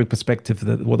the Arabic perspective,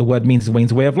 what the word means a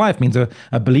way of life, means a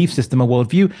belief system, a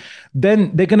worldview, then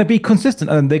they're going to be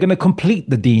consistent and they're going to complete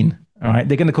the deen. All right,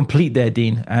 they're going to complete their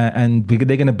deen, and they're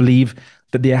going to believe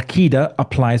that the Aqidah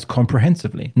applies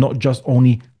comprehensively, not just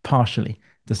only partially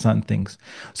to certain things.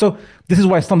 So this is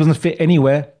why Islam doesn't fit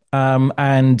anywhere.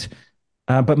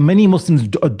 But many Muslims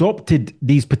adopted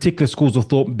these particular schools of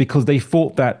thought because they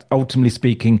thought that, ultimately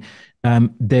speaking,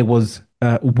 there was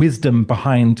wisdom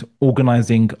behind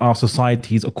organizing our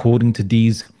societies according to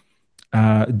these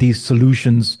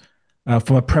solutions.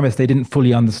 From a premise they didn't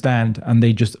fully understand, and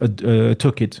they just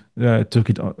took it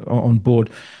on board.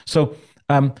 So,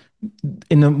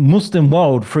 in the Muslim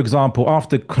world, for example,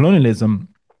 after colonialism,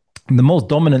 the most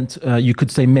dominant, you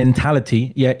could say,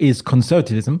 mentality, is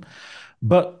conservatism.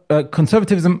 But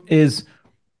conservatism is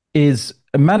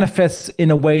manifests in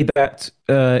a way that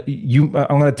I'm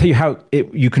going to tell you how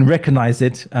you can recognize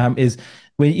it. Is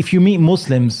if you meet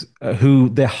Muslims who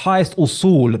their highest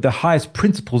usul, the highest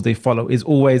principles they follow is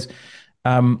always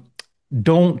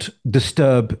don't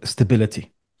disturb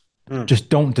stability. Just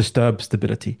don't disturb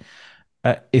stability.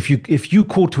 If you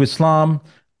call to Islam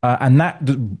and that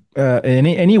in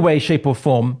any way, shape, or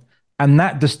form, and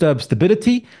that disturbs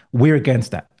stability, we're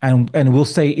against that, and we'll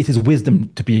say it is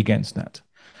wisdom to be against that.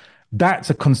 That's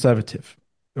a conservative,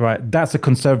 right? That's a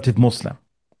conservative Muslim.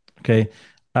 Okay.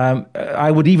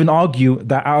 I would even argue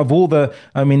that out of all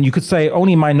you could say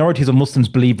only minorities of Muslims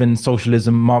believe in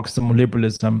socialism, Marxism, or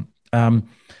liberalism.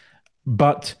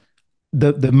 But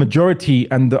the majority,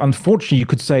 and unfortunately, you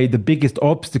could say the biggest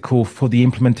obstacle for the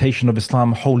implementation of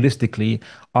Islam holistically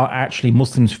are actually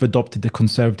Muslims who've adopted the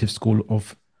conservative school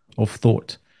of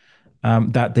thought,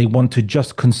 that they want to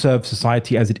just conserve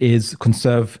society as it is,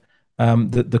 conserve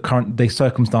the current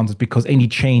circumstances, because any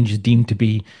change is deemed to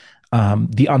be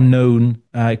the unknown,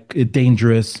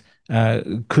 dangerous,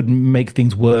 could make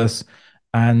things worse,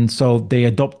 and so they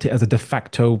adopt it as a de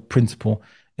facto principle,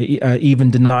 even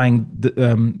denying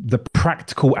the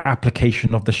practical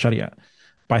application of the Sharia,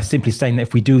 by simply saying that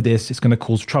if we do this, it's going to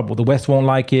cause trouble. The West won't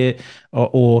like it,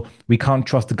 or we can't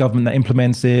trust the government that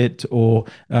implements it, or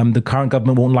the current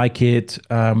government won't like it,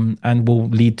 and will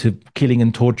lead to killing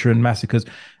and torture and massacres.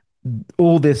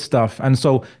 All this stuff. And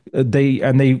so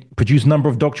they produce a number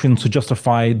of doctrines to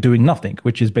justify doing nothing,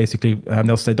 which is basically,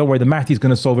 they'll say, don't worry, the Mahdi is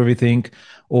going to solve everything,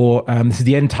 or this is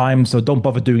the end time, so don't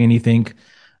bother doing anything.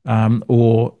 Like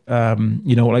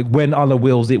when Allah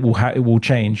wills, it will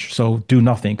change, so do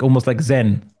nothing. Almost like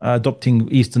Zen, adopting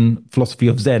Eastern philosophy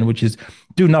of Zen, which is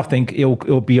do nothing,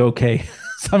 it'll be okay.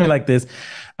 Something like this.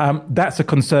 That's a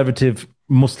conservative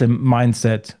Muslim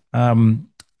mindset. But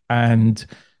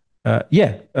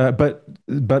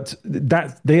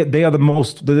that they are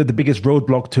the biggest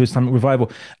roadblock to Islamic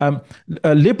revival.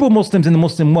 Liberal Muslims in the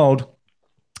Muslim world,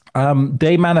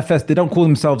 they don't call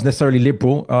themselves necessarily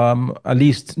liberal, at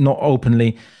least not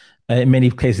openly. In many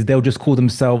cases, they'll just call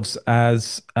themselves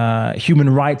as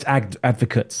human rights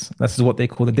advocates. This is what they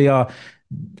call it. They are.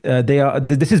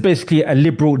 This is basically a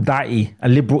liberal da'i, a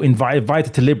liberal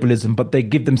invited to liberalism, but they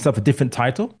give themselves a different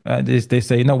title. They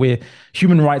say, no, we're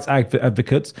human rights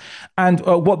advocates, and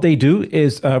what they do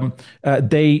is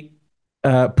they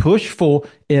push for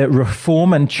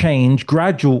reform and change,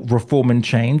 gradual reform and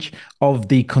change of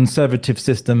the conservative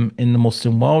system in the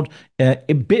Muslim world,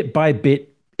 bit by bit,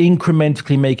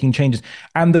 incrementally making changes.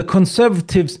 And the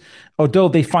conservatives, although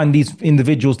they find these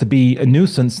individuals to be a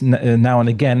nuisance now and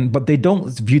again, but they don't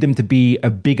view them to be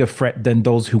a bigger threat than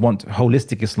those who want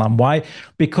holistic Islam. Why?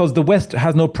 Because the West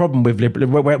has no problem with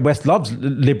West loves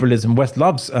liberalism. West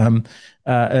loves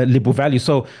liberal values.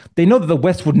 So they know that the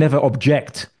West would never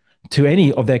object to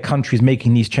any of their countries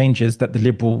making these changes that the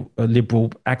liberal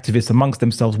activists amongst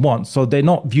themselves want. So they're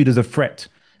not viewed as a threat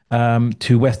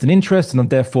to Western interests, and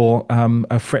therefore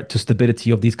a threat to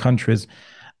stability of these countries.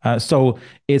 So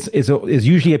it's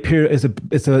usually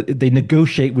they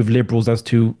negotiate with liberals as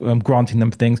to granting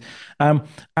them things.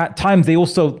 At times,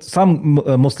 some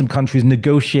Muslim countries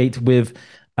negotiate with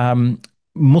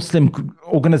Muslim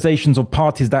organizations or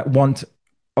parties that want,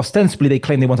 ostensibly they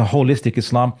claim they want a holistic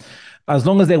Islam, as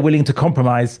long as they're willing to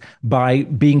compromise by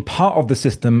being part of the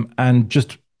system and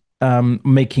just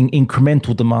making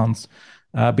incremental demands.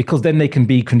 because then they can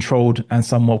be controlled and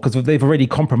somewhat, because they've already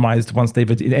compromised once they've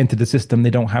entered the system. They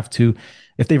don't have to,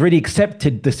 if they've already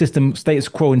accepted the system status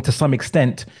quo to some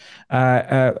extent,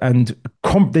 and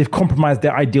they've compromised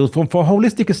their ideals for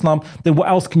holistic Islam, then what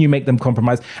else can you make them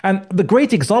compromise? And the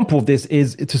great example of this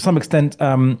is, to some extent,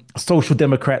 social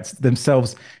democrats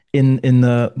themselves in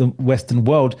the Western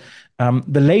world.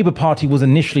 The Labour Party was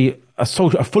initially a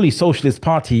fully socialist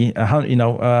party,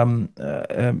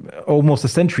 almost a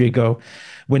century ago,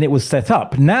 when it was set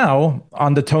up. Now,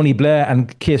 under Tony Blair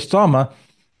and Keir Starmer,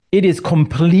 it is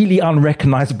completely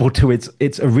unrecognizable to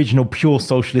its original pure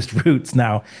socialist roots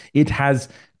now. It has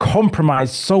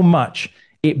compromised so much,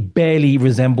 it barely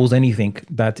resembles anything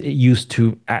that it used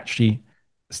to actually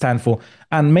stand for.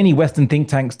 And many Western think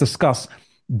tanks discuss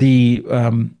the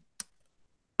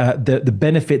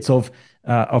benefits of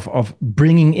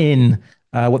bringing in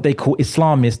what they call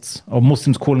Islamists, or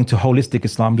Muslims calling to holistic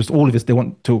Islam, just all of this. They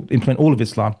want to implement all of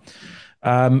Islam.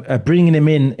 Bringing them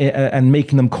in and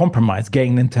making them compromise,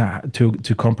 getting them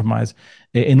to compromise,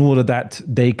 in order that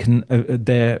they can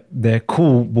their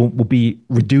call will be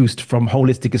reduced from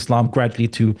holistic Islam gradually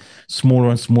to smaller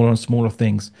and smaller and smaller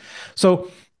things. So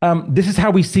this is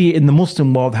how we see it in the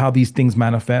Muslim world, how these things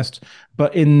manifest.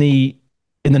 But in the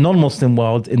non-Muslim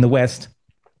world, in the West,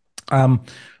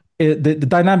 the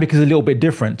dynamic is a little bit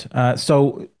different.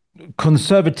 So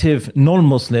conservative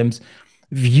non-Muslims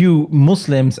view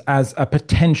Muslims as a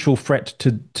potential threat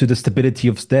to the stability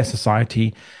of their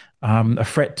society, a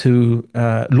threat to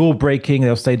law breaking.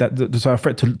 They'll say that there's a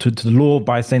threat to the law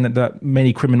by saying that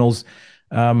many criminals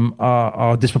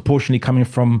are disproportionately coming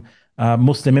from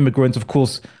Muslim immigrants. Of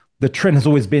course, the trend has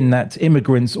always been that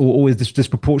immigrants will always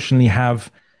disproportionately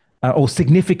have, or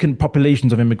significant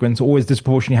populations of immigrants always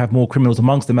disproportionately have more criminals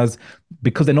amongst them,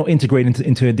 because they're not integrated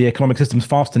into the economic systems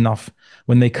fast enough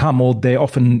when they come, or they're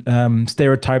often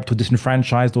stereotyped or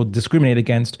disenfranchised or discriminated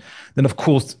against. Then, of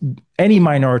course, any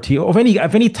minority of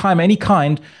any time, any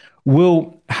kind,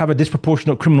 will have a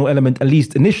disproportionate criminal element, at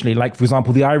least initially. Like, for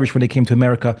example, the Irish when they came to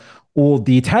America, or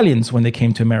the Italians when they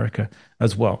came to America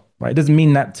as well. Right? It doesn't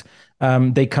mean that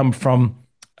they come from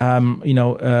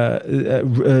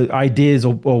ideas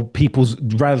or peoples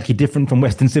radically different from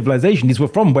Western civilization. These were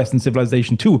from Western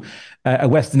civilization too, a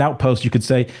Western outpost, you could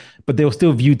say, but they were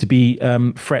still viewed to be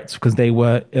threats because they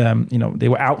were, they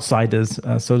were outsiders,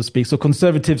 so to speak. So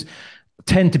conservatives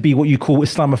tend to be what you call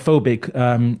Islamophobic.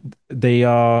 They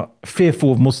are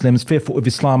fearful of Muslims, fearful of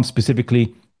Islam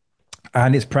specifically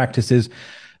and its practices,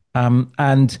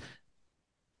 and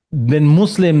then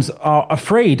Muslims are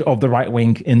afraid of the right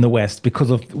wing in the West because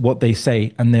of what they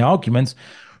say and their arguments,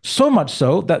 so much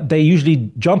so that they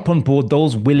usually jump on board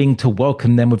those willing to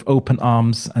welcome them with open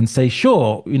arms and say,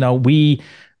 sure, we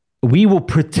will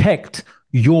protect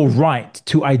your right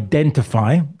to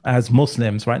identify as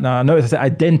Muslims. Right now, I know it's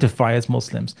identify as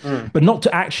Muslims, but not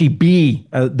to actually be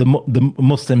the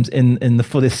Muslims in the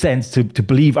fullest sense, to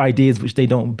believe ideas which they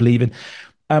don't believe in,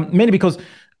 mainly because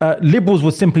liberals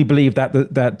would simply believe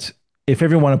that if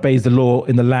everyone obeys the law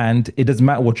in the land, it doesn't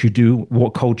matter what you do,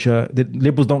 what culture. The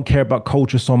liberals don't care about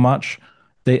culture so much.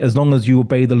 As long as you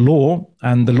obey the law,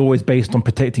 and the law is based on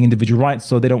protecting individual rights,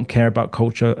 so they don't care about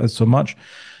culture as so much.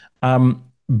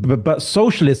 But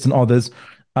socialists and others,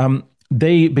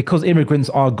 because immigrants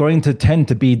are going to tend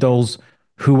to be those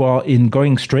who are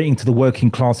going straight into the working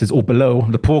classes or below,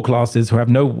 the poor classes who are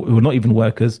not even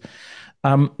workers.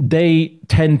 They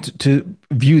tend to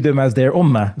view them as their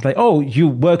ummah. It's like, oh, you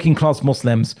working class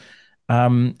Muslims,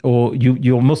 or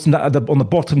you're Muslim on the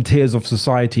bottom tiers of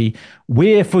society.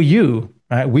 We're for you,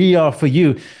 right? We are for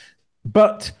you.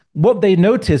 But what they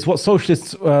notice, what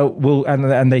socialists will,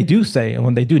 and they do say, and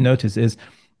when they do notice, is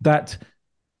that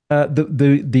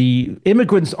the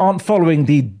immigrants aren't following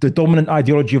the dominant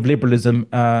ideology of liberalism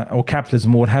or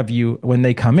capitalism or what have you when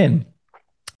they come in.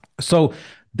 So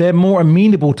they're more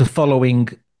amenable to following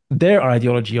their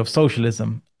ideology of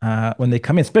socialism when they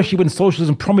come in, especially when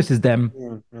socialism promises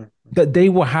them that they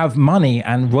will have money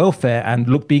and welfare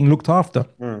and being looked after.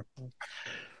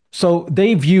 So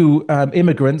they view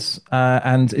immigrants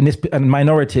and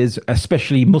minorities,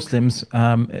 especially Muslims,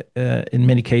 in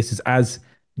many cases, as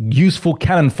useful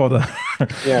cannon fodder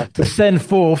to send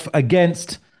forth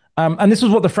against. And this is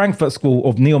what the Frankfurt School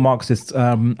of neo-Marxists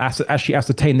actually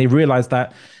ascertained. They realized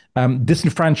that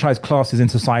disenfranchised classes in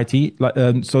society,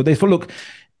 so they thought, look,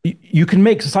 you can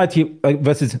make society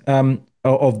versus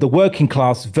of the working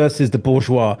class versus the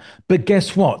bourgeois, but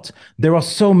guess what? There are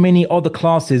so many other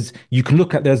classes you can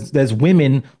look at. There's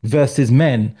women versus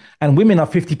men, and women are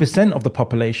 50% of the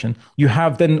population. You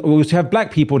have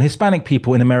black people and Hispanic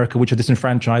people in America, which are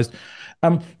disenfranchised.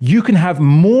 you can have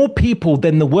more people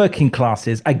than the working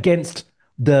classes against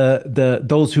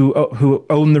those who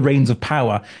own the reins of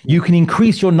power. You can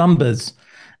increase your numbers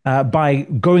by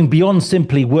going beyond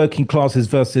simply working classes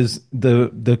versus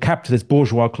the capitalist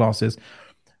bourgeois classes.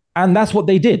 And that's what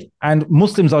they did. And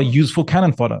Muslims are useful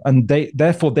cannon fodder. And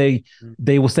therefore they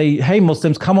will say, hey,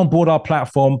 Muslims, come on board our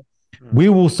platform. We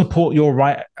will support your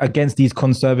right against these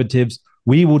conservatives.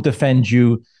 We will defend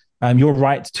you, your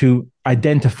right to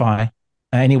identify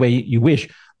any way you wish.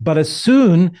 But as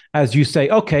soon as you say,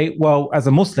 okay, well, as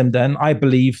a Muslim, then I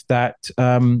believe that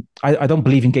I don't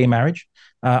believe in gay marriage.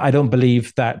 I don't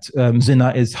believe that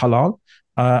zina is halal.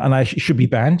 And it should be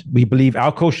banned. We believe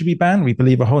alcohol should be banned. We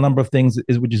believe a whole number of things,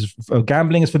 which is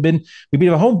gambling is forbidden. We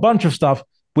believe a whole bunch of stuff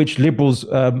which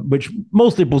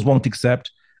most liberals won't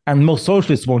accept, and most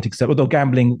socialists won't accept. Although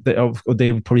gambling, they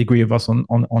would probably agree with us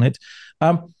on it.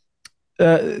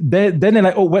 Then they're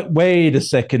like, oh, wait a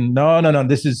second, no,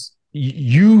 this is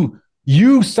you.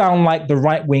 You sound like the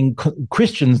right wing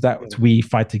Christians that we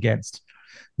fight against.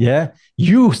 Yeah,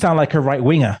 you sound like a right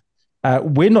winger.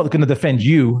 We're not going to defend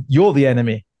you. You're the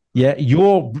enemy. Yeah,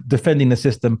 you're defending the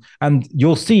system, and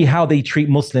you'll see how they treat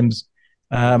Muslims.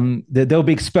 They'll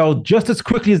be expelled just as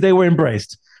quickly as they were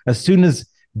embraced. As soon as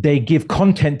they give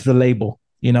content to the label,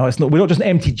 we're not just an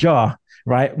empty jar,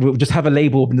 right? We'll just have a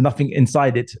label and nothing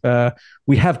inside it.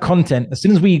 We have content. As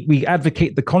soon as we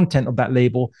advocate the content of that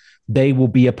label, they will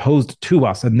be opposed to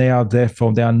us, and they are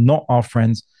not our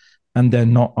friends, and they're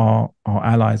not our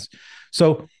allies.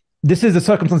 So this is the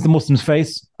circumstance the Muslims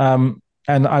face. And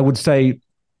I would say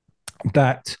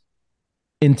that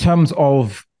in terms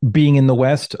of being in the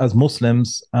West as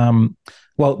Muslims,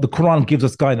 well, the Quran gives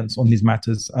us guidance on these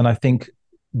matters. And I think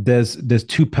there's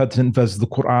two pertinent verses of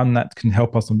the Quran that can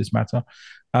help us on this matter.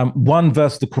 One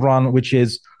verse of the Quran, which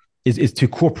is to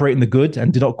cooperate in the good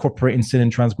and do not cooperate in sin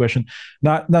and transgression.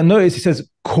 Now notice it says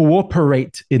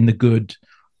cooperate in the good.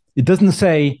 It doesn't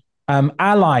say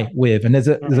ally with, and there's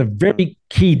a very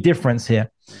key difference here.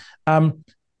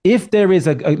 If there is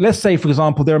let's say, for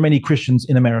example, there are many Christians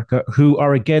in America who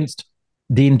are against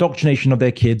the indoctrination of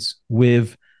their kids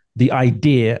with the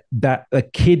idea that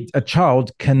a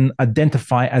child can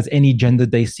identify as any gender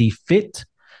they see fit,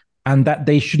 and that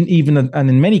they shouldn't even, and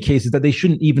in many cases, that they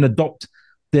shouldn't even adopt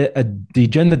the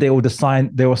gender they were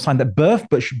assigned at birth,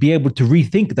 but should be able to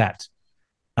rethink that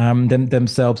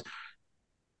themselves.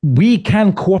 We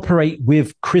can cooperate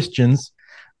with Christians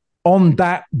on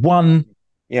that one.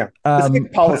 Yeah.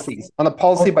 Policies. On a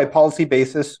policy by policy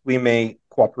basis, we may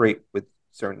cooperate with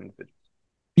certain individuals.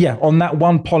 Yeah, on that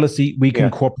one policy, we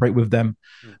can cooperate with them.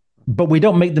 But we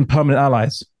don't make them permanent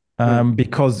allies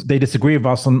because they disagree with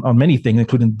us on many things,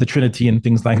 including the Trinity and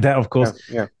things like that, of course,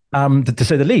 to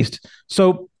say the least.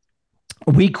 So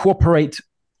we cooperate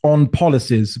on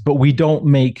policies, but we don't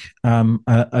make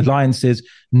alliances,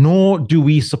 nor do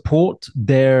we support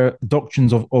their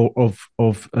doctrines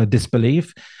of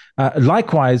disbelief.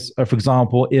 Likewise, for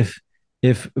example, if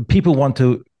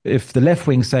the left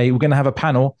wing say we're going to have a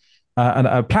panel and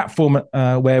a platform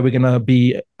where we're going to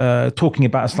be talking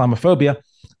about Islamophobia,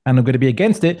 and I'm going to be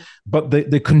against it, but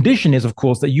the condition is, of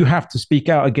course, that you have to speak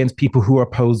out against people who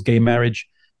oppose gay marriage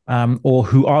or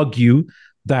who argue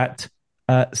that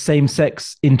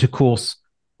same-sex intercourse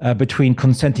between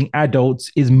consenting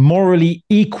adults is morally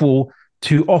equal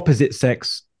to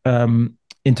opposite-sex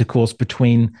intercourse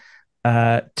between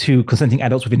two consenting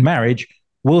adults within marriage.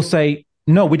 We'll say,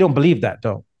 no, we don't believe that,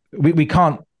 though. We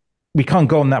can't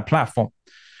go on that platform.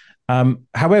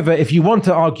 However, if you want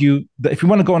to argue that, if you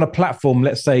want to go on a platform,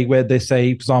 let's say, where they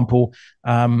say, for example,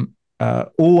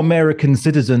 all American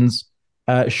citizens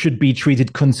should be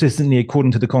treated consistently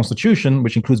according to the Constitution,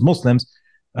 which includes Muslims,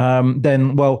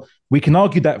 then, well, we can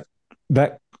argue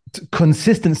that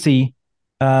consistency,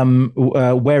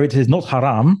 where it is not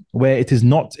haram, where it is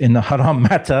not in a haram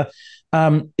matter,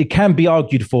 it can be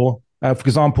argued for. For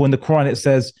example, in the Quran, it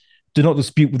says, do not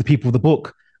dispute with the people of the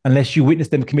book unless you witness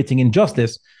them committing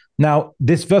injustice. Now,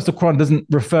 this verse of Quran doesn't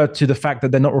refer to the fact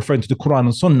that they're not referring to the Quran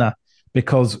and Sunnah,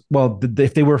 because, well,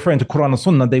 if they were referring to Quran and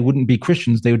Sunnah, they wouldn't be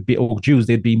Christians, they would be all Jews,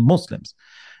 they'd be Muslims.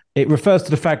 It refers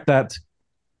to the fact that,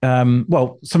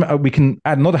 we can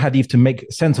add another hadith to make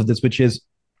sense of this, which is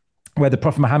where the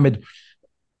Prophet Muhammad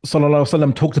sallallahu alaihi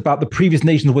wasallam talked about the previous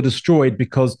nations were destroyed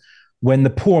because when the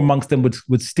poor amongst them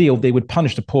would steal, they would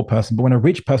punish the poor person. But when a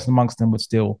rich person amongst them would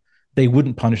steal, they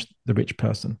wouldn't punish the rich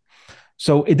person.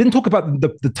 So it didn't talk about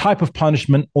the type of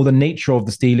punishment or the nature of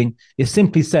the stealing. It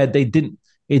simply said it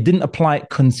didn't apply it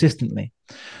consistently.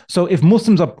 So if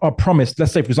Muslims are promised,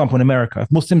 let's say, for example, in America,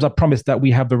 if Muslims are promised that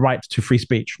we have the right to free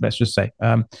speech, let's just say,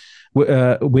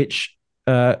 which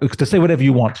to say whatever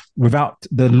you want without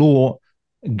the law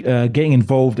getting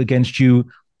involved against you,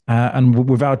 and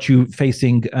without you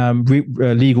facing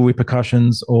legal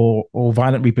repercussions or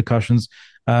violent repercussions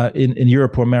in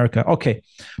Europe or America. Okay,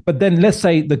 but then let's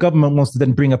say the government wants to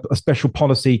then bring up a special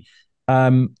policy,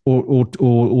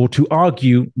 or to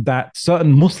argue that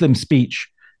certain Muslim speech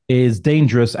is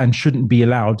dangerous and shouldn't be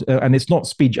allowed. And it's not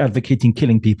speech advocating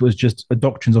killing people; it's just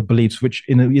doctrines of beliefs. Which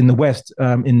in the West,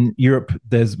 in Europe,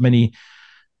 there's many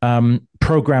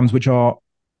programs which are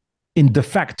in de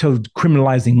facto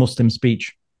criminalizing Muslim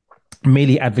speech,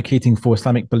 merely advocating for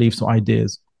Islamic beliefs or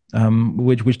ideas,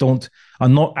 which are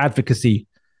not advocacy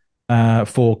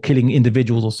for killing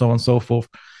individuals or so on and so forth.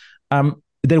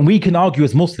 Then we can argue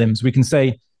as Muslims. We can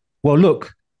say, well,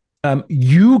 look,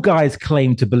 you guys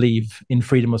claim to believe in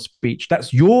freedom of speech.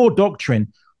 That's your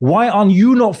doctrine. Why aren't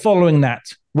you not following that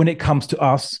when it comes to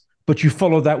us, but you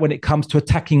follow that when it comes to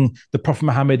attacking the Prophet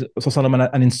Muhammad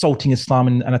and insulting Islam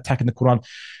and attacking the Quran?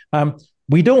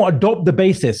 We don't adopt the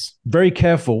basis. Very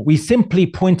careful. We simply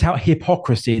point out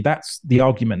hypocrisy. That's the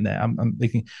argument there. I'm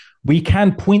thinking we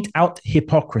can point out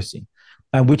hypocrisy,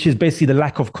 which is basically the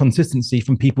lack of consistency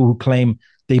from people who claim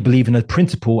they believe in a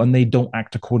principle and they don't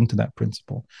act according to that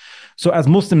principle. So as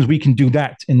Muslims, we can do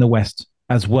that in the West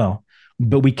as well,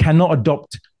 but we cannot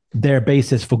adopt their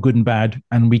basis for good and bad,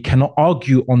 and we cannot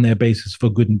argue on their basis for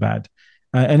good and bad.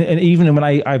 And even when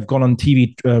I've gone on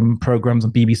TV programs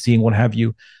on BBC and what have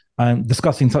you,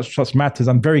 discussing such matters,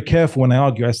 I'm very careful when I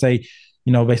argue. I say,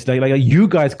 basically, like you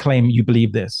guys claim you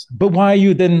believe this, but why are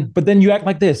you then? But then you act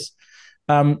like this.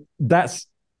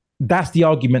 That's the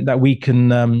argument that we can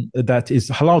that is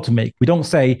halal to make. We don't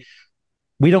say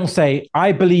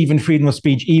I believe in freedom of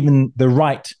speech, even the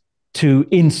right to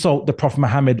insult the Prophet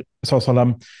Muhammad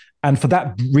sallallahu, and for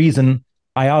that reason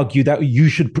I argue that you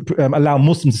should allow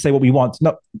Muslims to say what we want.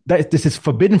 No, this is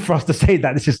forbidden for us to say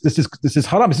that. This is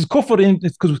haram. This is kufr.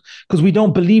 It's because we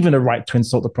don't believe in a right to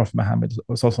insult the Prophet Muhammad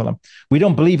sallallahu. We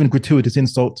don't believe in gratuitous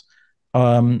insult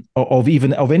of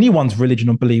anyone's religion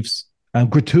or beliefs.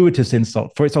 Gratuitous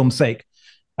insult for its own sake.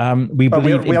 We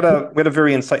believe we had a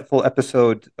very insightful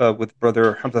episode with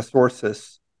Brother Hamza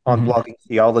Sources on blogging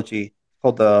theology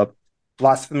called the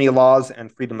Blasphemy Laws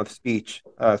and Freedom of Speech.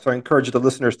 So I encourage the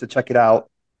listeners to check it out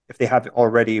if they haven't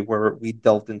already, where we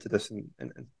delved into this in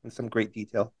some great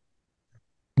detail.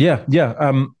 Yeah.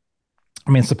 I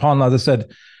mean, subhanAllah, as I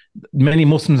said, many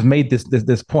Muslims made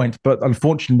this point, but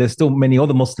unfortunately, there's still many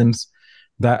other Muslims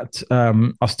that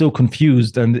are still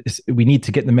confused, and we need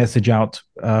to get the message out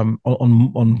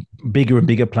on bigger and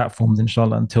bigger platforms,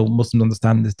 inshallah, until Muslims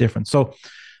understand this difference. So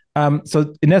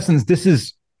in essence, this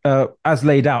is as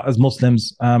laid out as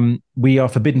Muslims. We are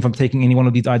forbidden from taking any one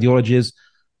of these ideologies.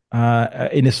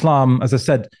 In Islam, as I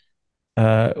said,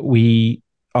 our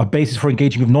basis for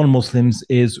engaging with non-Muslims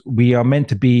is we are meant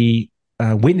to be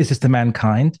witnesses to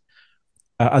mankind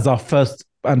as our first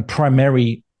and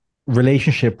primary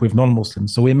relationship with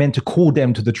non-Muslims. So we're meant to call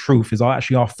them to the truth is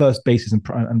actually our first basis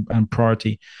and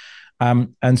priority.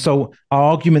 And so our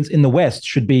arguments in the West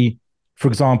should be, for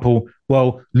example,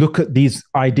 well, look at these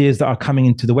ideas that are coming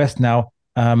into the West now.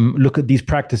 Look at these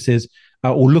practices,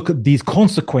 or look at these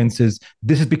consequences.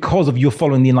 This is because of you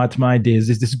following the Enlightenment ideas.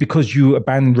 This is because you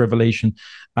abandoned revelation.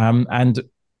 And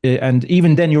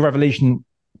even then your revelation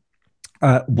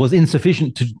was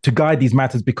insufficient to guide these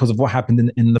matters because of what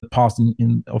happened in the past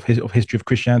of history of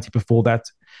Christianity before that,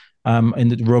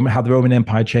 in how the Roman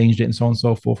Empire changed it and so on and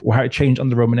so forth, or how it changed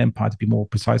under the Roman Empire, to be more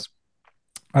precise.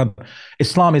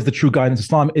 Islam is the true guidance.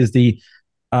 Islam is the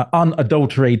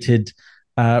unadulterated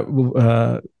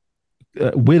will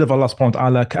of Allah subhanahu wa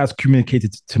ta'ala as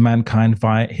communicated to mankind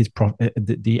via his prophet,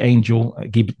 the angel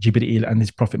Jibreel, and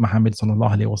his prophet Muhammad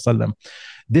sallallahu alaihi wasallam.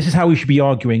 This is how we should be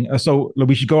arguing. So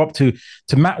we should go up to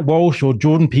Matt Walsh or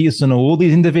Jordan Peterson or all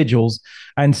these individuals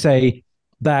and say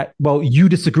that, well, you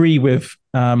disagree with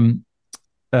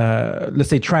let's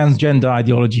say transgender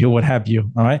ideology or what have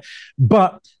you, all right?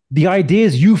 But the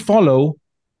ideas you follow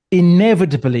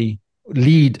inevitably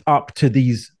lead up to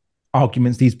these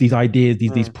arguments, these ideas,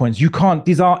 these points. You can't,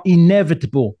 these are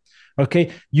inevitable,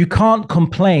 okay? You can't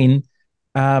complain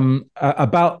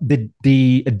about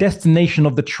the destination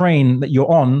of the train that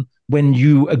you're on when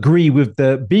you agree with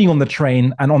the being on the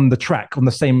train and on the track, on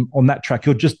that track.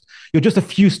 You're just a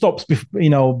few stops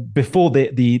before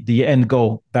the end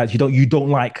goal that you don't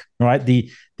like, right? The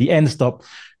end stop.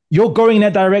 You're going in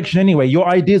that direction anyway. Your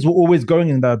ideas were always going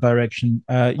in that direction.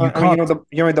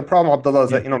 The problem, Abdullah, is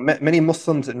that many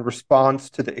Muslims, in response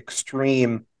to the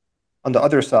extreme on the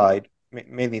other side,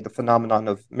 mainly the phenomenon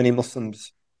of many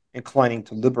Muslims inclining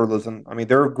to liberalism. I mean,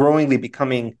 they're growingly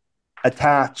becoming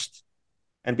attached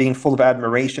and being full of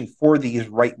admiration for these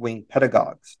right-wing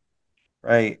pedagogues,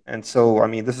 right? And so, I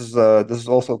mean, this is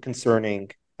also concerning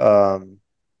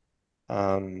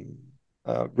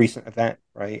recent event,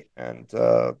 right? And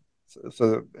I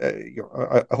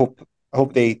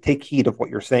hope they take heed of what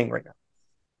you're saying right now.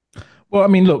 Well, I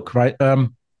mean, look, right.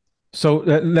 So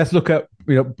let's look at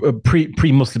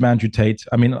pre-Muslim Andrew Tate.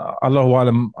 I mean, Allahu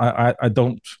Alam, I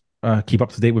don't keep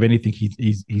up to date with anything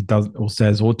he does or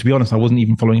says. Or to be honest, I wasn't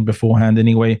even following him beforehand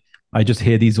anyway. I just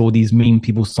hear all these meme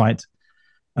people cite.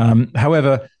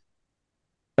 However,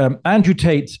 Andrew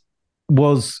Tate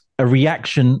was a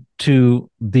reaction to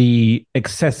the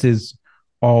excesses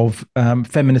of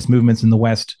feminist movements in the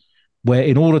West, where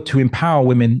in order to empower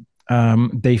women,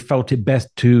 they felt it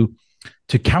best to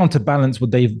counterbalance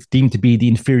what they deemed to be the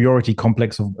inferiority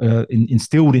complex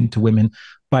instilled into women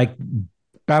by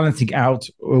balancing out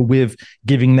with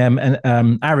giving them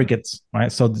an arrogance,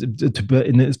 right? So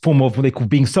in the form of what they call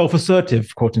being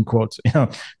self-assertive, quote unquote,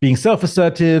 being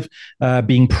self-assertive,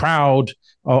 being proud,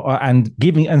 and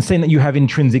giving and saying that you have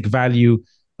intrinsic value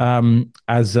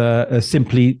as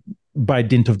simply by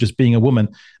dint of just being a woman.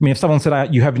 I mean, if someone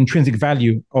said you have intrinsic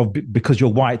value because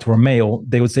you're white or a male,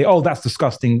 they would say, "Oh, that's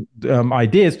disgusting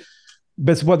ideas."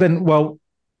 But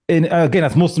again,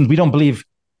 as Muslims, we don't believe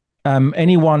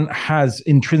anyone has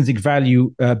intrinsic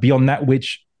value beyond that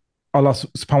which Allah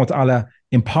subhanahu wa ta'ala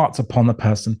imparts upon a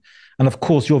person. And of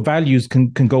course, your values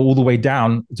can go all the way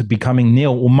down to becoming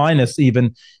nil or minus,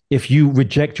 even if you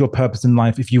reject your purpose in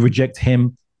life, if you reject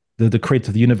him, the creator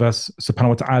of the universe, subhanahu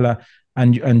wa ta'ala,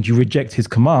 and you reject his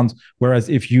commands. Whereas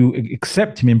if you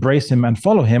accept him, embrace him, and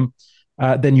follow him,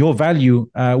 then your value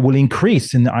will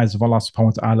increase in the eyes of Allah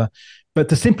subhanahu wa ta'ala. But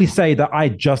to simply say that I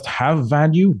just have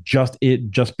value, just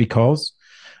because,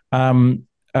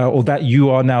 or that you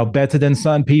are now better than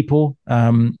certain people,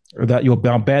 or that you're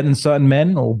better than certain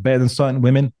men or better than certain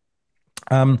women,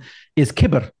 is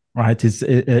kibr, right?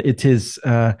 It is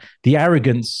the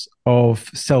arrogance of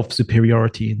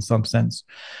self-superiority in some sense.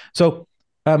 So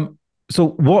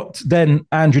what then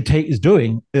Andrew Tate is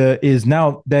doing is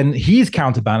now then he's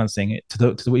counterbalancing it to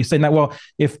what he's saying that, well,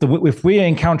 if we're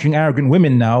encountering arrogant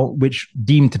women now, which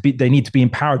deemed to be, they need to be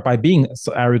empowered by being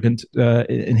so arrogant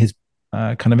in his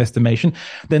kind of estimation,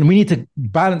 then we need to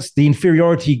balance the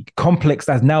inferiority complex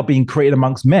that's now being created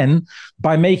amongst men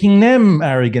by making them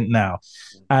arrogant now.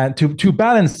 To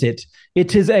balance it,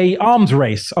 it is a arms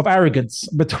race of arrogance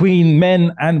between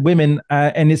men and women,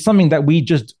 and it's something that we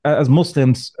just, as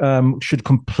Muslims, should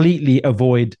completely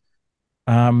avoid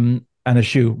and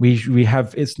eschew. We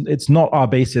have it's not our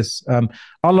basis. Allah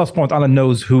subhanahu wa ta'ala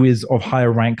knows who is of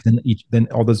higher rank than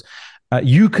others.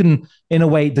 You can, in a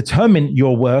way, determine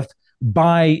your worth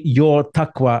by your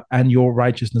taqwa and your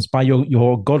righteousness, by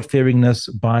your God-fearingness,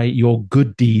 by your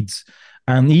good deeds,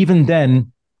 and even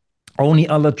then, only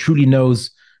Allah truly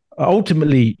knows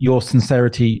ultimately your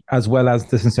sincerity as well as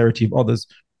the sincerity of others.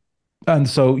 And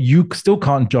so you still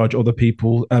can't judge other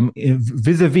people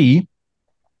vis-a-vis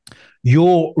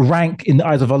your rank in the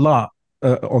eyes of Allah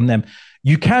on them.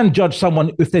 You can judge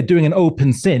someone if they're doing an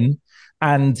open sin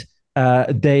and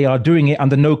they are doing it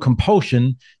under no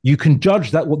compulsion. You can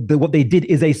judge that what they did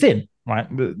is a sin, right?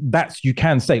 You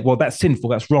can say, well, that's sinful,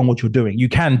 that's wrong what you're doing. You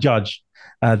can judge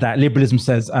that. Liberalism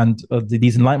says, and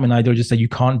these Enlightenment ideologists say you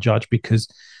can't judge because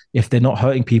if they're not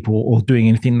hurting people or doing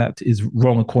anything that is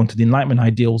wrong according to the Enlightenment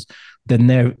ideals, then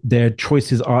their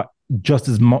choices are just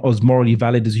as morally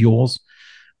valid as yours.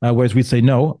 Whereas we'd say,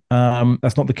 no,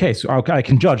 that's not the case. I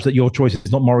can judge that your choice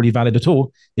is not morally valid at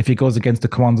all if it goes against the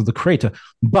commands of the Creator.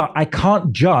 But I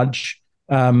can't judge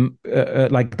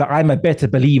like that I'm a better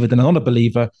believer than another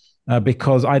believer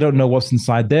because I don't know what's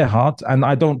inside their heart, and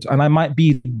I might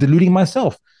be deluding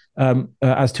myself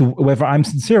as to whether I'm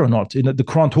sincere or not. The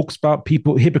Quran talks about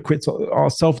hypocrites are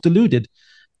self-deluded.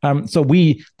 So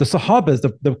the Sahabas,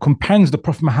 the companions of the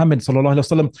Prophet Muhammad sallallahu alaihi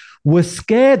wasallam, were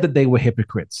scared that they were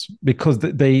hypocrites because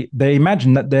they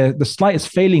imagined that the slightest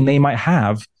failing they might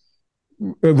have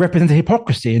represented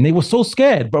hypocrisy, and they were so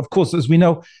scared. But of course, as we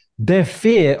know, their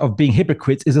fear of being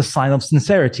hypocrites is a sign of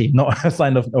sincerity, not a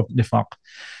sign of nifaq.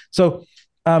 So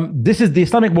the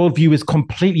Islamic worldview is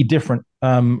completely different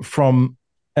from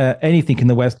anything in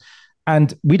the West.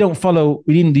 And we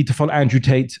didn't need to follow Andrew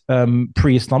Tate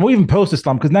pre-Islam or even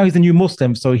post-Islam, because now he's a new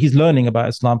Muslim, so he's learning about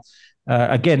Islam.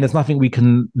 Again, there's nothing we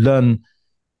can learn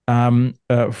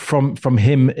from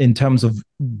him in terms of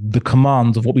the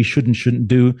commands of what we should and shouldn't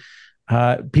do.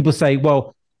 People say,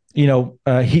 well,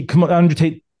 Andrew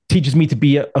Tate teaches me to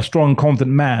be a strong,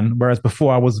 confident man, whereas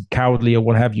before I was cowardly or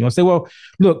what have you. I say, well,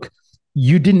 look,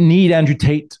 you didn't need Andrew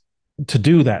Tate to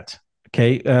do that.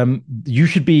 Okay, you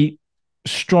should be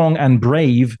strong and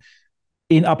brave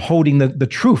in upholding the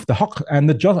truth, the haqq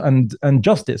and and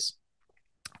justice.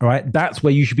 Right, that's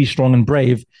where you should be strong and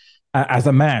brave as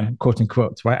a man, quote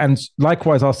unquote. Right, and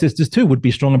likewise, our sisters too would be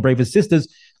strong and brave as sisters,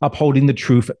 upholding the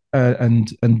truth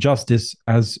and justice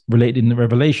as related in the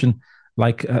Revelation,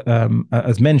 like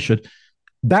as mentioned.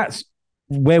 That's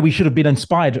where we should have been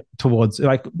inspired towards.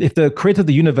 Like, if the creator of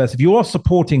the universe, if you are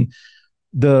supporting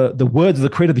the words of the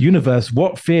creator of the universe,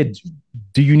 what fear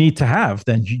do you need to have?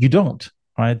 Then you don't,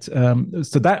 right?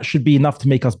 So that should be enough to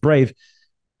make us brave,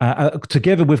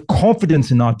 together with confidence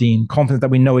in our deen, confidence that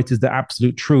we know it is the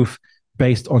absolute truth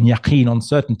based on yaqeen, on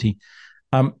certainty.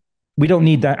 We don't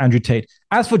need that, Andrew Tate.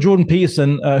 As for Jordan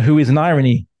Peterson, who is an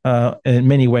irony in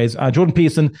many ways, Jordan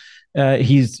Peterson,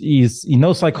 he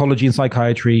knows psychology and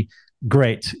psychiatry.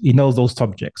 Great, he knows those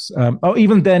subjects.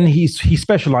 Even then, he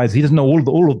specializes. He doesn't know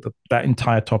all of that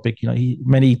entire topic. You know,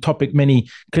 many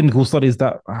clinical studies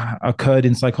that occurred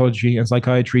in psychology and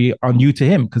psychiatry are new to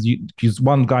him, because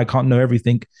one guy can't know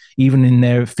everything, even in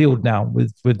their field now,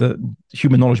 with the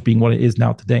human knowledge being what it is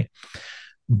now today.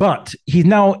 But he's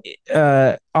now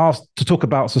asked to talk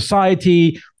about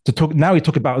society. Now he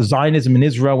talked about Zionism in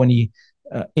Israel when he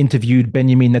interviewed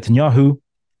Benjamin Netanyahu.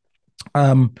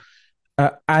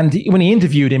 And when he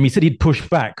interviewed him, he said he'd push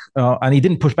back, and he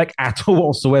didn't push back at all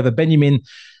whatsoever. Benjamin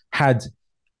had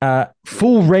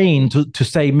full reign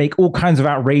to make all kinds of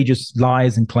outrageous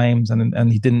lies and claims,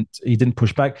 and he didn't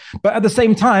push back. But at the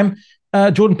same time,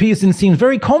 Jordan Peterson seems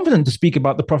very confident to speak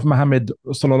about the Prophet Muhammad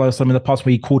sallallahu alaihi wasallam in the past,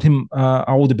 where he called him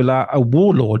a'udhu billah, a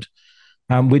warlord,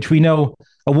 which we know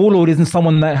a warlord isn't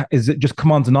someone that just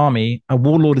commands an army. A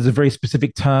warlord is a very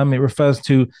specific term. It refers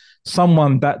to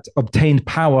someone that obtained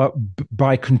power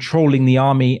by controlling the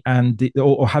army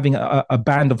or having a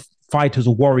band of fighters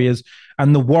or warriors,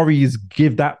 and the warriors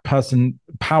give that person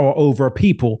power over a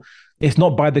people. It's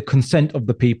not by the consent of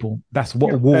the people. That's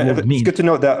what a warlord means. It's good to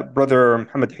know that Brother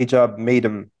Muhammad Hijab made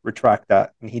him retract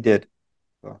that, and he did.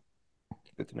 So,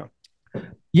 good to know.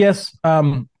 Yes.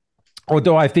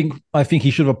 Although I think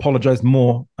he should have apologized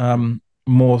more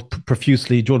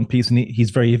profusely. Jordan Peterson,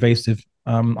 he's very evasive,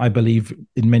 I believe,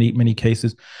 in many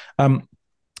cases.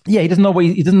 He doesn't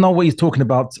know what he's talking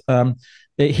about.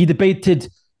 He debated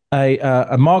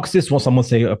a Marxist, or some would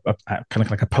say a kind of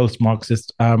like a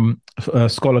post-Marxist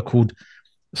scholar called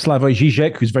Slavoj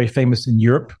Žižek, who's very famous in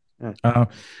Europe.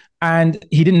 And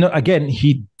he didn't know. Again,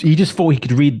 he just thought he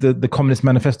could read the Communist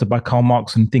Manifesto by Karl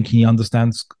Marx and think he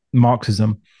understands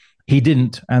Marxism. He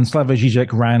didn't, and Slavoj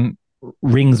Žižek ran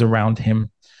rings around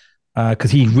him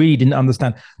because he really didn't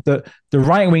understand. The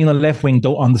right wing and the left wing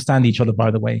don't understand each other,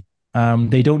 by the way.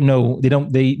 They don't know.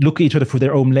 They look at each other through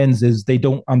their own lenses. They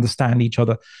don't understand each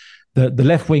other. The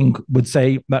left wing would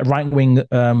say that right wing,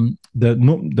 the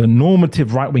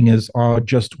normative right wingers are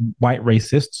just white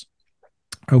racists,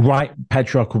 white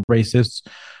patriarchal racists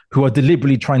who are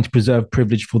deliberately trying to preserve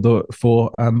privilege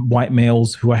for white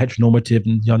males who are heteronormative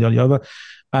and yada yada yada.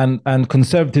 And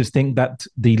conservatives think that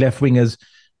the left wingers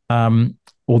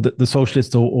or the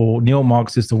socialists or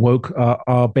neo-Marxists or woke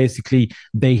are basically,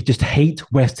 they just hate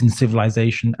Western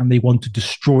civilization and they want to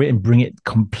destroy it and bring it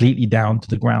completely down to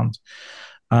the ground,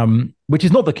 which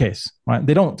is not the case, right?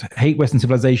 They don't hate Western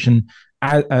civilization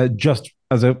just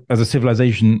as a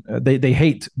civilization. They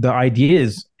hate the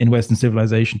ideas in Western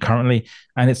civilization currently,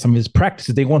 and it's some of its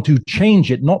practices. They want to change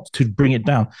it, not to bring it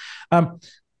down.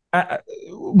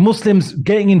 Muslims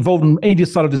getting involved in any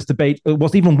side of this debate,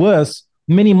 what's even worse,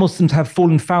 many Muslims have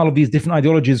fallen foul of these different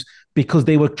ideologies because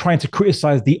they were trying to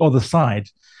criticize the other side.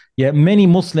 Yeah, many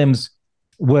Muslims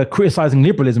were criticizing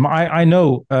liberalism. I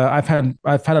know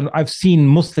I've seen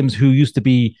Muslims who used to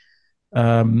be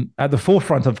at the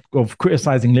forefront of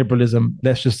criticizing liberalism.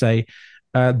 Let's just say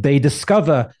they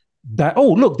discover that,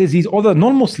 oh, look, there's these other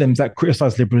non-Muslims that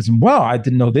criticize liberalism. Wow, I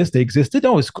didn't know this. They existed.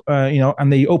 Oh, it's,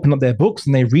 and they open up their books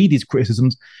and they read these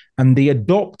criticisms and they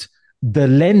adopt the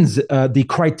lens, the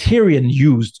criterion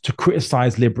used to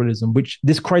criticize liberalism, which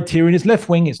this criterion is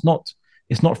left-wing. It's not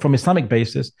from Islamic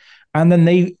basis. And then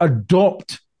they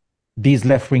adopt these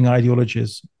left-wing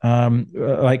ideologies.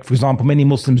 Like, for example, many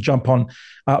Muslims jump on,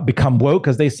 become woke,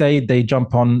 as they say. They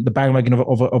jump on the bandwagon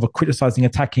of criticizing,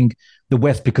 attacking the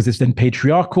West because it's then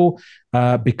patriarchal,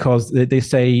 because they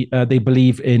say they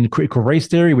believe in critical race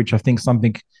theory, which I think is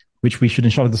something which we should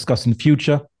inshallah discuss in the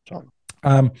future,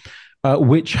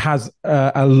 which has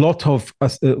a lot of,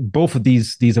 both of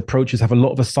these approaches have a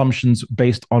lot of assumptions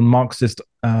based on Marxist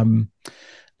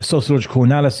sociological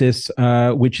analysis,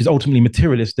 which is ultimately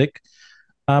materialistic,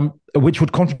 which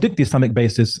would contradict the Islamic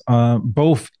basis,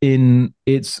 both in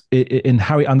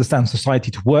how it understands society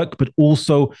to work, but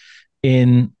also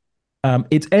in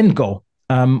its end goal.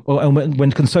 And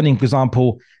when concerning, for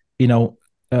example,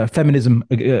 feminism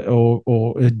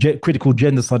or critical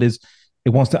gender studies, it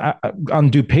wants to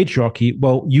undo patriarchy.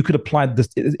 Well, you could apply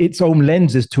its own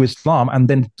lenses to Islam and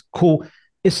then call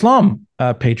Islam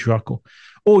patriarchal,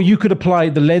 or you could apply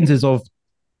the lenses of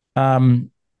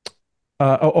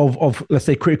let's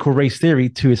say critical race theory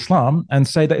to Islam and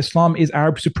say that Islam is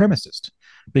Arab supremacist,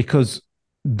 because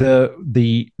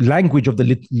the language of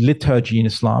the liturgy in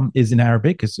Islam is in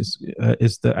Arabic, is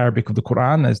the Arabic of the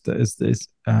Quran,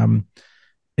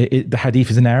 the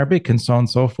hadith is in Arabic, and so on and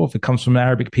so forth. It comes from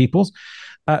Arabic peoples.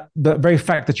 The very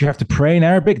fact that you have to pray in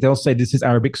Arabic, they'll say this is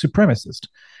Arabic supremacist.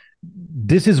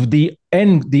 This is the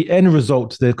end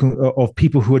result of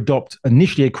people who adopt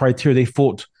initially a criteria they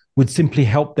thought would simply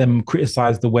help them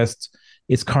criticize the West,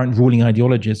 its current ruling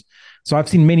ideologies. So I've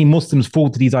seen many Muslims fall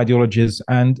to these ideologies,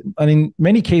 and in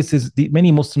many cases,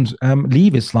 many Muslims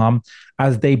leave Islam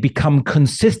as they become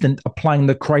consistent applying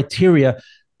the criteria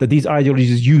that these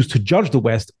ideologies use to judge the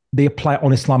West. They apply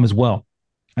on Islam as well,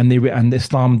 and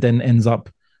Islam then ends up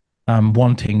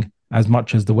wanting as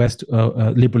much as the West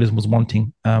liberalism was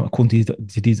wanting, according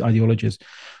to these ideologies.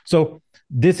 So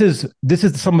this is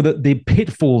some of the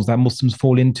pitfalls that Muslims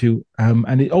fall into,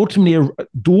 and it ultimately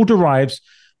all derives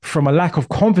from a lack of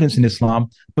confidence in Islam,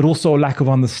 but also a lack of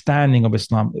understanding of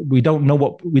Islam. We don't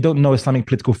know Islamic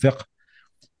political fiqh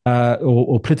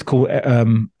or political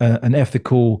and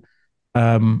ethical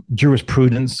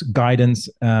jurisprudence, guidance,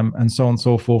 and so on and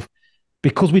so forth,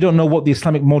 because we don't know what the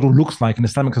Islamic model looks like and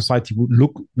Islamic society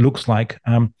looks like.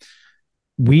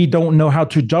 We don't know how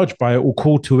to judge by it or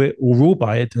call to it or rule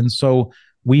by it. And so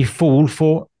we fall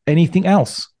for anything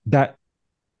else that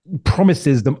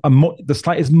promises the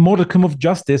slightest modicum of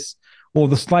justice or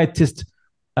the slightest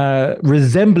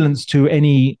resemblance to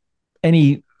any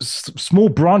small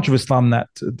branch of Islam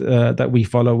that we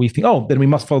follow. We think, oh, then we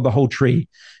must follow the whole tree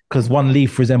because one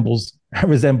leaf resembles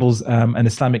an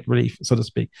Islamic leaf, so to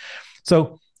speak.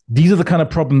 So these are the kind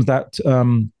of problems that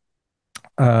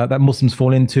that Muslims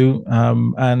fall into,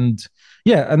 and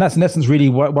that's in essence really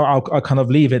what I'll kind of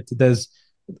leave it.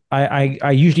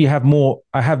 I usually have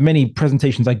many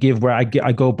presentations I give where I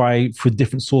go for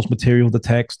different source material, the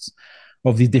texts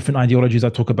of these different ideologies I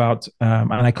talk about,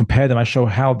 and I compare them. I show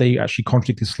how they actually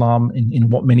contradict Islam in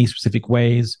what many specific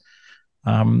ways.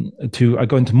 I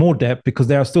go into more depth because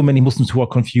there are still many Muslims who are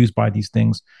confused by these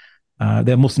things.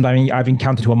 There are Muslims I've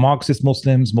encountered who are Marxist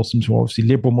Muslims who are obviously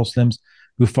liberal Muslims,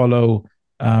 who follow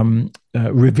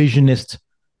revisionist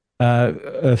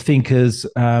thinkers,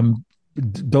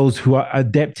 those who are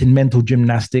adept in mental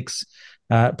gymnastics,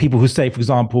 people who say, for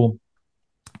example,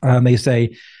 they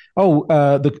say,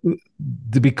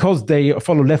 because they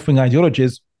follow left-wing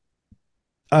ideologies,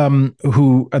 and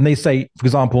they say, for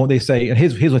example, and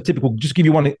here's a typical, just give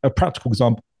you a practical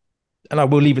example, and I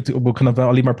will leave it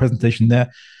I'll leave my presentation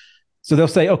there. So they'll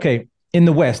say, okay, in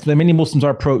the West, many Muslims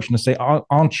are approached and they say,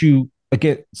 aren't you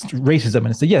against racism? And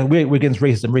I say, yeah, we're against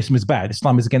racism. Racism is bad.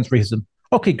 Islam is against racism.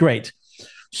 Okay, great.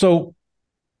 So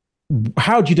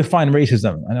how do you define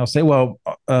racism? And I'll say, well,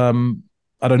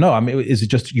 I don't know. I mean, is it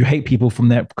just you hate people from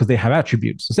there because they have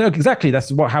attributes? I say, okay, exactly.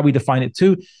 That's how we define it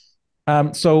too.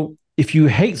 So if you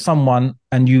hate someone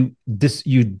and you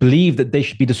believe that they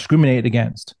should be discriminated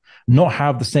against, not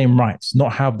have the same rights,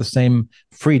 not have the same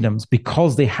freedoms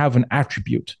because they have an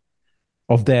attribute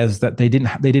of theirs that they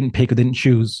didn't pick or didn't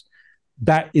choose,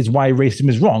 that is why racism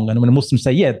is wrong. And when a Muslim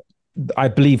say, yeah, I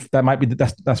believe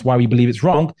that's why we believe it's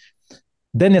wrong,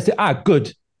 then they say,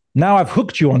 good. Now I've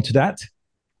hooked you onto that.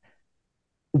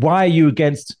 Why are you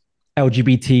against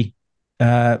LGBT,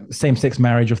 same-sex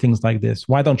marriage or things like this?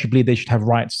 Why don't you believe they should have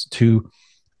rights to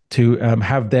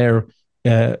have their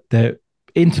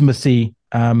intimacy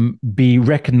be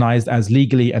recognized as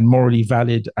legally and morally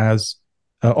valid as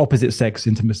opposite sex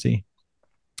intimacy?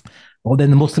 Well,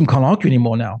 then the Muslim can't argue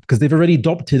anymore now because they've already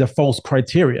adopted a false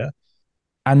criteria,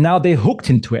 and now they're hooked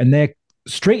into it and they're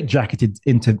straitjacketed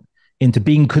into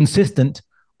being consistent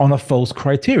on a false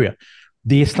criteria.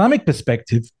 The Islamic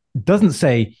perspective doesn't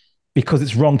say because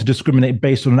it's wrong to discriminate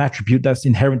based on an attribute that's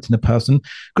inherent in a person,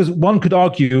 because one could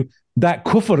argue that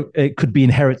kufr could be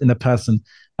inherent in a person.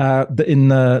 In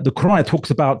the Quran, it talks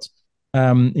about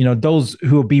those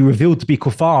who will be revealed to be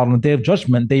kuffar on the Day of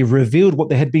Judgment. They revealed what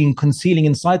they had been concealing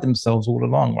inside themselves all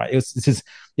along. Right?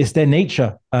 It's their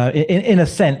nature in a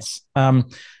sense.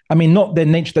 Not their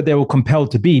nature that they were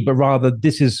compelled to be, but rather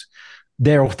this is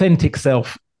their authentic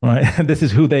self. Right? This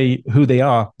is who they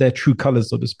are, their true colors,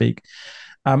 so to speak.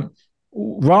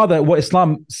 Rather, what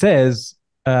Islam says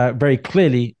very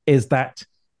clearly is that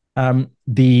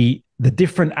the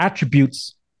different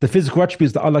attributes, the physical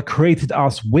attributes that Allah created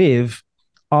us with,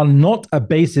 are not a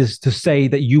basis to say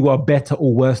that you are better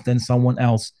or worse than someone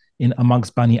else in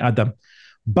amongst Bani Adam.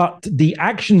 But the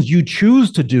actions you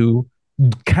choose to do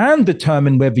can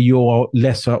determine whether you're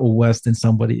lesser or worse than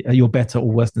somebody, you're better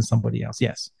or worse than somebody else.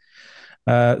 Yes.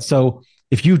 So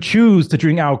if you choose to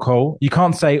drink alcohol, you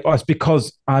can't say, "Oh, it's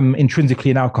because I'm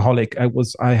intrinsically an alcoholic.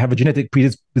 I have a genetic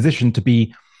predisposition to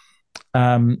be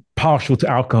partial to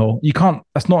alcohol." You can't.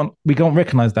 That's not. We don't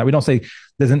recognize that. We don't say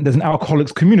there's an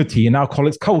alcoholics community, an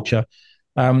alcoholics culture,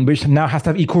 which now has to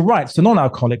have equal rights to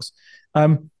non-alcoholics.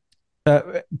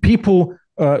 People,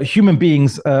 human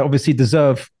beings, obviously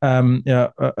deserve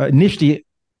initially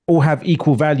all have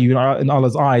equal value in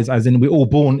Allah's eyes, as in we're all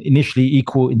born initially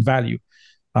equal in value.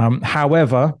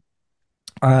 However,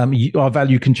 our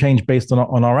value can change based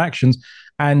on our actions.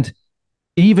 And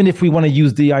even if we want to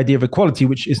use the idea of equality,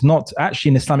 which is not actually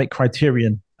an Islamic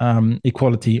criterion,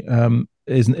 equality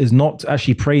is not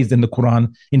actually praised in the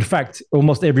Quran. In fact,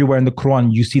 almost everywhere in the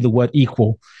Quran, you see the word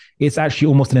equal. It's actually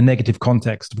almost in a negative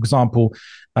context. For example,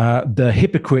 the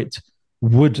hypocrite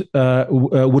would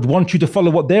want you to follow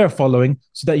what they're following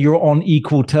so that you're on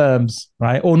equal terms,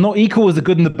 right? Or not equal is the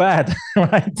good and the bad,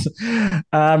 right?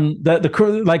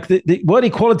 The word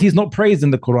equality is not praised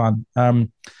in the Quran.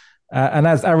 And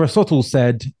as Aristotle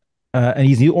said, and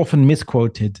he's often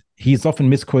misquoted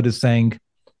saying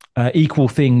equal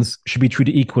things should be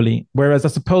treated equally. Whereas I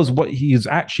suppose what he's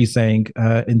actually saying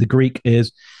in the Greek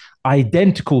is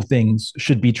identical things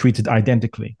should be treated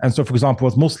identically. And so, for example,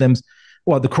 as Muslims,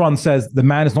 well, the Quran says the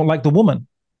man is not like the woman,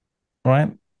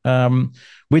 right?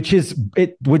 Which is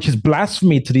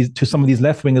blasphemy to some of these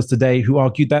left wingers today who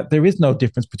argue that there is no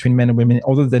difference between men and women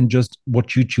other than just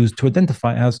what you choose to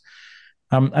identify as.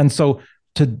 And so,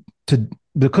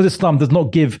 because Islam does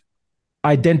not give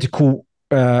identical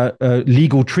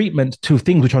legal treatment to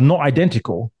things which are not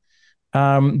identical,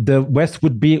 the West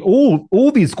would be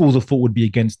all these schools of thought would be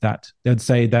against that. They'd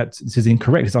say that this is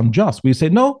incorrect, it's unjust. We say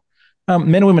no.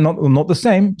 Men and women are not the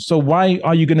same. So why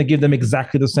are you going to give them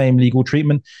exactly the same legal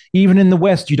treatment? Even in the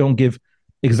West, you don't give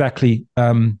exactly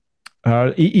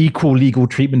equal legal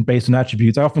treatment based on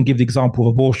attributes. I often give the example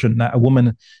of abortion, that a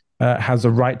woman has a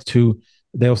right to,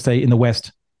 they'll say in the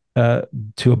West,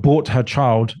 to abort her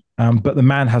child, but the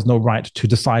man has no right to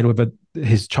decide whether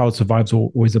his child survives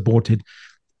or is aborted,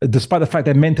 despite the fact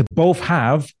they're meant to both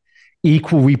have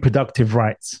equal reproductive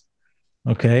rights.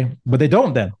 Okay, but they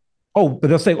don't then. Oh, but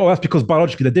they'll say, "Oh, that's because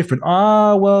biologically they're different."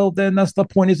 Well, then that's the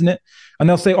point, isn't it? And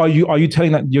they'll say, "Are you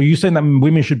saying that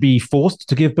women should be forced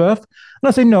to give birth?" And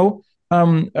I say, "No."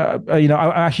 I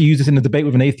actually used this in a debate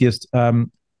with an atheist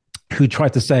who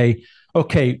tried to say,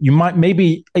 "Okay, you might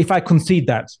maybe if I concede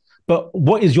that, but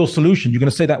what is your solution? You're going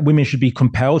to say that women should be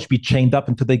compelled, should be chained up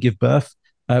until they give birth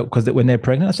because when they're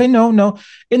pregnant?" I say, no.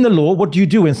 In the law, what do you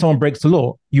do when someone breaks the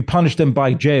law? You punish them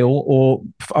by jail or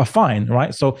a fine,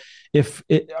 right? So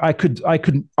I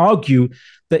could argue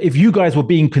that if you guys were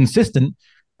being consistent,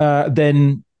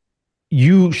 then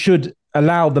you should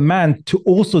allow the man to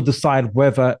also decide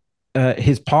whether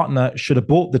his partner should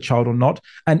abort the child or not.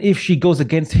 And if she goes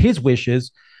against his wishes,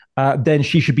 then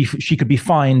she could be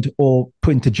fined or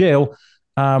put into jail.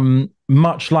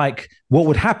 Much like what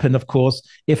would happen, of course,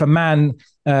 if a man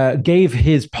gave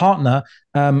his partner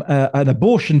an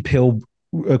abortion pill,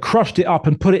 crushed it up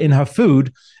and put it in her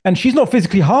food, and she's not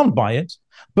physically harmed by it,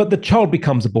 but the child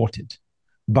becomes aborted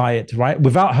by it, right?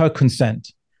 Without her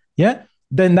consent. Yeah.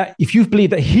 Then that if you believe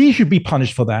that he should be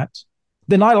punished for that,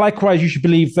 then I likewise, you should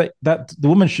believe that the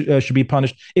woman should be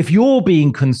punished if you're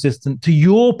being consistent to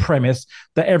your premise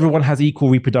that everyone has equal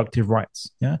reproductive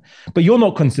rights. Yeah, but you're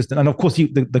not consistent, and of course,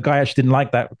 the guy actually didn't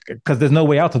like that because there's no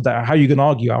way out of that. How are you going to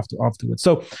argue afterwards?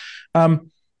 So,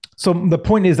 so the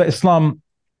point is that Islam,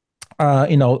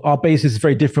 our basis is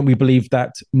very different. We believe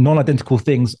that non-identical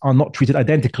things are not treated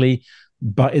identically.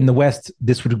 But in the West,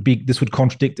 this would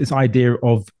contradict this idea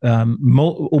of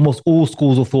almost all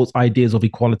schools of thought's ideas of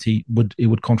equality.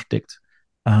 Would contradict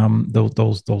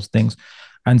those things,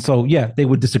 and so they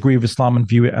would disagree with Islam and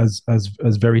view it as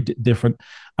very different.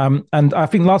 And I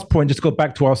think last point, just to go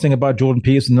back to what I was saying about Jordan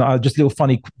Peterson, just a little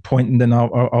funny point, and then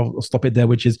I'll stop it there.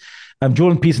 Which is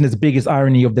Jordan Peterson is the biggest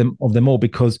irony of them all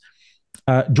because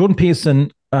Jordan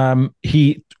Peterson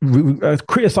he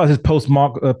criticizes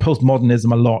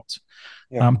postmodernism a lot.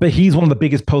 Yeah. But he's one of the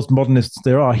biggest postmodernists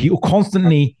there are. He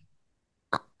constantly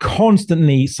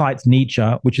cites Nietzsche,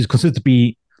 which is considered to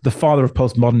be the father of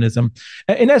postmodernism.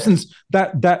 In essence,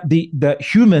 that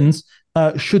humans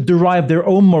should derive their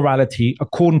own morality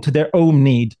according to their own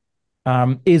need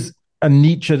is a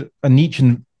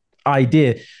Nietzschean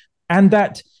idea, and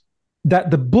that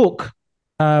the book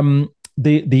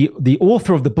the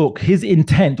author of the book, his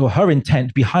intent or her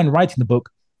intent behind writing the book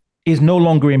is no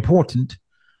longer important,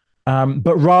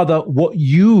 but rather what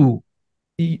you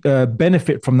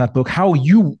benefit from that book, how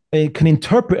you can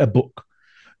interpret a book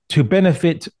to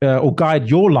benefit or guide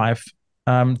your life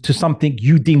to something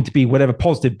you deem to be whatever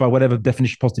positive, by whatever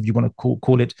definition positive you want to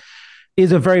call it,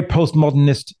 is a very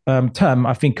postmodernist term.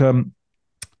 I think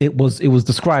it was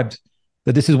described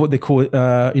that this is what they call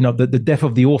the death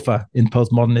of the author in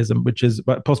postmodernism, which is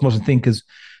postmodern thinkers.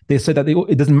 They said that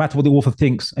it doesn't matter what the author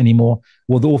thinks anymore,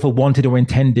 what the author wanted or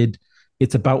intended.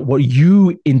 It's about what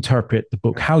you interpret the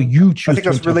book, how you choose. I think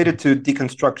that's related to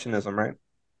deconstructionism,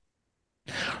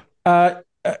 right?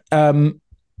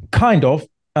 Kind of.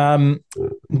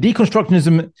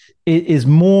 Deconstructionism is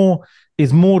more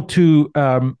to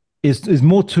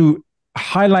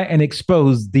highlight and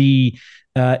expose the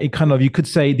you could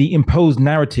say the imposed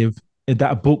narrative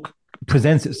that a book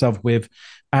presents itself with,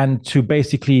 and to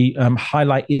basically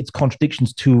highlight its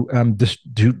contradictions, to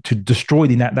destroy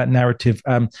that narrative,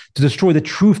 to destroy the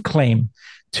truth claim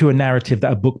to a narrative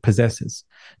that a book possesses,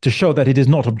 to show that it is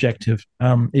not objective.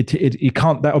 It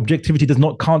can't, that objectivity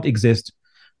can't exist,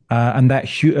 and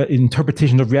that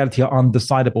interpretations of reality are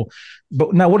undecidable.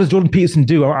 But now, what does Jordan Peterson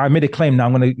do? I made a claim. Now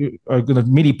I'm going to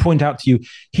immediately point out to you.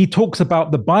 He talks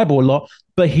about the Bible a lot,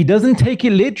 but he doesn't take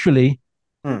it literally.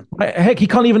 Heck, he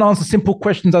can't even answer simple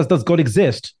questions as does God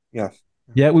exist? Yes.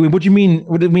 Yeah. What do you mean?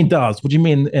 What do you mean does? What do you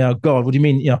mean God? What do you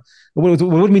mean? What do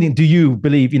you mean? Do you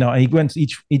believe? And he went to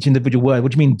each individual word.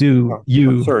 What do you mean? Do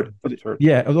you? Absurd.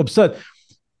 Yeah, absurd.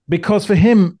 Because for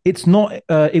him, it's not.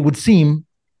 It would seem,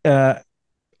 and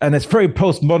it's very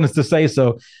postmodernist to say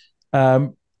so.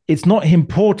 It's not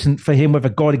important for him whether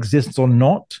God exists or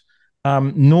not,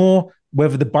 nor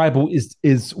whether the Bible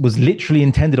was literally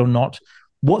intended or not.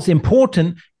 What's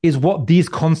important is what these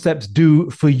concepts do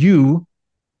for you,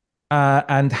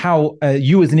 and how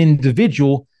you as an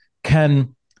individual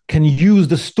can use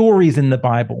the stories in the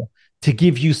Bible to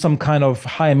give you some kind of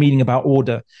higher meaning about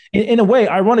order. In a way,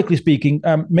 ironically speaking,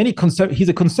 he's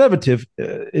a conservative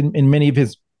in many of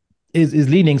his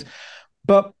leanings,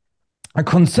 but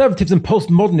conservatives and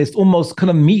postmodernists almost kind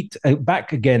of meet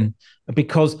back again,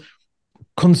 because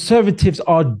conservatives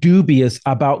are dubious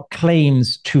about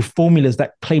claims to formulas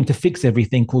that claim to fix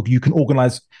everything, called you can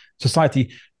organize society.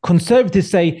 Conservatives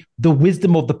say the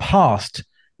wisdom of the past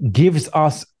gives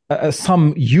us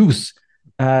some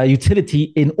utility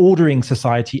in ordering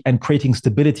society and creating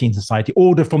stability in society,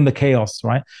 order from the chaos,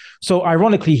 right? So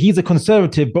ironically, he's a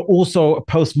conservative, but also a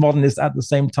postmodernist at the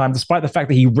same time. Despite the fact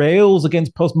that he rails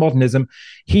against postmodernism,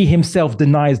 he himself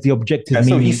denies the objective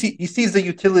meaning. So he sees the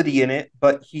utility in it,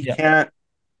 but he can't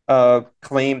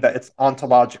claim that it's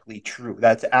ontologically true.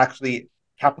 That's actually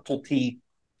capital T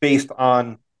based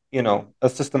on, a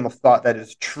system of thought that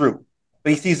is true.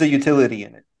 But he sees the utility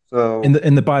in it. So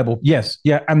in the Bible, yes,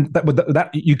 yeah, and that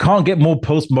you can't get more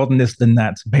postmodernist than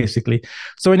that, basically.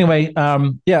 So anyway,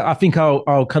 I think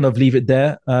I'll kind of leave it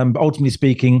there. But ultimately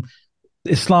speaking,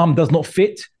 Islam does not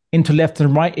fit into left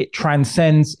and right. It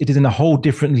transcends. It is in a whole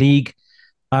different league.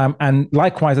 And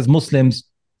likewise, as Muslims,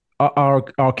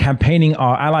 our campaigning,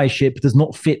 our allyship does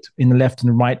not fit in the left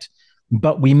and right.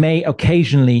 But we may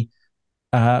occasionally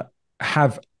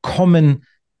have common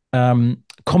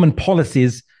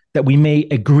policies that we may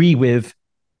agree with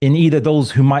in either those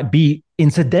who might be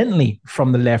incidentally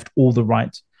from the left or the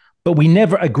right, but we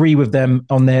never agree with them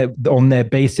on their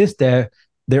basis, their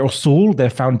usul, their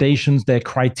foundations, their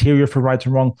criteria for right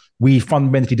and wrong. We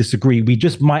fundamentally disagree. We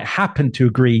just might happen to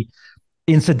agree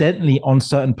incidentally on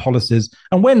certain policies,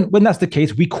 and when that's the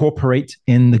case, we cooperate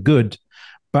in the good.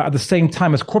 But at the same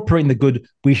time as cooperating in the good,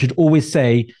 we should always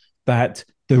say that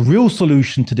the real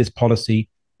solution to this policy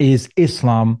is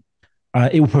Islam.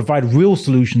 It will provide real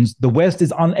solutions. The West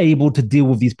is unable to deal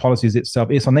with these policies itself.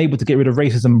 It's unable to get rid of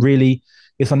racism, really.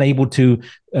 It's unable to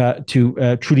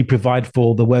truly provide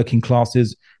for the working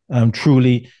classes,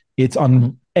 truly. It's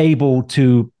unable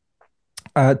to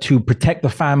protect the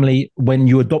family. When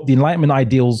you adopt the Enlightenment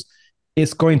ideals,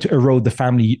 it's going to erode the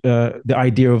family, the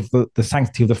idea of the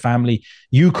sanctity of the family.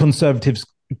 You conservatives,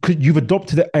 you've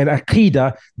adopted an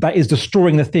aqidah that is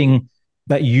destroying the thing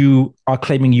that you are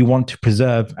claiming you want to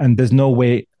preserve. And there's no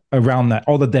way around that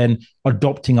other than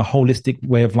adopting a holistic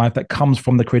way of life that comes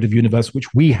from the creative universe,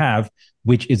 which we have,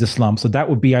 which is Islam. So that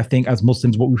would be, I think, as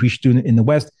Muslims, what we should do in the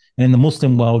West and in the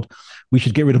Muslim world. We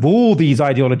should get rid of all these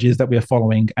ideologies that we are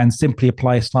following and simply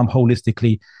apply Islam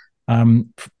holistically,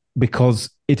 because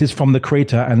it is from the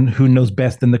Creator, and who knows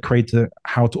best than the Creator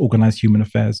how to organize human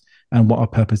affairs and what our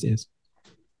purpose is.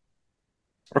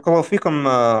 Barakallahu fikum,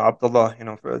 Abdullah.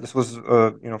 This was,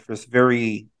 for this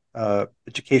very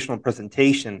educational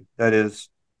presentation that is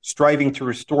striving to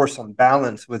restore some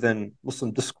balance within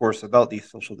Muslim discourse about these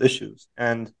social issues.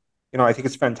 And, I think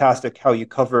it's fantastic how you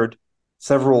covered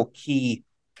several key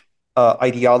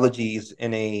ideologies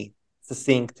in a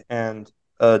succinct and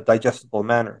digestible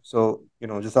manner. So,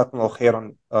 Jazakumullah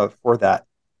khairan for that.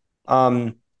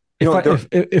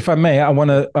 If I may, I want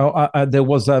to. There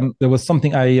was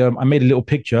something I made a little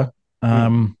picture,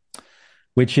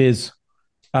 which is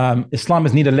Islam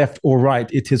is neither left or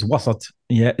right; it is wasat,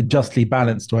 justly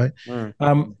balanced, right?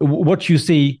 What you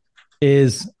see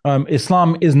is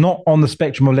Islam is not on the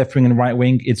spectrum of left wing and right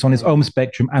wing; it's on its own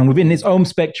spectrum, and within its own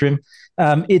spectrum,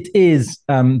 it is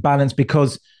balanced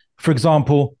because, for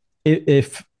example,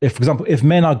 if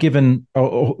men are given,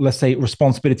 or let's say,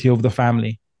 responsibility over the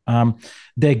family.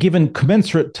 They're given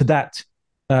commensurate to that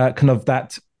a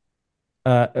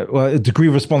degree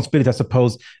of responsibility, I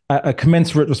suppose, a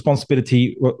commensurate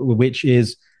responsibility, which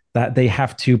is that they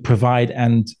have to provide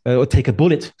and take a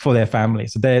bullet for their family.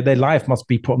 So their life must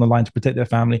be put on the line to protect their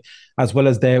family, as well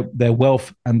as their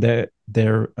wealth and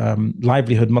their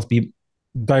livelihood must be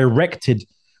directed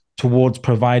towards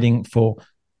providing for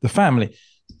the family.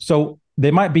 So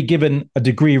they might be given a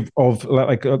degree of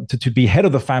to be head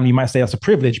of the family. You might say that's a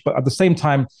privilege, but at the same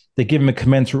time, they're given a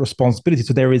commensurate responsibility.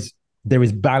 So there is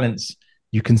balance,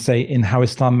 you can say, in how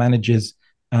Islam manages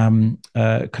kind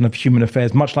of human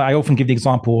affairs. Much like I often give the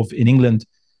example of in England,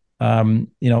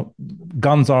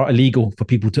 guns are illegal for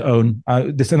people to own.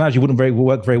 This analogy wouldn't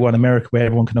work very well in America, where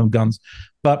everyone can own guns.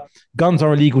 But guns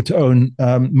are illegal to own.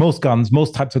 Most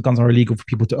types of guns are illegal for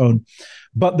people to own.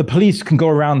 But the police can go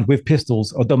around with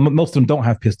pistols, or most of them don't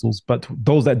have pistols, but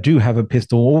those that do have a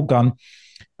pistol or gun,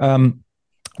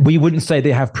 we wouldn't say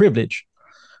they have privilege.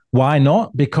 Why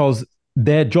not? Because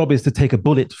their job is to take a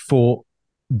bullet for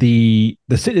the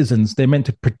citizens. They're meant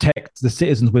to protect the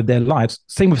citizens with their lives.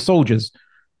 Same with soldiers.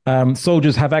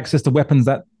 Soldiers have access to weapons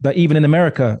that even in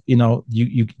America, you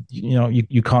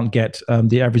can't get.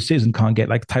 The average citizen can't get,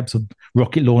 like types of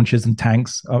rocket launchers and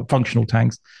tanks, functional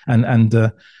tanks, and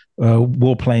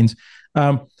warplanes.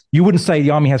 You wouldn't say the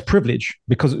army has privilege,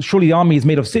 because surely the army is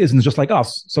made of citizens just like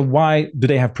us. So why do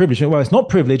they have privilege? Well, it's not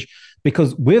privilege,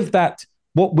 because with that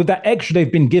extra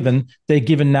they've been given, they're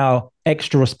given now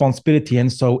extra responsibility,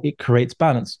 and so it creates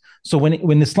balance. So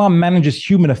when Islam manages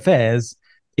human affairs,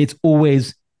 it's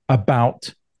always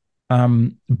about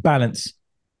balance.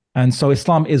 And so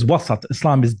Islam is wasat.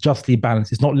 Islam is justly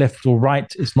balanced. It's not left or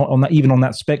right. It's not even on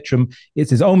that spectrum.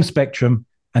 It's its own spectrum.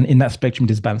 And in that spectrum,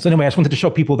 it is balanced. So anyway, I just wanted to show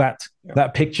people that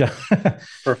picture.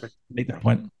 Perfect. Make that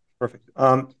point. Perfect.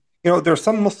 There are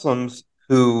some Muslims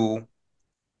who,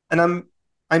 and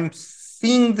I'm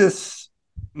seeing this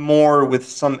more with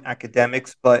some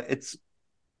academics, but it's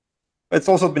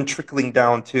also been trickling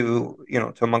down to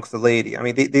amongst the laity. I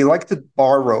mean, they like to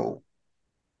borrow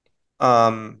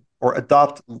or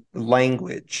adopt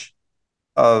language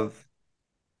of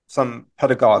some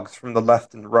pedagogues from the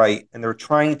left and right, and they're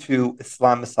trying to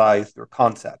Islamicize their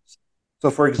concepts.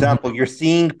 So, for example, you're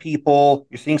seeing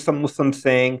some Muslims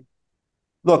saying,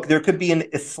 look, there could be an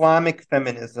Islamic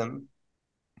feminism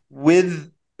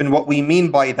and what we mean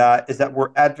by that is that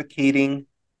we're advocating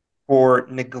for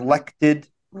neglected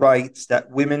rights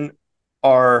that women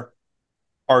are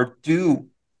due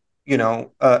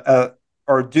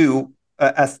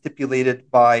as stipulated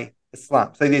by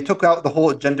Islam. So they took out the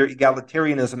whole gender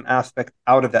egalitarianism aspect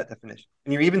out of that definition.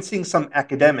 And you're even seeing some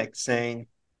academics saying,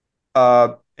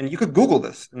 and you could Google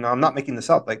this, and I'm not making this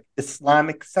up, like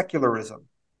Islamic secularism.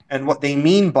 And what they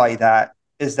mean by that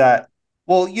is that,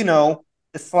 well,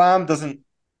 Islam doesn't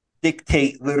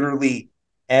dictate literally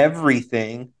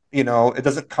everything. It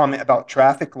doesn't comment about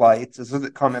traffic lights. It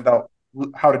doesn't comment about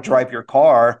how to drive your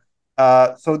car.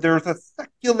 So there's a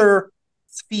secular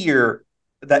sphere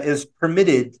that is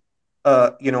permitted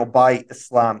by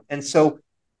Islam. And so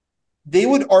they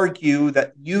would argue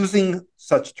that using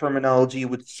such terminology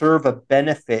would serve a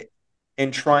benefit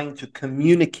in trying to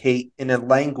communicate in a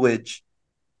language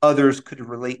others could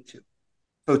relate to.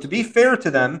 So to be fair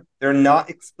to them, they're not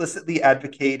explicitly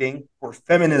advocating for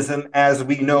feminism as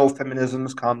we know feminism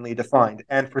is commonly defined,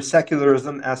 and for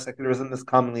secularism as secularism is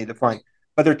commonly defined.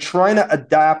 But they're trying to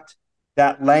adapt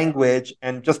that language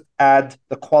and just add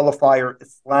the qualifier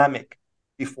Islamic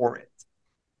before it.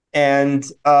 And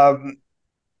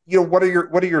what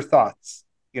are your thoughts,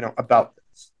 about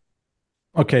this?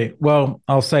 Okay, well,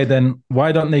 I'll say then,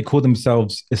 why don't they call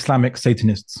themselves Islamic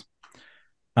Satanists?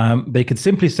 They could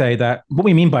simply say that what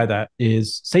we mean by that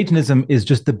is Satanism is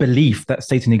just the belief that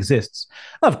Satan exists.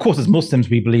 Now, of course, as Muslims,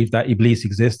 we believe that Iblis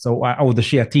exists or the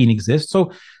Shayateen exists.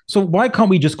 So why can't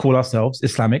we just call ourselves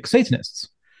Islamic Satanists?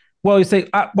 Well, you say,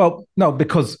 well, no,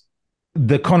 because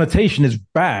the connotation is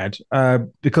bad.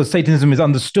 Because Satanism is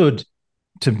understood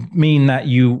to mean that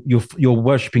you're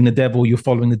worshiping the devil, you're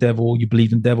following the devil, you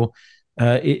believe in the devil.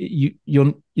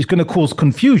 It's going to cause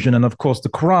confusion, and of course, the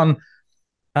Quran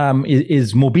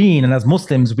is mubin, and as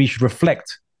Muslims, we should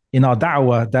reflect in our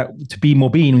da'wah that to be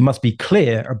mubin, we must be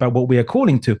clear about what we are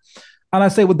calling to. And I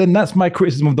say, well, then that's my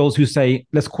criticism of those who say,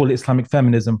 let's call it Islamic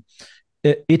feminism.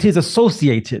 It is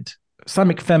associated.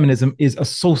 Islamic feminism is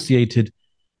associated,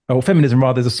 or feminism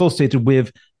rather, is associated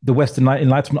with the Western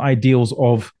Enlightenment ideals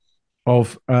of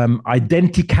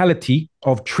identicality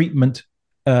of treatment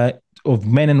of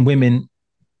men and women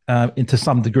into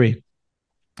some degree.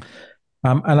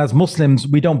 And as Muslims,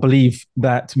 we don't believe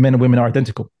that men and women are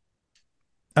identical.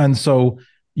 And so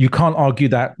you can't argue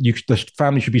that the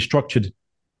family should be structured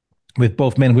with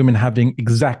both men and women having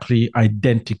exactly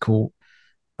identical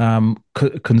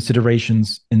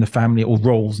considerations in the family or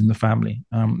roles in the family.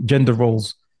 Gender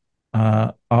roles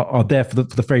are there for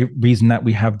the very reason that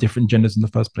we have different genders in the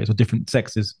first place, or different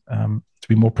sexes, to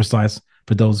be more precise,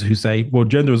 for those who say, well,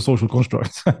 gender is a social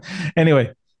construct.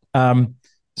 Anyway,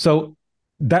 so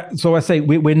I say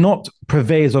we're not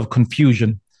purveyors of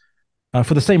confusion.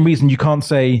 For the same reason, you can't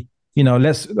say,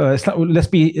 let's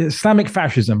be Islamic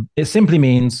fascism. It simply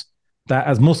means that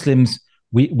as Muslims,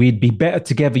 we'd be better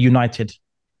together united.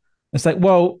 It's like,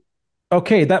 well,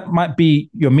 okay, that might be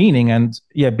your meaning. And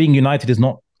yeah, being united is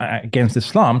not against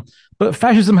Islam, but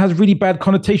fascism has really bad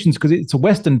connotations because it's a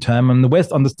Western term and the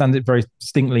West understands it very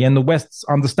distinctly. And the West's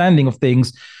understanding of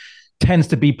things tends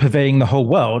to be pervading the whole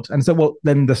world. And so, well,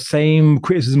 then the same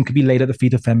criticism could be laid at the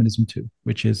feet of feminism too,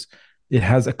 which is it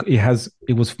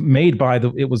was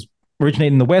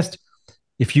originated in the West.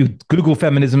 If you Google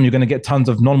feminism, you're going to get tons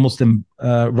of non-Muslim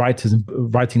writers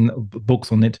writing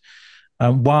books on it.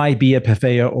 Why be a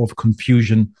purveyor of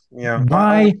confusion? Yeah.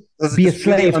 Why be a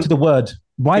slave to the word?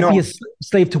 Why be a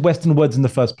slave to Western words in the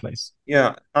first place?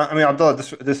 Yeah. I mean, Abdullah,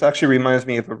 this actually reminds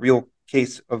me of a real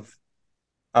case of,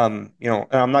 and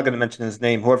I'm not going to mention his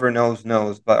name. Whoever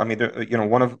knows. But I mean,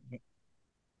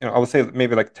 I would say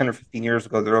maybe like 10 or 15 years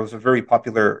ago, there was a very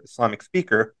popular Islamic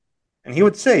speaker, and he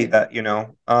would say that,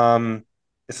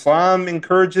 Islam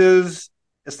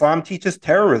teaches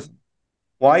terrorism.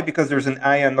 Why? Because there's an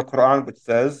ayah in the Quran which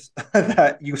says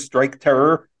that you strike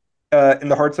terror in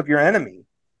the hearts of your enemy.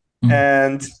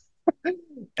 And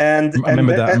I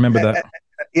remember that.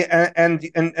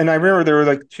 And I remember there were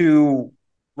like two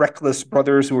reckless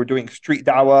brothers who were doing street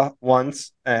dawah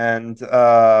once, and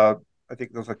I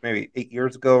think it was like maybe 8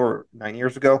 years ago or 9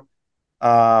 years ago.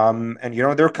 And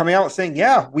they're coming out saying,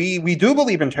 yeah, we do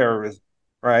believe in terrorism,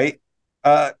 right?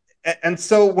 And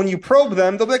so when you probe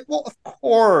them, they'll be like, well, of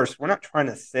course, we're not trying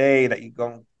to say that you go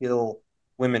and kill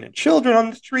women and children on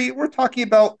the street. We're talking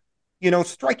about,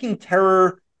 striking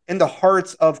terror in the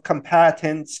hearts of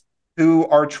combatants who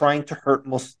are trying to hurt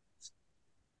Muslims.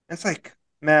 And it's like,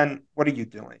 man, what are you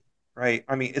doing? Right?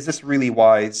 I mean, is this really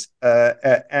wise?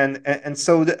 And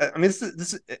so,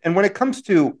 this and when it comes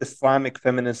to Islamic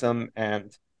feminism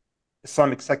and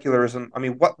Islamic secularism, I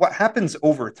mean, what happens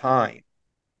over time?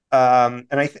 And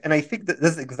I think that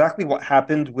this is exactly what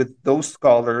happened with those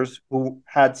scholars who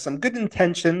had some good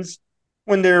intentions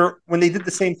when they did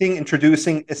the same thing,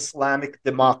 introducing Islamic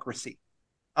democracy.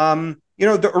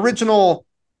 The original,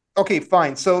 okay,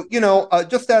 fine. So,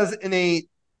 just as in a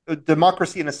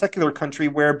democracy in a secular country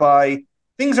whereby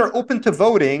things are open to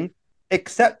voting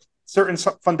except certain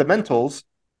fundamentals,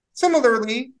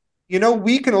 similarly,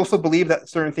 we can also believe that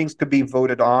certain things could be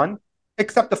voted on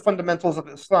except the fundamentals of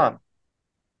Islam.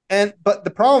 But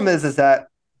the problem is that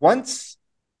once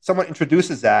someone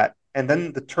introduces that and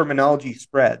then the terminology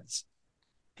spreads,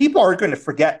 people are going to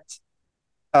forget,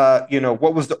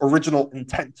 what was the original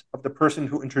intent of the person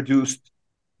who introduced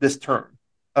this term.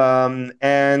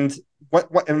 And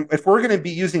if we're going to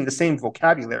be using the same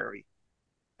vocabulary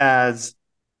as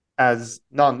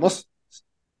non-Muslims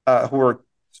who are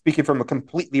speaking from a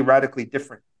completely radically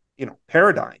different,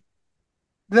 paradigm,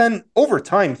 then over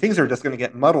time, things are just going to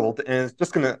get muddled and it's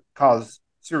just going to cause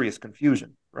serious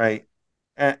confusion, right?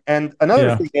 And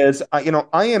another thing is,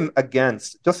 I am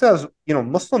against, just as,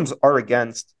 Muslims are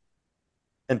against,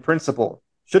 in principle,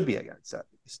 should be against at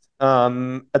least,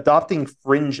 adopting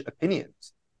fringe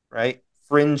opinions, right?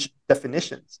 Fringe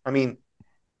definitions. I mean,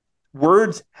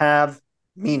 words have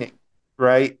meaning,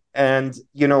 right? And,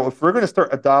 if we're going to start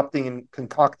adopting and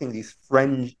concocting these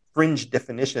fringe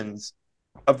definitions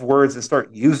of words and start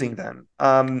using them,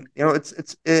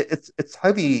 it's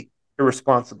highly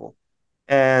irresponsible,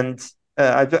 and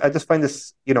I just find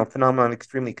this phenomenon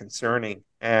extremely concerning,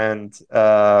 and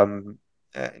I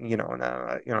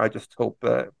just hope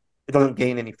it doesn't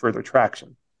gain any further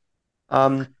traction.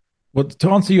 Well, to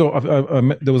answer your,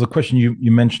 there was a question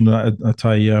you mentioned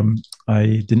that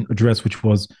I didn't address, which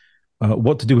was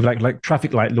what to do with like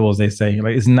traffic light laws. They say,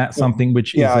 like, isn't that something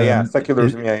which is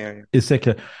secularism? Is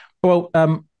secular? Well,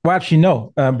 actually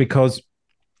no, because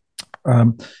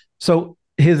so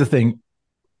here's the thing.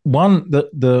 One,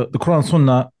 the Quran and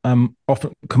Sunnah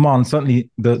often command, certainly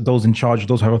those in charge,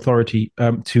 those who have authority,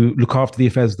 to look after the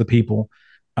affairs of the people,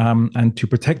 and to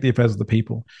protect the affairs of the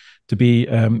people, to be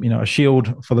a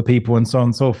shield for the people, and so on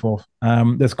and so forth.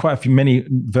 There's quite many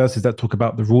verses that talk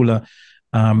about the ruler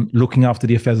looking after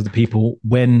the affairs of the people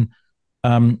when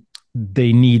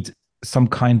they need some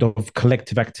kind of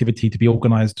collective activity to be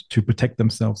organized to protect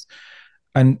themselves.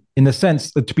 And in a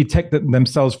sense, to protect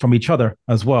themselves from each other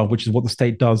as well, which is what the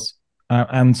state does.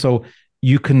 And so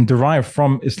you can derive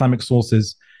from Islamic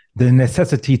sources the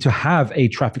necessity to have a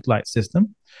traffic light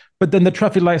system. But then the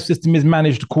traffic light system is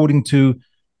managed according to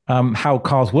how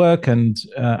cars work and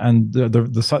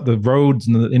the roads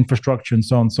and the infrastructure and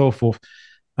so on and so forth.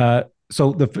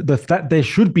 So the that there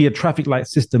should be a traffic light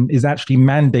system is actually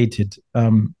mandated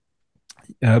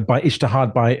by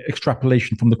ijtihad, by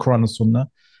extrapolation from the Quran and Sunnah.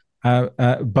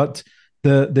 But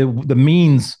the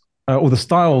means or the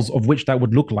styles of which that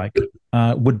would look like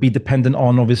would be dependent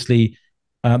on, obviously,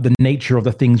 the nature of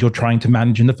the things you're trying to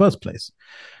manage in the first place.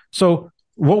 So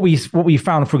what we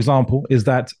found, for example, is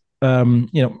that Caliph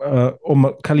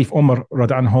Umar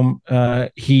radhiallahu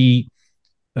anhum,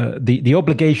 the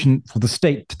obligation for the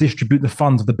state to distribute the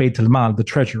funds of the Bayt al-Mal, the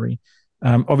treasury,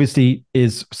 obviously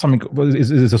is a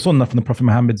sunnah from the Prophet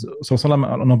Muhammad,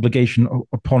 an obligation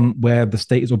upon where the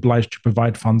state is obliged to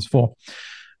provide funds for.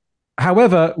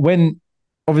 However, when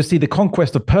obviously the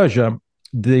conquest of Persia,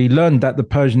 they learned that the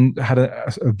Persian had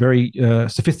a very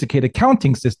sophisticated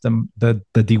accounting system, the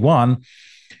Diwan,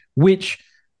 which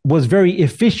was very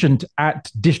efficient at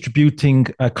distributing,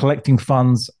 collecting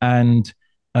funds, and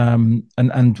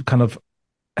kind of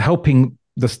helping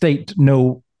the state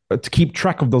know to keep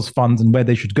track of those funds and where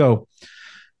they should go.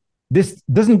 This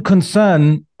doesn't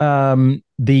concern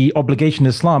the obligation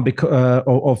of Islam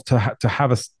to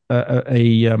have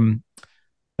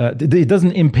it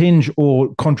doesn't impinge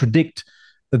or contradict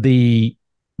the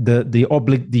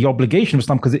obligation of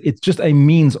Islam, because it's just a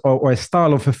means or a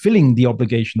style of fulfilling the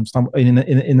obligation of Islam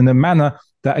in a manner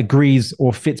that agrees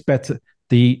or fits better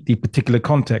the particular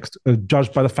context,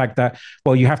 judged by the fact that,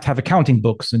 well, you have to have accounting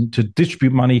books and to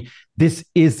distribute money. This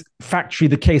is factually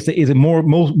the case. It is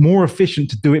more efficient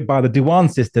to do it by the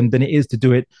Diwan system than it is to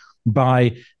do it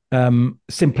by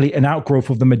simply an outgrowth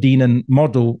of the Medinan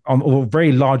model of a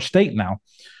very large state now.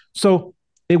 So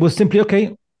it was simply,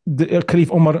 okay, the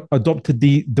Caliph Umar adopted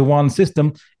the Diwan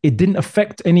system. It didn't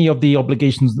affect any of the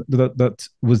obligations that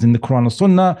was in the Quran or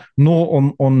Sunnah,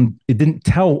 nor it didn't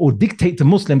tell or dictate to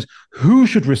Muslims who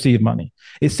should receive money.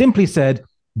 It simply said,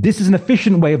 this is an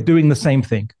efficient way of doing the same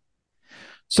thing.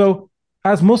 So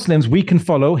as Muslims, we can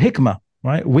follow hikmah,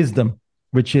 right? Wisdom,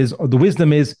 which is the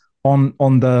wisdom is on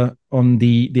the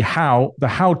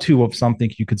how-to of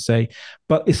something, you could say.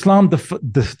 But Islam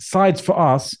decides for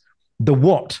us the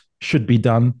what should be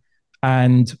done,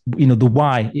 and the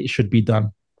why it should be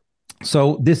done.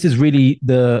 So this is really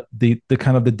the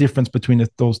kind of the difference between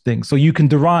those things. So you can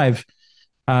derive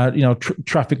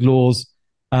traffic laws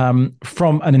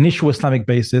from an initial Islamic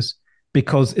basis,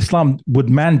 because Islam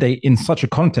would mandate in such a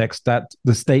context that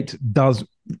the state does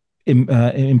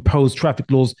impose traffic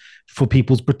laws for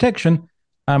people's protection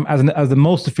as the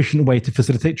most efficient way to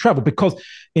facilitate travel. Because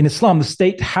in Islam, the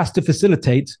state has to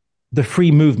facilitate the free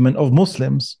movement of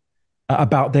Muslims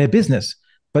about their business.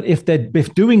 But if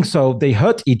doing so, they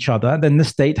hurt each other, then the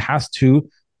state has to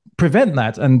prevent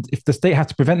that. And if the state has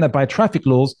to prevent that by traffic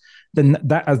laws, then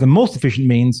that as the most efficient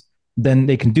means, then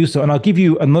they can do so. And I'll give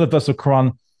you another verse of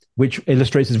Quran which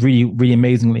illustrates this really, really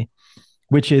amazingly,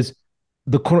 which is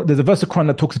there's a verse of Quran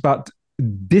that talks about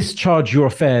discharge your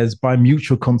affairs by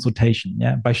mutual consultation,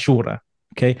 by shura,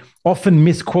 okay? Often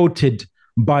misquoted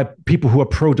by people who are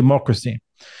pro-democracy.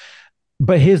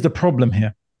 But here's the problem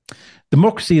here.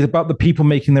 Democracy is about the people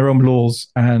making their own laws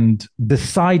and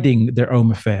deciding their own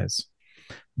affairs.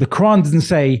 The Quran doesn't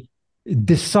say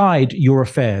decide your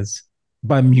affairs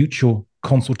by mutual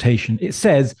consultation. It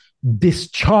says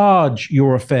discharge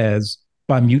your affairs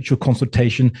by mutual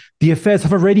consultation. The affairs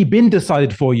have already been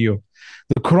decided for you.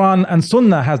 The Quran and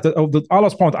Sunnah Allah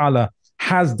subhanahu wa ta'ala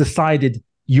has decided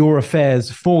your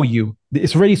affairs for you.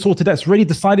 It's already sorted out. It's already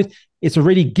decided. It's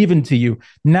already given to you.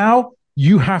 Now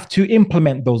you have to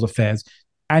implement those affairs,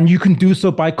 and you can do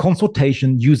so by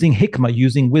consultation, using hikmah,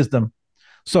 using wisdom.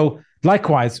 So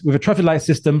likewise, with a traffic light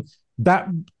system, that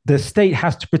the state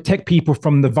has to protect people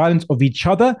from the violence of each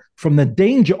other, from the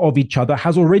danger of each other,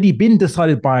 has already been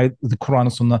decided by the Quran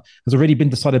and Sunnah, has already been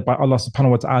decided by Allah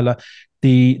subhanahu wa ta'ala.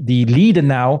 The leader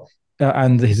now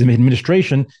and his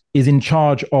administration is in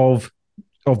charge of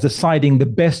deciding the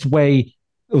best way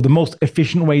or the most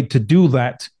efficient way to do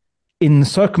that in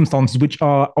circumstances which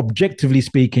are, objectively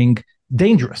speaking,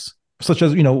 dangerous, such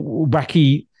as,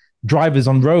 wacky drivers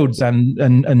on roads and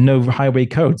no highway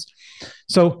codes.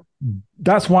 So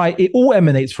that's why it all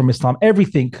emanates from Islam.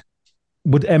 Everything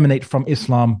would emanate from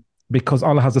Islam because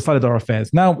Allah has decided our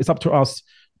affairs. Now it's up to us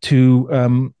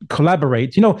to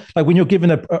collaborate. Like when you're given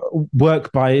a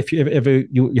work by, if you ever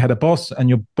you had a boss and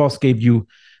your boss gave you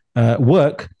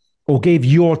work or gave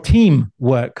your team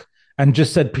work and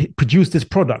just said, produce this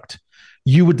product,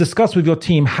 you would discuss with your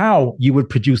team how you would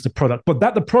produce the product, but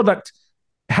that the product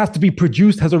has to be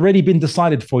produced has already been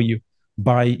decided for you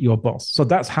by your boss. So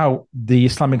that's how the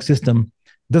Islamic system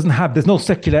there's no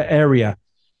secular area,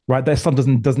 right? That Islam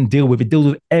doesn't deal with. It deals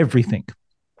with everything.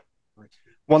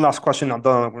 One last question. I'm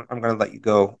going to let you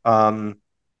go.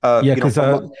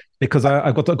 Because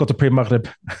I got to pray Maghrib.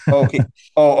 Okay.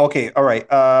 Oh, okay. All right.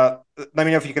 Let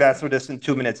me know if you could answer this in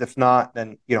 2 minutes. If not,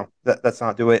 then let's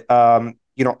not do it. A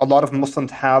lot of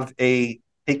Muslims have a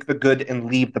take the good and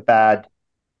leave the bad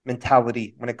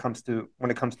mentality when it comes to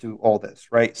all this,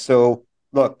 right? So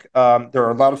look, there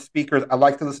are a lot of speakers. I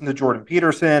like to listen to Jordan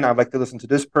Peterson. I like to listen to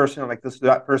this person. I like to listen to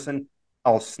that person.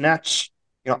 I'll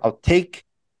take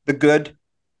the good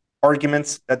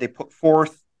arguments that they put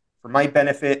forth for my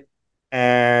benefit,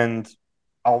 and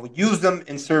I'll use them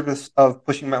in service of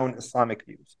pushing my own Islamic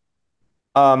views.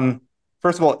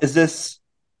 First of all,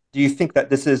 do you think that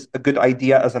this is a good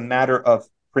idea as a matter of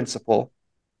principle?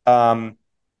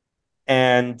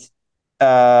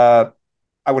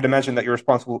 I would imagine that you're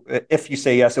responsible. If you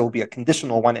say yes, it will be a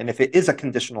conditional one. And if it is a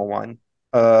conditional one,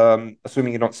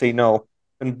 assuming you don't say no,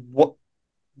 then what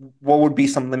would be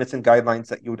some limits and guidelines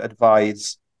that you would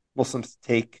advise Muslims to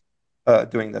take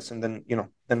doing this? And then,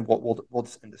 we'll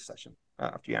just end this session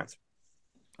after you answer.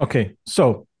 Okay.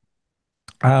 So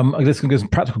let's give some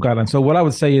practical guidelines. So what I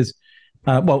would say is,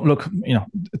 look,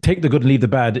 take the good and leave the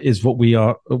bad is what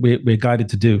we're guided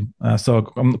to do.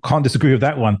 So I can't disagree with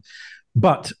that one.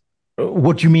 But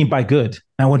what do you mean by good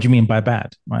and what do you mean by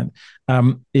bad, right?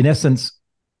 In essence,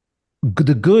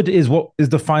 the good is what is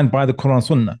defined by the Quran and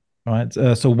Sunnah, right?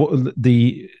 So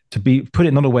to put it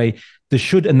another way, the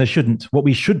should and the shouldn't, what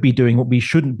we should be doing, what we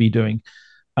shouldn't be doing.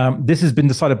 This has been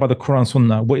decided by the Quran and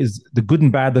Sunnah. What is the good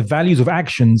and bad, the values of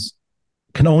actions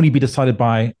can only be decided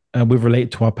by with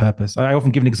relate to our purpose. I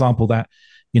often give an example that,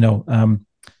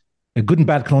 a good and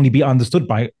bad can only be understood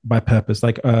by purpose.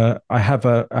 Like I have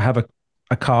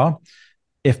a car.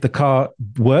 If the car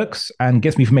works and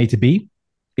gets me from A to B,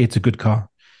 it's a good car.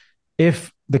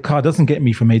 If the car doesn't get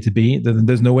me from A to B, then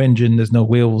there's no engine, there's no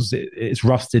wheels, it's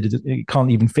rusted, it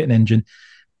can't even fit an engine.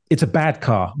 It's a bad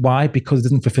car. Why? Because it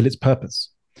doesn't fulfill its purpose.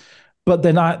 But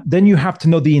then you have to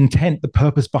know the intent, the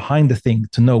purpose behind the thing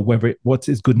to know what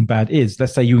is good and bad is.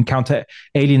 Let's say you encounter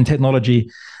alien technology,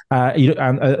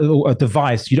 and a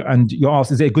device, and you're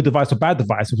asked, is it a good device or bad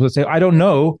device? People say, I don't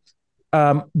know.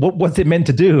 What's it meant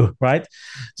to do, right?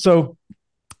 So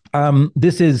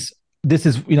this is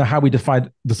how we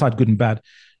decide good and bad.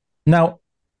 Now,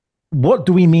 what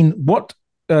do we mean? What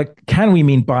can we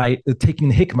mean by taking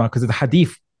the hikmah? Because the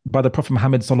hadith by the Prophet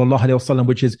Muhammad sallallahu alaihi wasallam,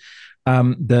 which is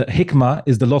the hikmah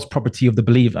is the lost property of the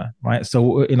believer, right?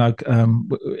 So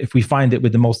if we find it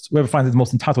with whoever finds it the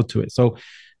most entitled to it. So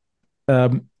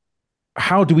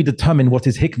how do we determine what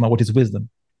is hikmah, what is wisdom?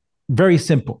 Very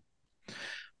simple.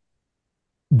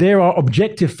 There are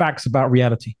objective facts about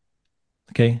reality,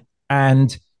 okay?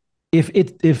 And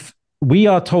if we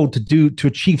are told to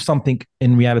achieve something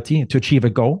in reality, to achieve a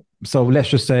goal, so let's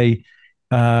just say,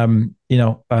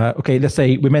 let's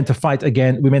say we're meant to fight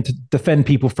again, we're meant to defend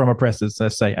people from oppressors,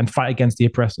 let's say, and fight against the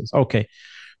oppressors. Okay,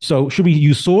 so should we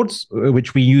use swords,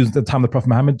 which we used at the time of the Prophet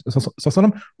Muhammad,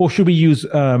 or should we use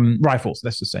rifles,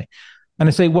 let's just say? And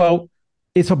I say, well,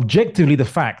 it's objectively the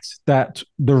fact that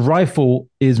the rifle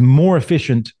is more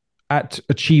efficient at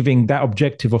achieving that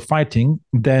objective of fighting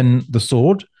than the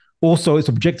sword. Also, it's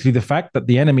objectively the fact that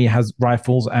the enemy has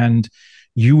rifles and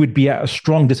you would be at a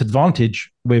strong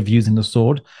disadvantage with using the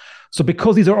sword. So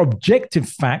because these are objective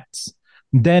facts,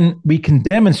 then we can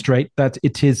demonstrate that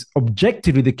it is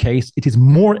objectively the case, it is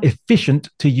more efficient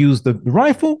to use the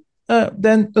rifle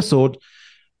than the sword.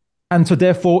 And so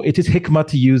therefore it is hikmah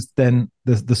to use then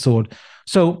the sword.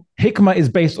 So hikmah is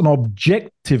based on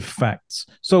objective facts.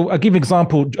 So I'll give an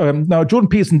example. Now, Jordan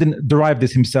Peterson didn't derive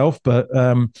this himself, but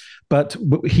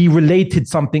he related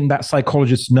something that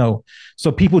psychologists know.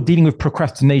 So people dealing with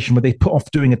procrastination, where they put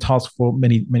off doing a task for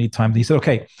many, many times. He said,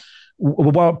 okay,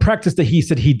 well, practice that he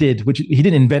said he did, which he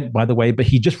didn't invent, by the way, but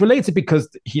he just relates it because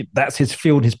that's his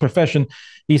field, his profession.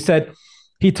 He said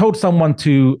he told someone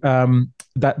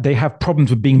that they have problems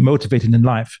with being motivated in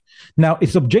life. Now,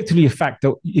 it's objectively a fact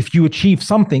that if you achieve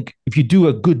something, if you do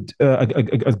a good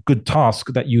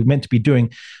task that you're meant to be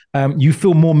doing, you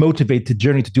feel more motivated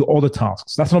generally to do all the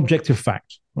tasks. That's an objective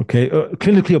fact, okay?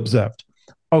 Clinically observed.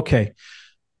 Okay.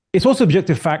 It's also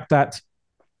objective fact that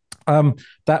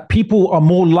that people are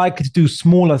more likely to do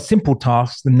smaller, simple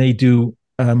tasks than they do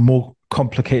more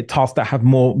complicated tasks that have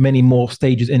many more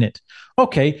stages in it.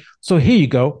 Okay, so here you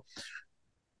go.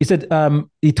 He said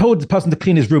he told the person to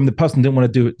clean his room. The person didn't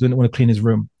want to do it. Didn't want to clean his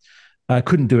room.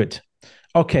 Couldn't do it.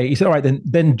 Okay, he said, all right,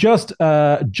 then just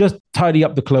tidy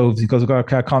up the clothes. He goes,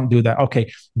 okay, I can't do that.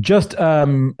 Okay, just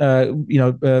bring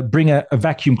a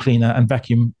vacuum cleaner and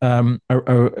vacuum a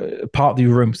part of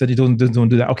your room. Said he doesn't want to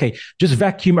do that. Okay, just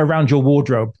vacuum around your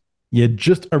wardrobe. Yeah,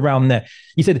 just around there.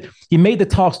 He said he made the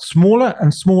task smaller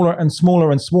and smaller and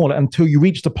smaller and smaller until you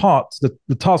reach the part,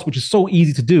 the task which is so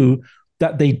easy to do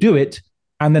that they do it,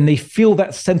 and then they feel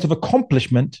that sense of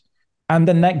accomplishment, and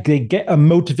then they get a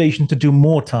motivation to do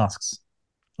more tasks.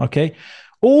 Okay,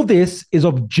 all this is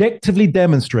objectively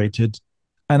demonstrated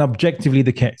and objectively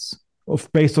the case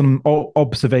based on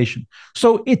observation.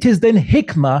 So it is then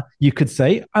hikmah, you could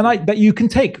say, and that you can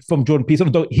take from Jordan Peterson.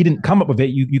 Although he didn't come up with it,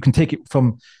 you can take it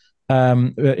from.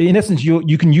 In essence,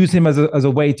 you can use him as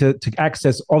a way to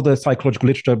access other psychological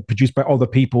literature produced by other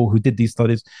people who did these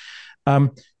studies.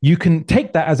 You can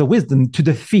take that as a wisdom to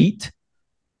defeat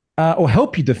or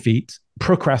help you defeat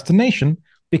procrastination,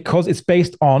 because it's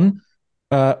based on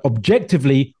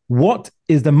objectively what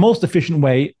is the most efficient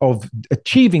way of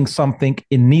achieving something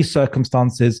in these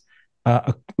circumstances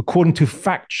according to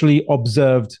factually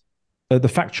observed the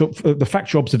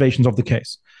factual observations of the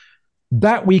case.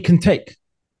 That we can take.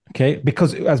 Okay,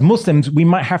 because as Muslims, we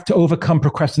might have to overcome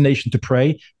procrastination to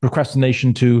pray,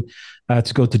 procrastination to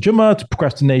go to Jummah, to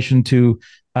procrastination to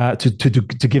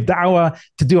give da'wah,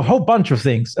 to do a whole bunch of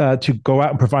things, to go out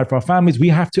and provide for our families. We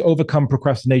have to overcome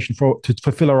procrastination to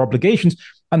fulfill our obligations,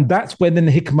 and that's when then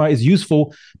the hikmah is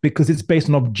useful, because it's based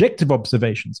on objective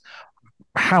observations.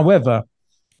 However,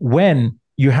 when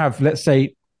you have, let's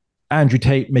say, Andrew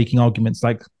Tate making arguments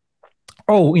like,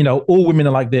 oh, all women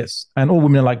are like this and all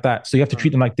women are like that, so you have to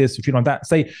treat them like this, or treat them like that.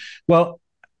 Say, well,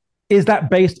 is that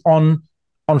based on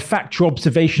factual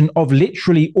observation of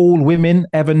literally all women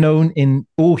ever known in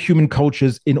all human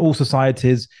cultures, in all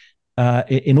societies,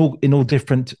 in all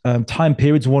different time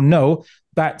periods? Well, no,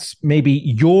 that's maybe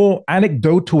your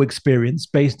anecdotal experience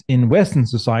based in Western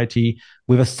society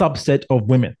with a subset of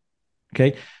women.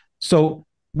 Okay, so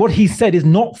what he said is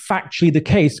not factually the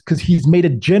case, because he's made a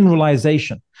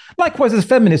generalization. Likewise, as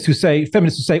feminists who say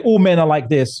all men are like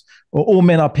this, or all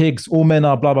men are pigs, all men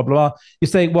are blah, blah, blah. You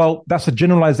say, well, that's a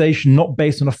generalization not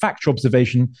based on a factual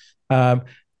observation. And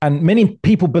many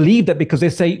people believe that because they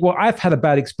say, well, I've had a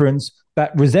bad experience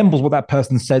that resembles what that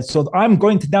person said, so I'm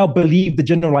going to now believe the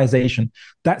generalization.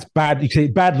 That's bad. You say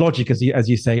bad logic, as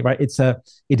you say, right?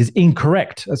 It is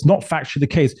incorrect. That's not factually the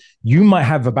case. You might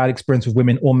have a bad experience with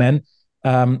women or men.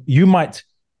 You might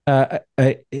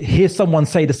hear someone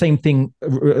say the same thing,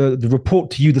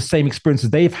 report to you the same experiences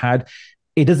they've had.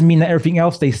 It doesn't mean that everything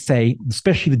else they say,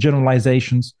 especially the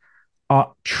generalizations,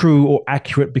 are true or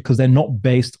accurate, because they're not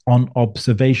based on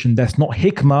observation. That's not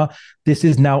hikmah. This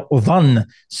is now dhann,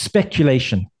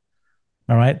 speculation.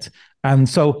 All right. And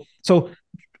so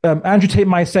Andrew Tate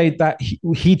might say that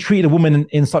he treated a woman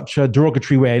in such a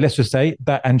derogatory way, let's just say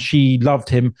that, and she loved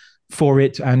him for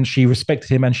it, and she respected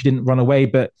him, and she didn't run away.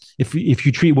 But if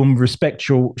you treat a woman with respect,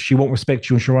 she won't respect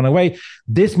you and she'll run away.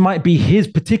 This might be his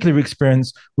particular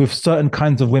experience with certain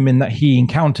kinds of women that he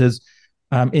encounters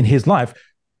in his life.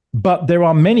 But there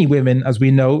are many women, as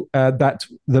we know, that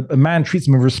a man treats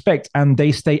them with respect, and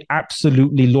they stay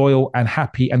absolutely loyal and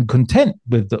happy and content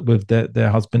with their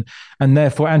husband. And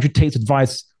therefore, Andrew Tate's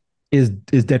advice is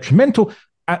detrimental.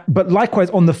 But likewise,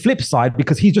 on the flip side,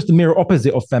 because he's just the mirror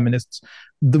opposite of feminists,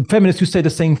 the feminists who say the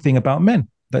same thing about men.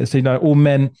 They say, no, all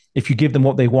men, if you give them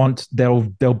what they want, they'll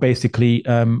basically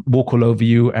walk all over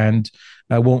you and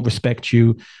won't respect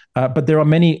you. But there are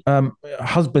many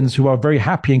husbands who are very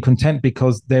happy and content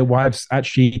because their wives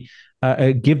actually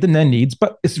give them their needs,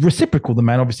 but it's reciprocal. The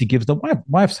man obviously gives the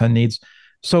wives her needs.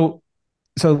 So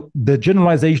so the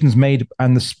generalizations made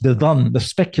and the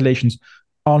speculations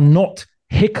are not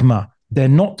hikmah. They're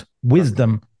not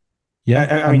wisdom. Yeah,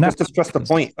 and I mean, just to stress the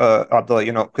point, Abdullah,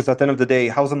 because at the end of the day,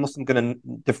 how's a Muslim going to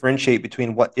differentiate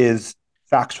between what is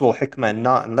factual hikmah and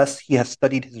not, unless he has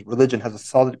studied his religion, has a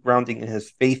solid grounding in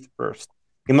his faith first?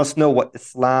 He must know what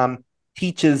Islam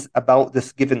teaches about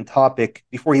this given topic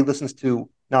before he listens to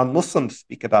non-Muslims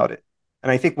speak about it.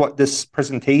 And I think what this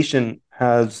presentation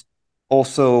has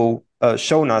also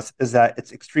shown us is that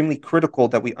it's extremely critical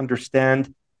that we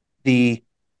understand the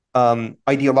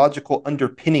ideological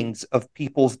underpinnings of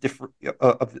people's different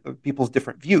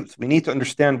views. We need to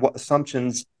understand what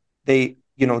assumptions they're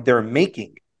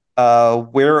making.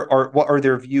 What are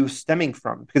their views stemming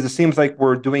from? Because it seems like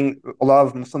a lot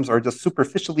of Muslims are just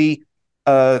superficially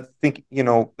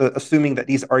assuming that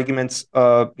these arguments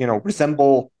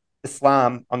resemble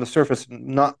Islam on the surface,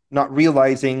 not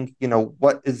realizing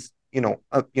what is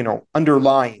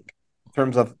underlying in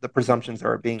terms of the presumptions that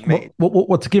are being made.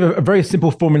 Well, to give a very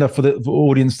simple formula for the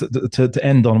audience to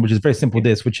end on, which is very simple,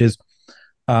 which is,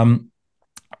 we have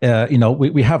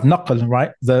naql,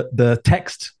 right? The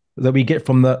text that we get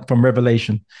from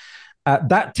Revelation,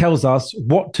 that tells us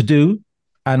what to do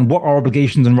and what our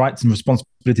obligations and rights and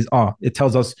responsibilities are. It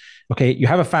tells us, okay, you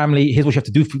have a family, here's what you have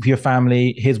to do for your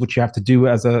family, here's what you have to do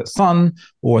as a son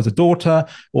or as a daughter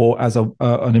or as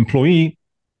an employee,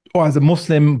 or as a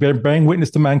Muslim bearing witness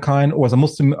to mankind, or as a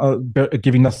Muslim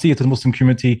giving nasiyah to the Muslim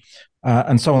community,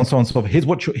 and so on and so on and so forth.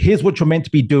 Here's what you're meant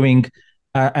to be doing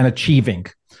and achieving.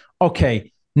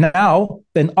 Okay, now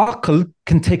then Aql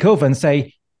can take over and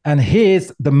say, and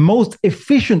here's the most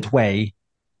efficient way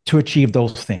to achieve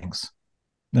those things.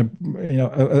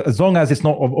 As long as it's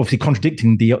not obviously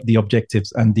contradicting the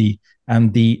objectives and the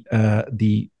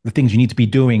things you need to be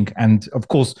doing. And of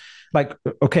course,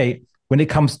 when it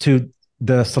comes to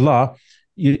the salah,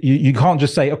 you can't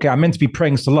just say, okay, I'm meant to be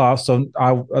praying salah, so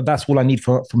that's all I need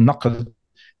from naql.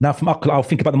 Now from aql, I'll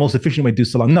think about the most efficient way to do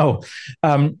salah. No,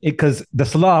 because the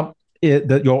salah,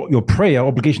 your prayer,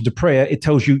 obligation to prayer, it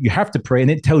tells you have to pray, and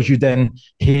it tells you then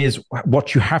here's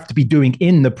what you have to be doing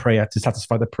in the prayer to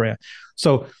satisfy the prayer.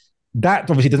 So that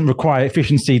obviously doesn't require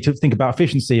efficiency to think about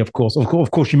efficiency. Of course,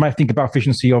 you might think about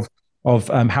efficiency of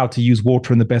how to use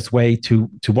water in the best way to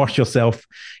wash yourself.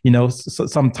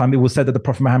 Sometime it was said that the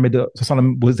Prophet Muhammad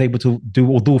was able to do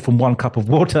wudu from 1 cup of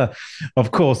water.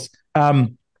 Of course,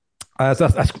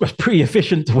 that's pretty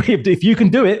efficient way of if you can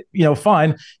do it,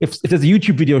 fine. If there's a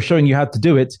YouTube video showing you how to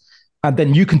do it, and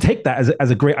then you can take that as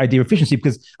a great idea of efficiency,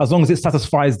 because as long as it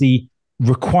satisfies the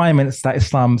requirements that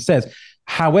Islam says.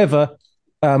 However,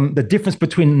 the difference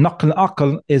between naql and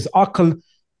aql is aql,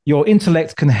 your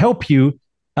intellect can help you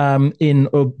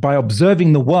by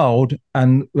observing the world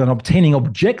and obtaining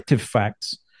objective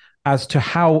facts as to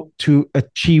how to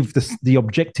achieve the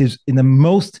objectives in the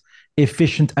most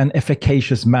efficient and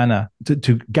efficacious manner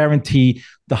to guarantee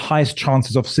the highest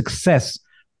chances of success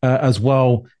as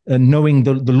well, knowing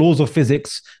the laws of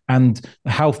physics and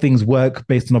how things work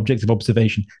based on objective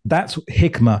observation. That's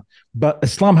hikmah. But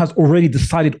Islam has already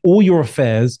decided all your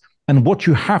affairs and what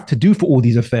you have to do for all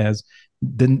these affairs.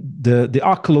 The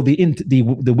aql or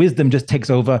the wisdom just takes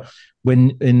over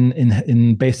when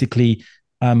in basically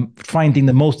finding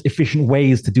the most efficient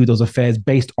ways to do those affairs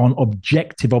based on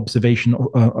objective observation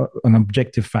and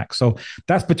objective facts. So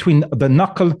that's between the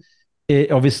naql.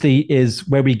 It obviously is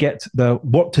where we get the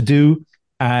what to do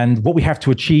and what we have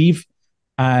to achieve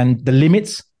and the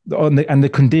limits and the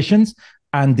conditions,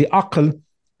 and the aql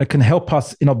can help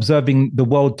us in observing the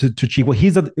world to achieve. Well,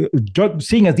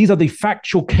 seeing as these are the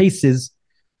factual cases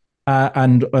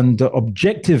and the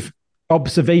objective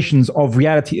observations of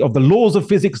reality, of the laws of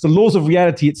physics, the laws of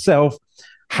reality itself,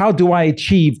 how do I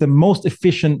achieve the most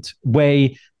efficient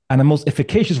way and the most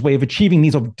efficacious way of achieving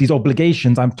these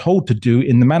obligations I'm told to do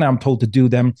in the manner I'm told to do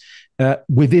them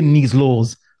within these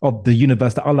laws of the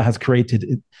universe that Allah has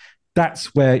created.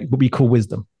 That's what we call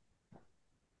wisdom.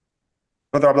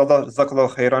 Brother Abdullah, Jazakallah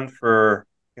khairan for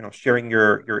sharing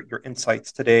your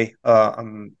insights today.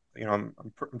 I'm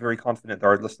very confident that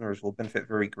our listeners will benefit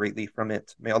very greatly from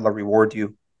it. May Allah reward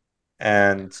you,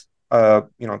 and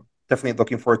definitely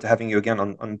looking forward to having you again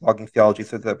on Blogging Theology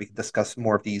so that we can discuss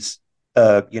more of these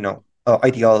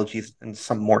ideologies in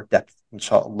some more depth,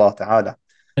 inshallah ta'ala.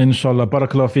 Inshallah.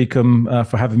 Barakallahu feekum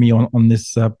for having me on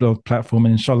this blog platform,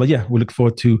 and inshallah, we look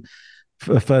forward to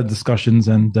further discussions,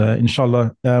 and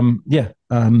inshallah, as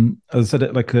I said,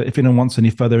 if anyone wants any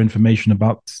further information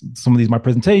about some of my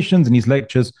presentations and these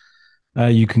lectures,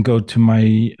 You can go to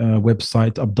my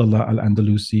website, Abdullah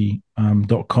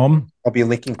Al-Andalusi.com. I'll be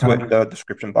linking to it in the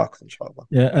description box, inshallah.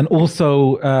 Yeah, and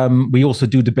also we also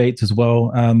do debates as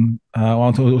well. I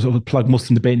want to also plug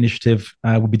Muslim Debate Initiative.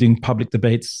 We'll be doing public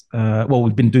debates.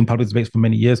 We've been doing public debates for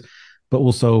many years, but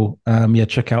also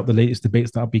check out the latest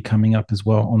debates that'll be coming up as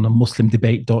well on the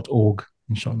muslimdebate.org,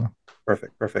 inshallah.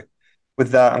 Perfect.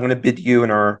 With that, I'm going to bid you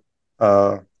and our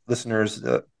listeners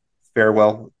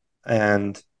farewell,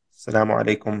 and Assalamu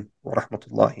alaikum wa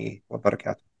rahmatullahi wa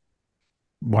barakatuh.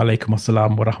 Wa alaikum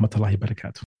assalam wa rahmatullahi wa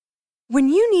barakatuh. When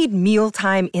you need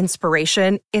mealtime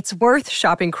inspiration, it's worth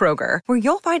shopping Kroger, where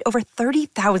you'll find over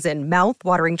 30,000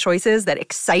 mouth-watering choices that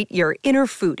excite your inner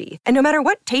foodie. And no matter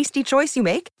what tasty choice you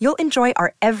make, you'll enjoy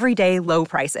our everyday low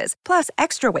prices, plus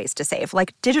extra ways to save,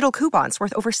 like digital coupons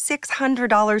worth over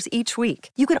 $600 each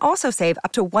week. You can also save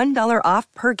up to $1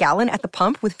 off per gallon at the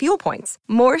pump with fuel points.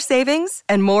 More savings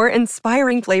and more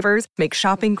inspiring flavors make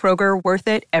shopping Kroger worth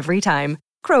it every time.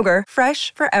 Kroger,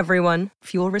 fresh for everyone.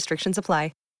 Fuel restrictions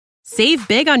apply. Save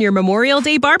big on your Memorial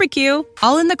Day barbecue,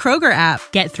 all in the Kroger app.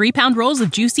 Get 3-pound rolls of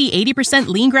juicy 80%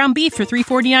 lean ground beef for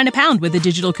 $3.49 a pound with a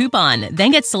digital coupon. Then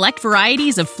get select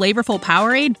varieties of flavorful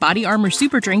Powerade, Body Armor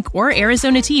Super Drink, or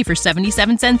Arizona tea for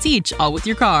 77 cents each, all with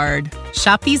your card.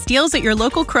 Shop these deals at your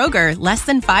local Kroger, less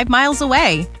than 5 miles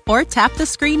away. Or tap the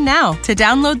screen now to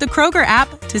download the Kroger app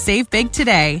to save big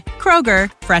today.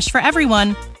 Kroger, fresh for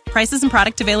everyone. Prices and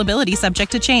product availability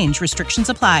subject to change. Restrictions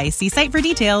apply. See site for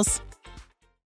details.